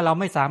ก็เรา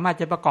ไม่สามารถ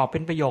จะประกอบเป็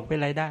นประโยคเป็น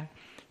อะไรได้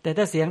แต่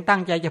ถ้าเสียงตั้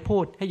งใจจะพู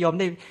ดให้โยม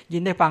ได้ยิ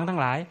นได้ฟังทั้ง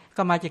หลาย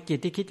ก็มาจากจิต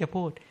ที่คิดจะ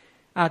พูด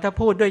ถ้า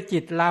พูดด้วยจิ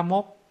ตลาม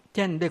กเ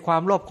ช่นด้วยควา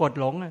มโลภโกรธ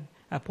หลง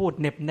พูด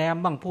เน็บแนม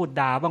บ้างพูด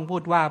ด่าบ้างพู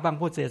ดว่าบ้าง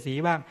พูดเสียสี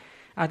บ้าง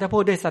ถ้าพู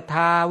ดด้วยศรัทธ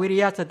าวิริ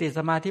ยะสติส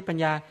มาธิปัญ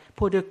ญา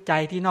พูดด้วยใจ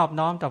ที่นอบ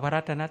น้อมต่อพระ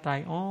รัตนตรัย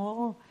อ๋อ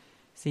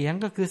เสียง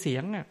ก็คือเสีย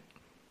งน่ะ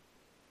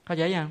เข้าใ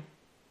จยัง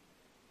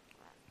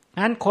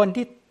งั้นคน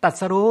ที่ตรั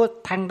สรู้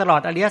แทงตลอ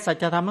ดอริยสั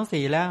จธรรมทั้ง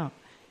4แล้ว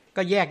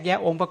ก็แยกแยะ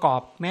องค์ประกอบ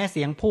แม้เ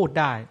สียงพูด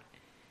ได้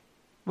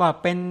ว่า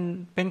เ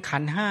ป็นขั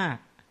นธ์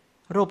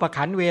5รูป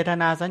ขันธ์เวท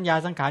นาสัญญา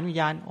สังขารวิญ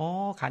ญาณอ๋อ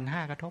ขันธ์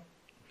5กระทบ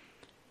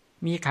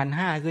มีขันธ์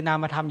5คือนา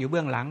มธรรมอยู่เ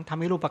บื้องหลังทำ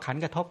ให้รูปขัน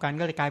ธ์กระทบกัน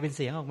ก็เลยกลายเป็นเ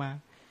สียงออกมา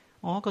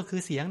อ๋อก็คื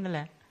อเสียงนั่นแห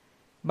ละ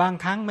บาง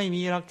ครั้งไม่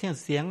มีหรอก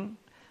เสียง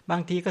บา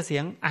งทีก็เสี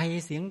ยงไอ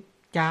เสียง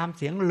จาม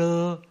เสียงเล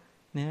อ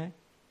เนี่ย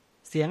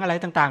เสียงอะไร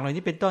ต่างๆเหล่า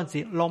นี้เป็นต้นเสี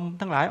ยงลม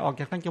ทั้งหลายออก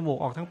จากทั้งจมูก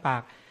ออกทั้งปา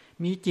ก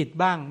มีจิต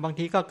บ้างบาง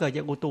ทีก็เกิดจ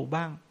ากอุตุ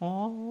บ้างอ๋อ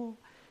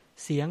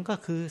เสียงก็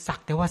คือสัก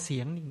แต่ว่าเสี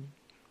ยงนี่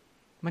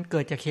มันเกิ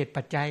ดจากเหตุ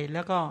ปัจจัยแ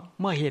ล้วก็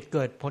เมื่อเหตุเ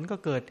กิดผลก็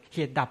เกิดเห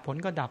ตุดับผล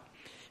ก็ดับ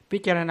พิ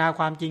จารณาค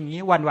วามจริงอย่าง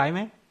นี้หวั่นไหวไห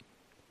ม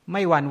ไ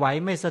ม่หวั่นไหว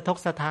ไม่สะทก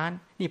สะท้าน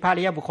นี่พระอ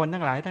ริยบุคคล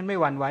ทั้งหลายท่านไม่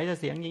หวั่นไหวต่อ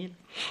เสียงอย่างนี้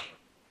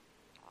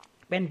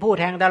เป็นผู้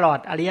แทงตลอด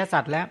อริยสั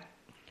จแล้ว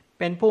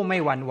เป็นผู้ไม่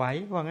หวั่นไหว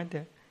ว่างั้นเถ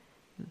อะ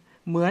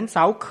เหมือนเส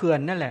าเขื่อน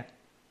นั่นแหละ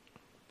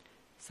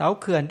เสา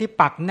เขื่อนที่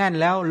ปักแน่น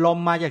แล้วลม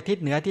มาจากทิศ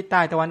เหนือทิศใ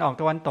ต้ตะวันออก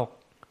ตะวันตก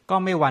ก็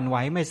ไม่หวั่นไหว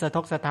ไม่สะท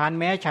กสะท้าน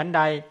แม้ชั้นใ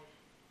ด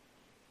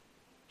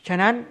ฉะ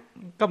นั้น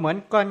ก็เหมือน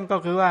กันก็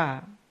คือว่า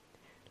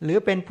หรือ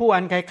เป็นผู้อั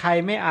นใคร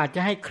ๆไม่อาจจะ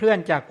ให้เคลื่อน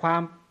จากควา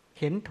ม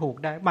เห็นถูก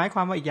ได้หมายคว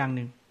ามว่าอีกอย่างห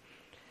นึ่ง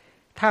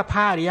ถ้าพร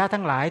ะอริยะ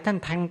ทั้งหลายท่าน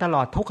แทงตล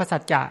อดทุกขสั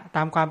จจะต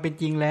ามความเป็น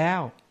จริงแล้ว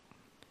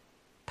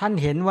ท่าน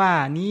เห็นว่า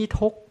นี้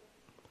ทุกข์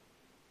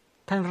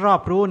ท่านรอ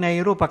บรู้ใน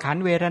รูปขัน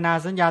ธ์เวทนา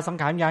สัญญาสัง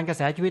ขารวิญญาณกระแ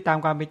สชีวิตตาม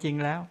ความเป็นจริง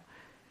แล้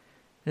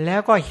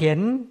วก็เห็น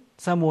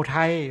สมุ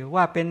ทัย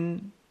ว่าเป็น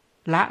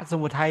ละส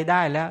มุทัยไ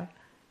ด้แ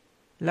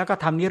ล้วก็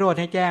ทำนิโรธ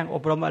ให้แจ้งอ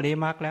บรมอริย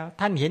มรรคแล้ว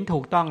ท่านเห็นถู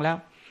กต้องแล้ว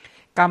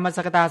กรรมส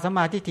กตาสัมม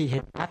าทิฏฐิเห็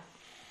นชัด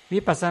วิ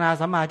ปัสสนา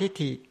สัมมาทิฏ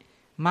ฐิ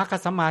มรรค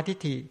สัมมาทิฏ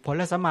ฐิผ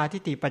ลสัมมาทิ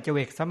ฏฐิปัจเจ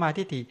กสัมมา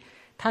ทิฏฐิ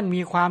ท่าน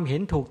มีความเห็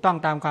นถูกต้อง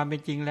ตามความเป็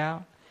นจริงแล้ว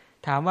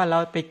ถามว่าเรา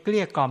ไปเก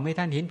ลี้ยกล่อมให้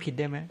ท่านเห็นผิด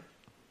ได้ไหม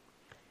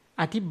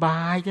อธิบา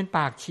ยจนป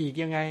ากฉีก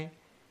ยังไง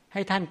ใ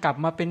ห้ท่านกลับ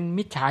มาเป็น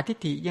มิจฉาทิฏ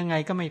ฐิยังไง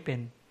ก็ไม่เป็น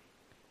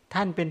ท่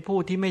านเป็นผู้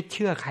ที่ไม่เ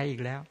ชื่อใครอี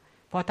กแล้ว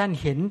เพราะท่าน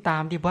เห็นตา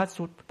มที่พ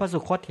ระสุ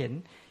คตเ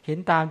ห็น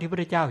ตามที่พระพุท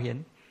ธเจ้าเห็น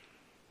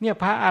เนี่ย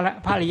พระ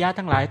อริยะ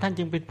ทั้งหลายท่าน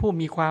จึงเป็นผู้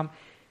มีความ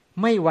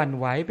ไม่หวั่น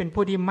ไหวเป็น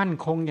ผู้ที่มั่น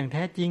คงอย่างแ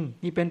ท้จริง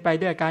นี่เป็นไป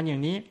ด้วยการอย่า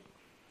งนี้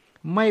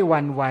ไม่ห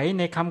วั่นไหว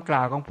ในคำกล่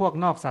าวของพวก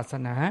นอกศาส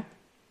นา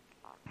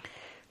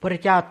พร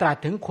ะเจ้าตรัส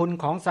ถึงคุณ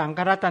ของสังฆ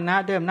รัตนะ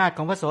ด้วยอำนาจข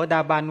องพระโสดา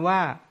บันว่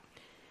า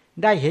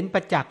ได้เห็นปร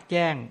ะจักษ์แ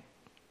จ้ง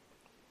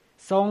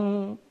ทรง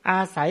อ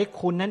าศัย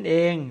คุณนั่นเอ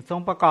งทรง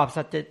ประกอบ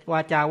สัจวา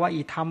จาว่า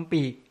อิธรรม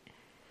ปิ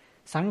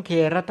สังเค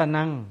รัต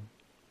นัง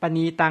ป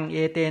ณีตังเอ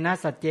เตนะ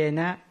สัจเจ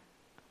นะ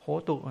โห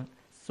ตุ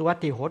สวัต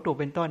ถิโหตุ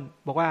เป็นต้น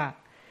บอกว่า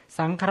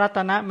สังฆรัต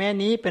นะแม้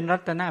นี้เป็นรั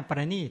ตนะปร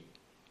ะณีต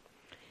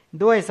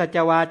ด้วยสัจ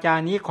วาจา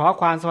นี้ขอ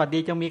ความสวัสดี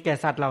จงมีแก่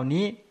สัตว์เหล่า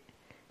นี้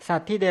สั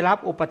ตว์ที่ได้รับ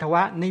อุปัฏฐว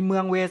ะในเมื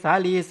องเวสา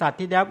ลีสัตว์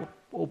ที่ได้รับ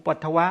อุปัฏ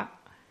ฐวะ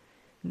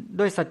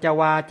ด้วยสัจ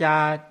วาจา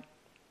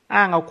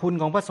อ้างเอาคุณ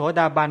ของพระโส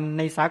ดาบันใ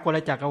นสากล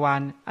จักรวา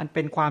ลอันเ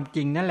ป็นความจ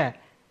ริงนั่นแหละ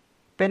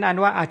เป็นอัน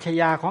ว่าอาช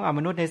ญาของอม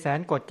นุษย์ในแสน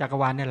กฎจักร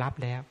วาลได้รับ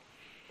แล้ว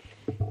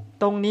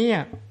ตรงนี้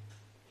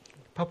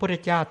พระพุทธ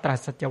เจ้าตรัส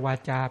สัจวา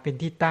จาเป็น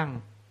ที่ตั้ง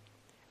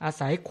อา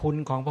ศัยคุณ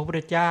ของพระพุทธ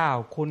เจ้า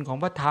คุณของ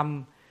พระธรรม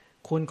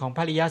คุณของพ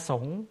ระอริยส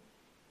งฆ์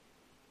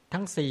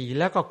ทั้ง4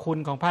แล้วก็คุณ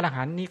ของพระอร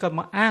หันต์นี่ก็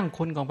มาอ้าง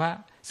คุณของพระ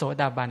โส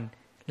ดาบัน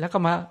แล้วก็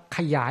มาข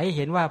ยายเ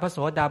ห็นว่าพระโส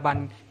ดาบัน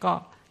ก็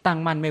ตั้ง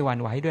มั่นไม่หวั่น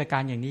ไหวด้วยกา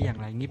รอย่างนี้อย่าง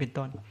ไรอย่างนี้เป็น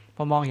ต้นพ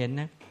อมองเห็น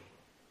นะ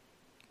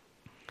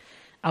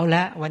เอาล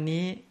ะวัน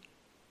นี้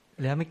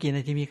เหลือไม่กี่น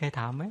าทีมีใคร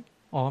ถามไหม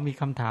อ๋อมี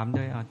คำถาม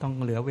ด้วยต้อง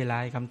เหลือเวลา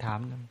คำถาม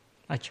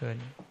เชิญ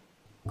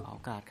ขอโอ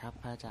กาสครับ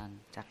พระอาจารย์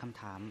จากค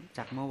ำถามจ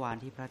ากเมื่อวาน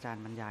ที่พระอาจาร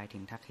ย์บรรยายถึ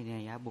งทักษิณั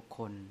ยบุคค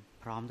ล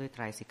พร้อมด้วยไต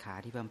รสิกขา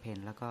ที่บำเพ็ญ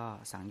แล้วก็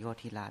สังโยช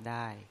น์ที่ละไ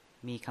ด้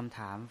มีคำถ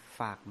าม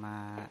ฝากมา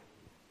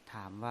ถ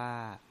ามว่า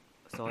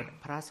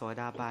พระโส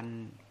ดาบัน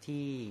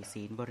ที่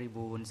ศีลบริ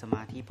บูรณ์สม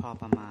าธิพอ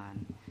ประมาณ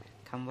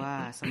คำว่า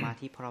สมา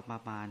ธิพอปร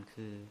ะมาณ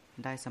คือ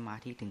ได้สมา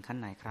ธิถึงขั้น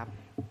ไหนครับ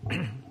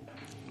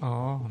อ๋อ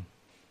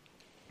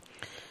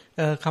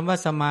คำว่า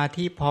สมา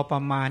ธิพอปร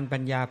ะมาณปั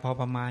ญญาพอ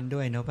ประมาณด้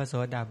วยเนาะพระโส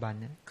ดาบัน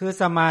เนี่ยคือ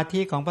สมาธิ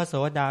ของพระโส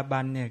ดาบั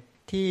นเนี่ย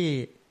ที่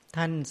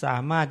ท่านสา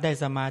มารถได้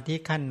สมาธิ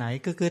ขั้นไหน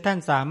ก็คือท่าน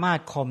สามารถ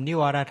ข่มนิ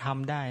วรธรรม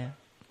ได้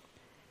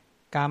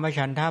กาม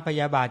ฉันทะพ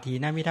ยาบาทถี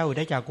นมิทะอุท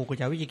ธัจจะกุกุจ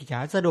จะวิจิกิจฉา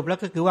สรุปแล้ว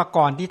ก็คือว่า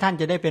ก่อนที่ท่าน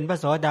จะได้เป็นพระ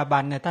โสดาบั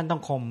นเนี่ยท่านต้อ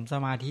งข่มส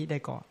มาธิได้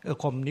ก่อน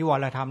ข่มนิว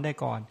รธรรมได้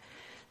ก่อน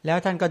แล้ว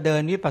ท่านก็เดิ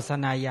นวิปัสส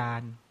นาญา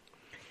ณ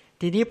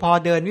ทีนี้พอ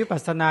เดินวิปั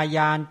สสนาญ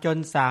าณจน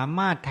สาม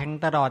ารถแทง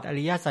ตลอดอ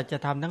ริยสัจ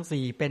ธรรมทั้ง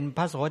4เป็นพ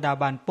ระโสดา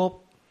บันปุ๊บ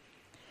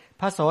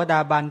พระโสดา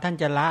บันท่าน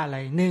จะละอะไร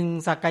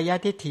1สักกาย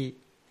ทิฏฐิ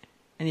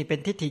อันนี้เป็น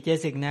ทิฏฐิเจ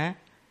สิกนะ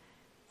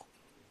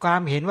ควา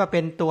มเห็นว่าเ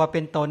ป็นตัวเป็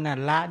นตนน่ะ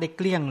ละได้เ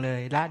กลี้ยงเล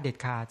ยละเด็ด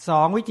ขาด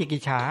2วิจิกิ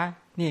จฉา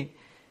นี่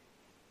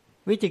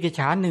วิจิกิจ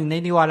ฉา1ใน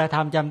นิวรธร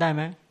รมจำได้ไ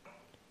หม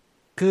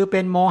คือเป็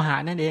นโมหะ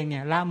นั่นเองเนี่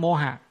ยละโม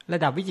หะระ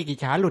ดับวิจิกิจ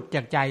ฉาหลุดจ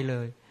ากใจเล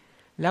ย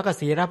แล้วก็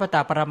ศีลปต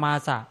ปรมา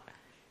สะ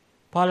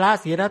พอละ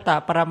ศีลปต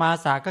ปรมา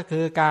สะก็คื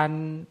อการ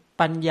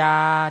ปัญญา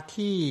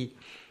ที่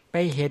ไป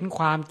เห็นค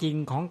วามจริง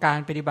ของการ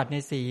ปฏิบัติใน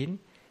ศีล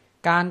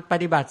การป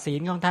ฏิบัติศี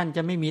ลของท่านจ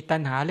ะไม่มีตั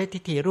ณหาและทิ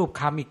ฏฐิรูป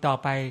คำอีกต่อ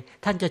ไป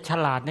ท่านจะฉ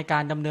ลาดในกา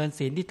รดำเนิน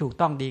ศีลที่ถูก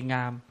ต้องดีง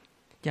าม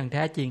อย่างแ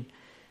ท้จริง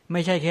ไ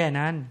ม่ใช่แค่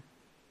นั้น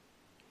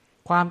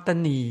ความต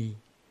ณี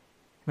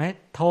ไหม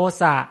โท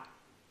สะ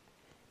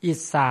อิส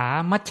สา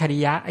มัจฉริ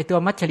ยะไอตัว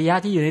มัจฉริยะ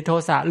ที่อยู่ในโท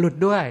สะหลุด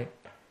ด้วย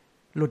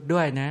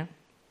นะ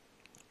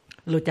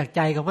หลุดจากใ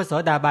จของพระโส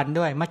ดาบัน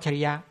ด้วยมัจฉริ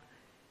ยะ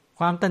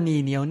ความตณี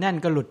เหนียวแน่น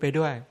ก็หลุดไป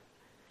ด้วย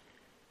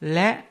แล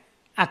ะ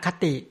อค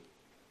ติ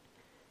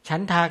ฉั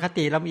นทาค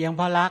ติลำเอียงเ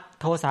พราะรัก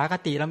โทสาค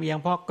ติลำเอียง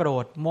เพราะโกร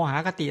ธโมห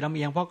คติลำเ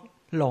อียงเพราะ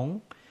หลง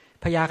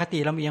พยาคติ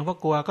ลำเอียงเพราะ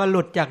กลัวก็ห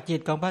ลุดจากจิต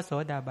ของพระโส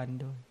ดาบัน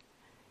ด้วย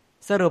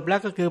สรุปแล้ว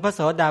ก็คือพระโส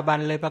ดาบัน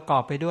เลยประกอ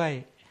บไปด้วย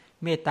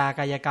เมตตาก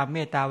ายกรรมเม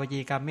ตตาวจี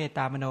กรรมเมตต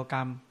ามโนกร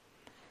รม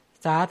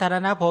สาธาร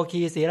ณโภ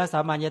คีศีลสั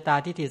มมาญาตา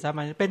ทิฏฐิสัมม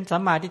าเป็นสั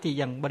มมาทิฏฐิ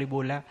อย่างบริบู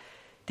รณ์แล้ว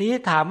ทีนี้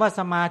ถามว่า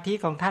สมาธิ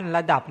ของท่านร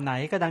ะดับไหน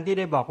ก็ดังที่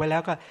ได้บอกไว้แล้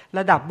วก็ร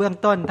ะดับเบื้อง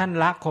ต้นท่าน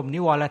ละข่มนิ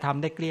วรธรรม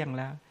ได้เกลี้ยง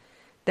แล้ว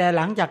แต่ห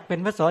ลังจากเป็น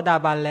พระโสดา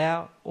บันแล้ว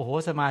โอ้โห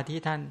สมาธิ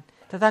ท่าน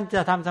ถ้าท่านจ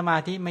ะทำสมา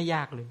ธิไม่ย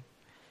ากเลย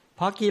เพ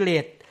ราะกิเล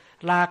ส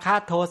ราคะ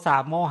โทสะ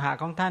โมหะ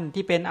ของท่าน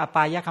ที่เป็นอป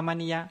ายคม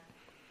นิยะ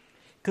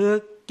คือ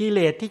กิเล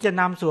สที่จะ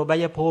นำสู่อบา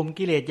ยภูมิ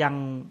กิเลสอย่าง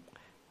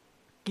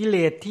กิเล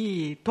สที่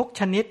ทุก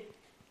ชนิด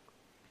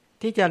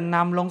ที่จะน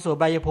ำลงสู่อ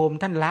บายภูมิ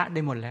ท่านละไ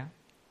ด้หมดแล้ว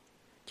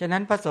ฉะนั้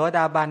นพระโสด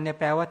าบันเนี่ย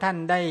แปลว่าท่าน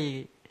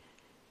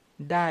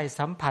ได้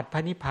สัมผัสพร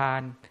ะนิพพา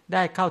นไ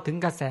ด้เข้าถึง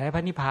กระแสพร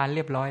ะนิพพานเ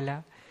รียบร้อยแล้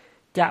ว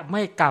จะไ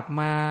ม่กลับ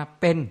มา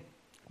เป็น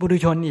ปุถุ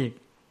ชนอีก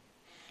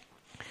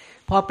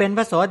พอเป็นพ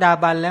ระโสดา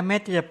บันแล้วแม้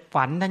จะ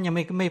ฝันท่านยัง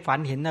ไม่ฝัน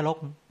เห็นนรก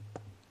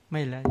ไ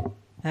ม่เลย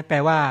นั่นแปล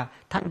ว่า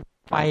ท่าน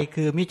ไป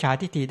คือมิจฉา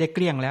ทิฏฐิได้เก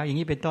ลี้ยงแล้วอย่าง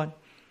นี้เป็นต้น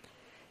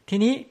ที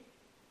นี้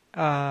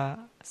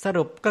ส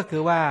รุปก็คื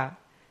อว่า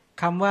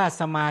คำว่า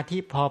สมาธิ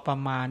พอประ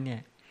มาณเนี่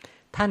ย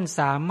ท่าน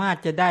สามารถ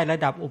จะได้ระ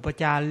ดับอุป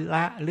จาร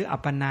ะหรืออั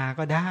ปปนา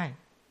ก็ได้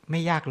ไม่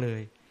ยากเล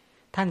ย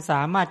ท่านส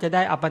ามารถจะไ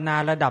ด้อัปปนา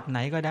ระดับไห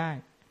นก็ได้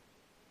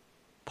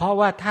เพราะ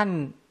ว่าท่าน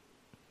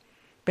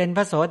เป็นพ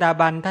ระโสดา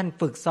บันท่าน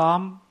ฝึกซ้อม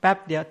แป๊บ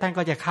เดียวท่าน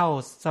ก็จะเข้า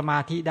สมา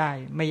ธิได้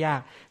ไม่ยา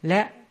กแล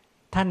ะ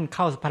ท่านเ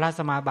ข้าพระ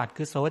สมาบัติ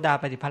คือโสดา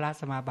ปฏิภร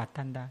สมาบัติ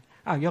ท่านได้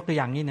ยกตัวอ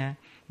ย่างนี้นะ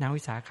นาง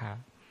วิสาข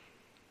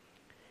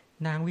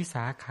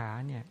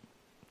เนี่ย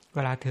เว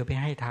ลาเธอไป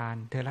ให้ทาน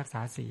เธอรักษ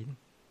าศีล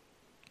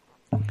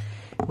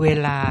เว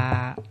ลา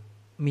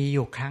มีอ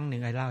ยู่ครั้งหนึ่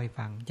งเล่าให้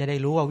ฟังจะได้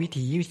รู้ว่าวิ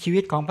ถีชีวิ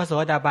ตของพระโส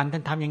ดาบันท่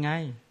านทำยังไง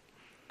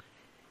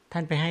ท่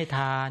านไปให้ท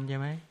านใช่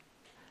ไหม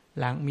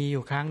หลังมีอ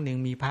ยู่ครั้งหนึ่ง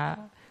มีพระ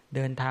เ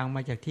ดินทางม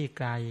าจากที่ไ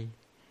กล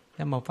แ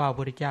ล้วมาเฝ้าพระ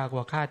พุทธเจ้า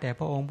ว่าข้าแต่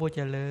พระองค์ผู้เจ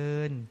ริ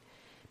ญ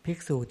ภิก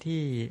ษุ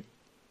ที่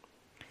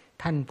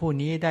ท่านผู้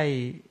นี้ไ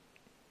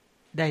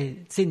ด้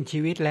สิ้นชี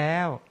วิตแล้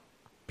ว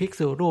ภิก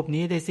ษุรูป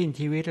นี้ได้สิ้น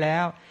ชีวิตแล้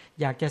ว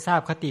อยากจะทราบ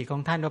คติขอ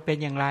งท่านว่าเป็น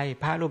อย่างไร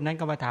พระรูปนั้น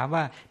ก็มาถาม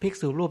ว่าภิก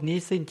ษุรูปนี้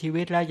สิ้นชี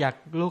วิตแล้วอยาก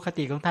รู้ค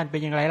ติของท่านเป็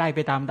นอย่างไรไล่ไป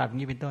ตามลำดับ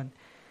นี้เป็นต้น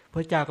พร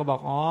ะเจ้าก็บอก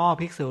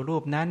ภิกษุรู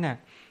ปนั้นน่ะ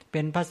เ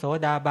ป็นพระโส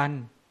ดาบัน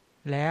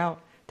แล้ว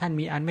ท่าน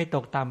มีอันไม่ต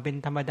กต่ำเป็น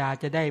ธรรมดา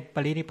จะได้ป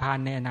รินิพพาน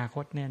ในอนาค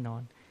ตแน่นอ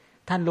น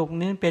ท่านลูก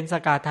นี้เป็นส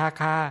กทา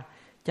คา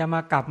จะมา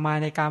กลับมา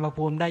ในกาม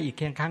ภูมิได้อีกเ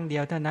พียงครั้งเดี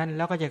ยวเท่านั้นแ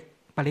ล้วก็จะ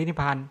ปรินิพ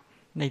พาน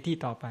ในที่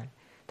ต่อไป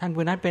ท่าน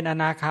ผู้นั้นเป็นอ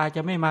นาคาจ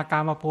ะไม่มากา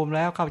มภูมิแ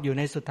ล้วเข้าอยู่ใ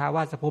นสุทธาว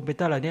าสภูมิเป็น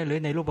ต้นเหล่านี้หรือ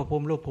ในรูปภู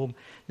มิ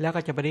แล้วก็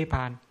จะปรินิพพ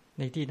าน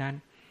ในที่นั้น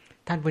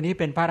ท่านผู้นี้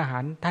เป็นพระอรหั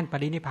นต์ท่านป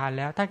รินิพพานแ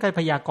ล้วท่านก็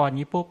พยากรณ์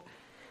นี้ปุ๊บ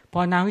พอ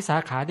นางวิสา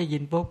ขาได้ยิ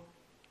นปุ๊บพ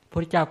ระพุท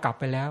ธเจ้ากลับ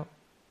ไปแล้ว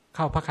เ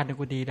ข้าพระคันธ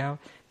กุฎีแล้ว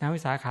นางวิ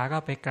สาขาก็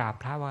ไปกราบ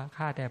พระว่า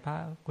ข้าแต่พระ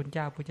คุณเ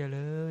จ้าผู้เจ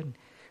ริญ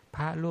พ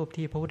ระรูป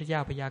ที่พระพุทธเจ้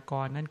าพยาก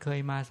รณ์นั้นเคย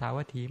มาสา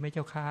วัตถีไหมเ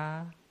จ้าค่ะ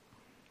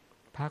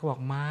พระก็บอ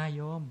กมาโย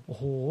มโอ้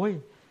โห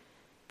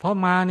เพราะ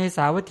มาในส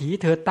าวัตถี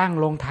เธอตั้ง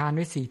โรงทานไ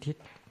ว้4 ทิศ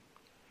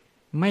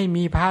ไม่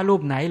มีพระรู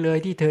ปไหนเลย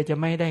ที่เธอจะ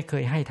ไม่ได้เค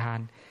ยให้ทาน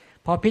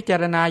พอพิจา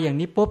รณาอย่าง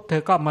นี้ปุ๊บเธ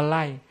อก็มาไ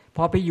ล่พ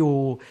อไปอยู่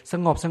ส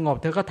งบ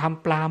เธอก็ท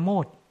ำปราโม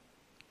ทย์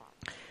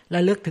ร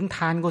ะลึกถึงท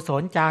านกุศ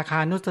ลจาคา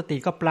นุสติ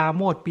ก็ปราโ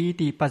มทย์ปี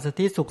ติปัสส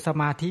ติสุขส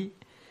มาธิ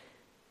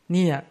เ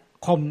นี่ย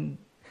ข่ม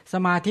ส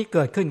มาธิเ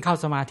กิดขึ้นเข้า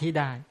สมาธิ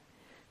ได้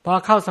พอ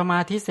เข้าสมา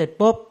ธิเสร็จ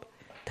ปุ๊บ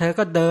เธอ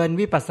ก็เดิน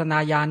วิปัสสนา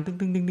ญาณ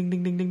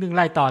ตึ้งไ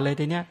ล่ต่อเลย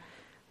ทีเนี้ย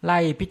ไล่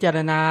พิจาร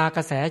ณาก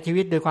ระแสชี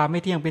วิตโดยความไ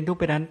ม่เที่ยงเป็นทุกข์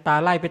เป็นอนัตตา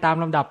ไล่ไปตาม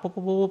ลำดับปุ๊บ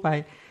ไป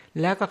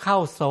แล้วก็เข้า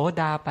โส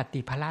ดาปัตติ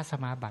ภลส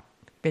มาบัติ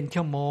เป็น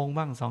ชั่วโมง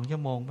บ้าง2ชั่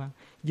วโมงบ้าง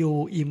อยู่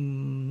อิ่ม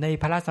ใน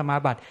ภลสมา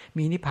บัติ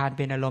มีนิพพานเ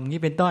ป็นอารมณ์นี้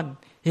เป็นต้น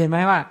เห็นไหม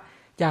ว่า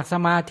จากส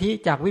มาธิ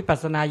จากวิปัส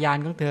สนาญาณ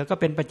ของเธอก็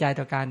เป็นปัจจัย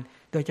ต่อการ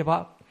โดยเฉพาะ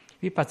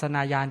วิปัสสน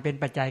าญาณเป็น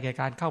ปัจจัยแก่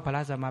การเข้าภล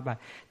สมาบัติ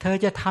เธอ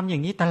จะทำอย่า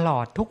งนี้ตลอ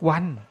ดทุกวั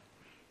น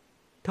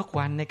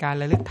ในการ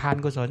ระลึกทาน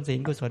กุศลศีล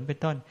กุศลเป็น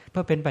ต้นเ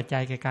พื่อเป็นปัจจั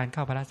ยแก่การเข้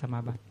าภลสมา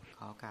บัติข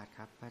อโอกาสค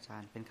รับอาจา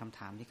รย์เป็นคำถ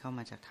ามที่เข้าม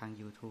าจากทาง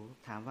YouTube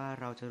ถามว่า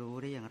เราจะรู้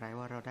ได้อย่างไร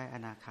ว่าเราได้อ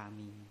นาคา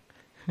มี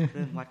เ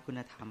รื่องวัดคุณ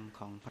ธรรมข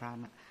องพระ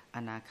อ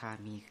นาคา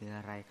มีคืออ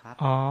ะไรครับ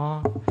อ๋อ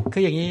คื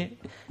ออย่างนี้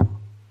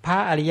พระ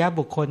อริย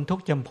บุคคลทุก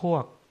จำพว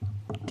ก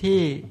ที่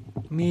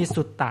มี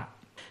สุตตะ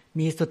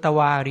มีสุตตว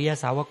าริย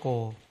สาวโก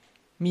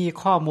มี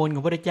ข้อมูลขอ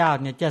งพระพุทธเจ้า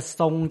เนี่ยจะ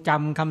ทรงจ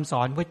ำคำส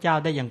อนพระเจ้า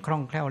ได้อย่างคล่อ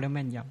งแคล่วและแ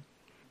ม่นย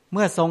ำเ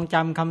มื่อทรงจ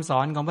ำคำสอ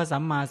นของพระสั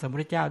มมาสัมพุท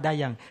ธเจ้าได้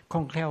อย่างคล่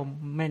องแคล่ว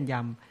แม่นย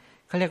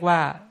ำเขาเรียกว่า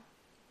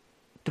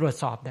ตรวจ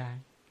สอบได้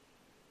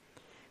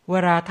เว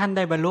ลาท่านไ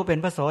ด้บรรลุเป็น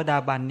พระโสดา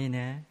บันนี่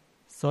นะ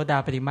โสดา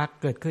ปฏิมรรค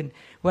เกิดขึ้น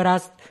เวลา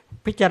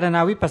พิจารณา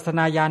วิปัสสน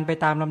าญาณไป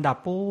ตามลำดับ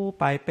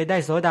ไปได้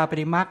โสดาป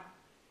ฏิมรรค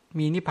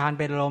มีนิพพาน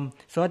เป็นลม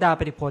โสดา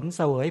ปฏิผลเส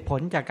วยผ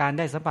ลจากการไ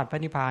ด้สัมผัสพระ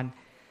นิพพาน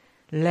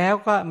แล้ว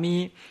ก็มี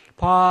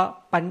พ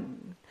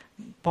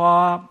อ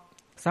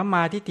สัมม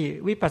าทิฏฐิ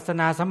วิปัสส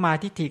นาสัมมา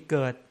ทิฏฐิเ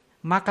กิด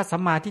มรรคสั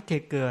มมาทิฏฐิ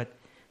เกิด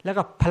แล้ว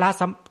ก็พละ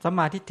สัมม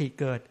าทิฏฐิ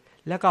เกิด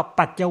แล้วก็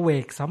ปัจเจเว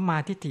กสัมมา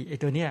ทิฏฐิไอ้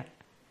ตัวเนี้ย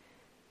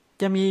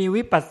จะมี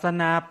วิปัสส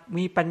นา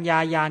มีปัญญา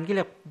ญาณที่เ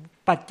รียก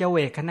ปัจเจเว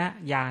คขณะ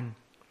ญาณ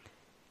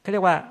เขาเรี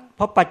ยกว่าพ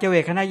อปัจเจเว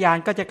คขณะญาณ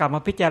ก็จะกลับม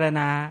าพิจารณ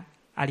า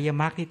อริย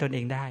มรรคที่ตนเอ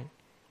งได้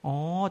อ๋อ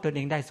ตนเอ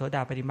งได้โสด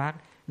าปฏิมรรค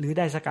หรือไ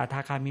ด้สกทา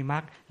คามิมรร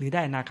คหรือไ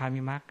ด้อนาคา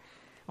มิมรรค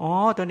อ๋อ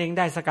ตนเองไ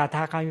ด้สกท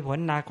าคามิผล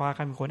อนาค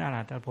ามิผลอร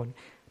หัตผล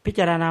พิจ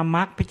ารณามร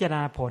รคพิจาร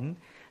ณาผล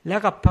แล้ว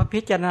ก็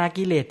พิจารณา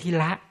กิเลสที่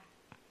ละ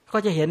ก็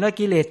จะเห็นว่า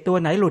กิเลสตัว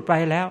ไหนหลุดไป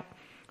แล้ว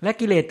และ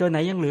กิเลสตัวไหน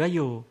ยังเหลืออ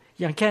ยู่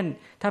อย่างเช่น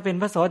ถ้าเป็น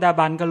พระโสดา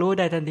บันก็รู้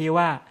ได้ทันที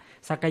ว่า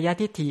สักกาย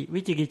ทิฏฐิ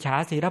วิจิกิจฉา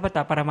สีรพัตต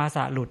ปรมาส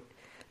ะหลุด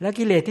แล้ว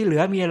กิเลสที่เหลื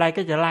อมีอะไร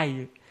ก็จะไล่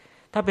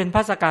ถ้าเป็นพร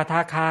ะสกทา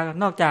คา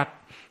นอกจาก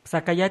สั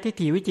กกายทิฏ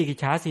ฐิวิจิกิจ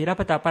ฉาสีร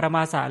พัตตปรม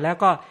าสะแล้ว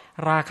ก็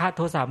ราคะโท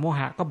สะโมห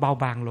ะก็เบา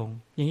บางลง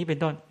อย่างนี้เป็น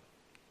ต้น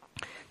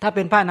ถ้าเ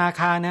ป็นพระอนา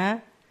คานะ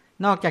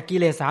นอกจากกิ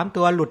เลส3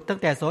ตัวหลุดตั้ง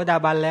แต่โสดา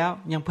บันแล้ว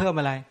ยังเพิ่ม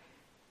อะไร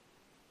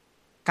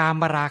กา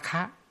มราค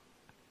ะ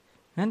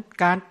นั้น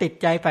การติด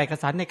ใจใฝ่ก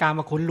สันในกา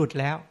มคุณหลุด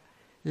แล้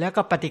ว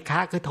ก็ปฏิฆะ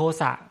คือโท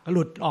สะห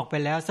ลุดออกไป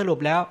แล้วสรุป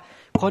แล้ว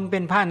คนเป็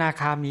นพระอนา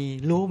คามี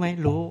รู้ไหม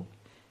รู้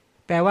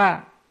แปลว่า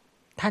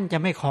ท่านจะ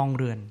ไม่ครอง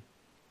เรือน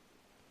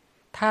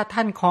ถ้าท่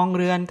านครอง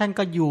เรือนท่าน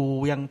ก็อยู่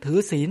อย่างถือ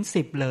ศีล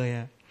10เลย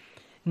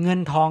เงิน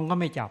ทองก็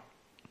ไม่จับ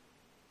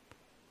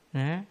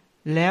นะ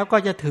แล้วก็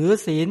จะถือ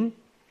ศีล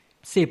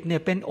10เนี่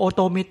ยเป็นออโ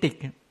ตเมติก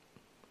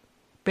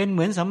เป็นเห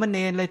มือนสามเณ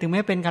รเลยถึงแ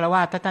ม้เป็นฆราว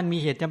าสถ้าท่านมี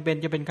เหตุจำเป็น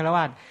จะเป็นฆราว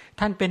าส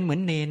ท่านเป็นเหมือน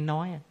เณรน้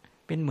อย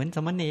เป็นเหมือนส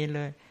ามเณรเ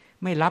ลย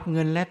ไม่รับเ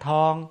งินและท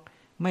อง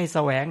ไม่แส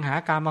วงหา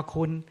กาม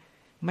คุณ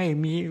ไม่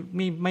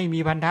มี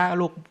พันธะ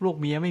ลูก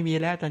เมียไม่มี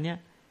แล้วตอนเนี้ย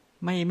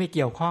ไม่เ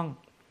กี่ยวข้อง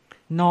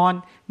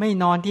ไม่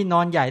นอนที่น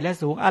อนใหญ่และ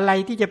สูงอะไร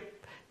ที่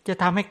จะ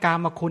ทำให้กา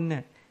มคุณเนี่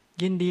ย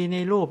ยินดีใน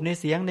รูปใน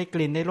เสียงในก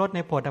ลิ่นในรสใน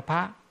โผฏฐัพพ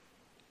ะ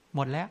หม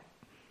ดแล้ว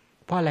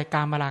เพราะอะไรก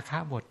ามราคะ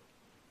หมด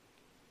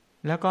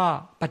แล้วก็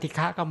ปฏิฆ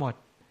ะก็หมด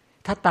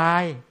ถ้าตา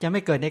ยจะไ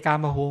ม่เกิดในกา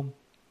มภูมิ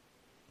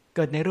เ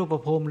กิดในรูป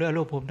ภูมิหรืออ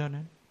รูปภูมิเท่า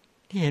นั้น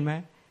ที่เห็นไหม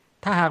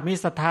ถ้าหากมี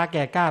ศรัทธาแ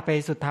ก่กล้าไป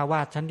สุทธาว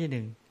าสชั้น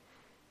ที่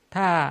1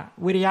ถ้า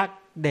วิริยะ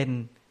เด่น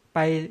ไป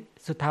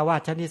สุทธาวา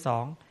สชั้นที่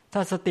2ถ้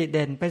าสติเ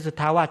ด่นไปสุท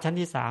ธาวาสชั้น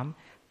ที่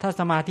3ถ้า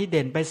สมาธิเ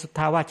ด่นไปสุทธ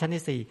าวาสชั้น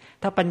ที่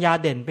4ถ้าปัญญา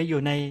เด่นไปอ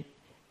ยู่ใน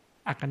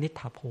อกนิฏ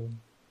ฐภู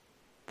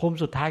มิ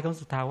สุดท้ายของ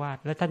สุทธาวาส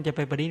แล้วท่านจะไป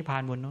ปรินิพพา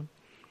นบนนั้น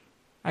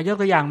ยก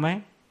ตัวอย่างไหม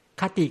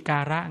คติกา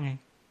ระไง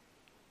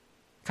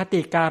คติ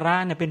การะ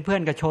เนี่ยเป็นเพื่อ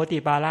นกับโชติ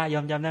ปาระย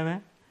อมจำได้ไหม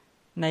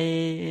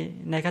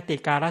ในคติ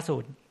การะสู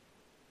ตร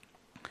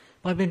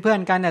พอเป็นเพื่อน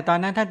กันเนี่ยตอน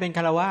นั้นท่านเป็นฆ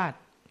ราวาส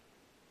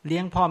เลี้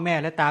ยงพ่อแม่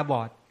และตาบ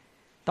อด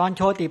ตอนโ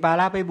ชติปา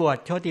ระไปบวช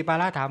โชติปา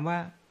ระถามว่า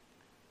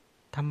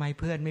ทำไม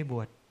เพื่อนไม่บ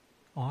วช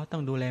อ๋อต้อ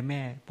งดูแลแ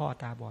ม่พ่อ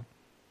ตาบอด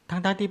ทั้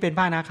งที่เป็นพ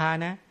ระอนาคา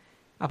นะ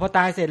พอต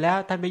ายเสร็จแล้ว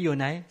ท่านไปอยู่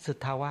ไหนสุท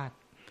ธาวาส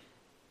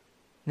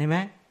เห็นไหม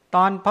ต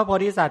อนพระโพ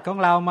ธิสัตว์ของ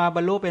เรามาบ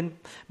รรลุเป็น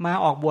มา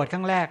ออกบวชค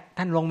รั้งแรก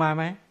ท่านลงมาไ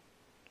หม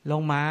ล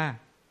งมา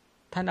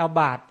ท่านเอา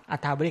บาตรอั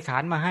ฐบริขา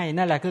รมาให้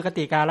นั่นแหละคือค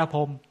ติการะพ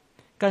รหม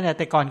ก็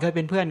แต่ก่อนเคยเ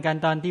ป็นเพื่อนกัน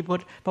ตอนที่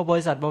พระโพ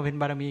ธิสัตว์บำเพ็ญ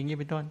บารมีอย่างนี้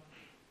เป็นต้น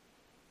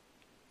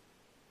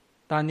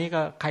ตอนนี้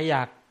ก็ใครอย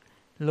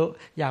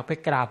ากไป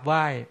กราบไห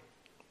ว้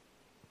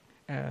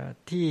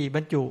ที่บ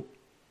รรจุ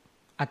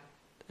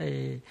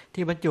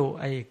ที่บรรจุ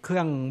เครื่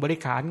องบริ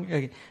ขาร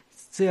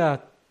เสื้อ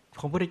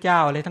ของพระพุทธเจ้า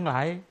อะไรทั้งหลา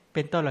ยเ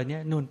ป็นต้นเหล่านี้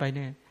นู่นไปเ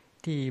นี่ย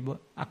ที่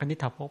อกนิฏ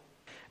ฐภพ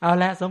เอา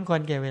ละสมควร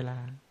แก่เวลา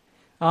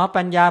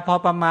ปัญญาพอ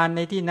ประมาณใน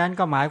ที่นั้น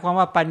ก็หมายความ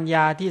ว่าปัญญ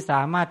าที่ส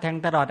ามารถแทง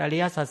ตลอดอริ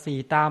ยสัจสี่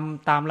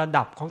ตามระ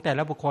ดับของแต่ล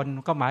ะบุคคล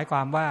ก็หมายคว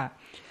ามว่า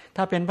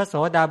ถ้าเป็นพระโส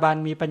ดาบัน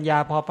มีปัญญา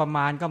พอประม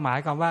าณก็หมาย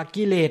ความว่า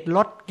กิเลสล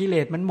ดกิเล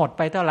สมันหมดไ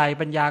ปเท่าไหร่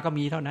ปัญญาก็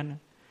มีเท่านั้น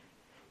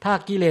ถ้า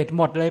กิเลสห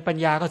มดเลยปัญ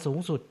ญาก็สูง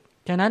สุด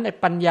ฉะนั้นไอ้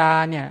ปัญญา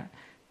เ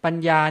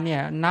นี่ย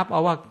นับเอ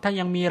าว่าถ้า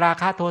ยังมีรา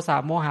คะโทสะ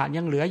โมหะ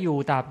ยังเหลืออยู่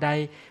ตราบใด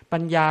ปั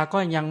ญญาก็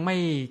ยังไม่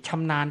ช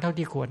ำนาญเท่า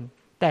ที่ควร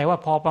แต่ว่า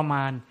พอประม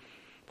า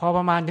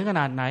ณถึงข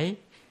นาดไหน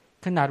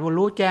ขนาดว่า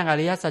รู้แจ้งอ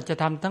ริยสัจ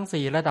ธรรมทั้ง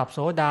4ระดับโส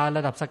ดาร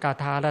ะดับสก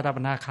ทาระดับ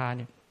อนาคาเ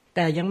นี่ยแ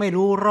ต่ยังไม่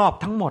รู้รอบ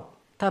ทั้งหมด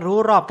ถ้ารู้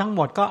รอบทั้งห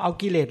มดก็เอา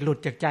กิเลสหลุด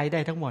จากใจได้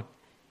ทั้งหมด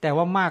แต่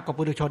ว่ามากกว่า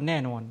ปุถุชนแน่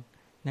นอน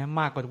นะ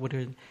มากกว่าปุถุ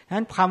ชนฉะ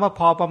นั้นคำว่า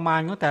พอประมาณ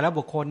ของแต่ละ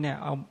บุคคลเนี่ย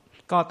เอา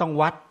ก็ต้อง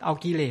วัดเอา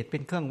กิเลสเป็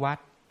นเครื่องวัด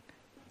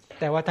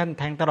แต่ว่าท่าน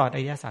แทงตลอดอ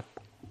ริยสัจ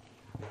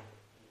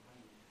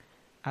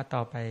ต่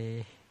อไป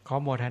ขอ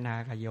โมทนา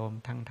กับโยม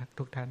ทั้ง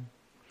ทุกท่าน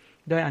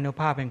ด้วยอนุ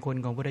ภาพเป็นคุณ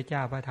ของพระพุทธเจ้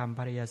าพระธรรมพ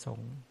ระอริยสง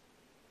ฆ์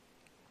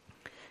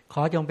ข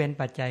อจงเป็น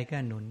ปัจจัยเกื้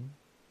อหนุน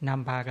น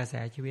ำพากระแส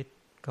ชีวิต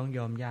ของโย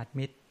มญาติ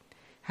มิตร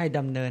ให้ด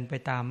ำเนินไป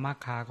ตามมรร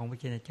คาของพระ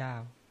พุทธเจ้า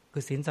คื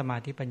อศีลสมา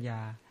ธิปัญญา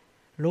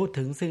รู้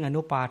ถึงซึ่งอ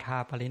นุปาทา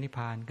ปรินิพพ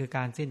านคือก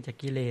ารสิ้นจาก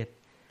กิเลส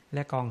แล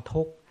ะกอง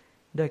ทุกข์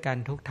ด้วยกัน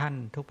ทุกท่าน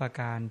ทุกประ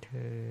การเท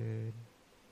อญ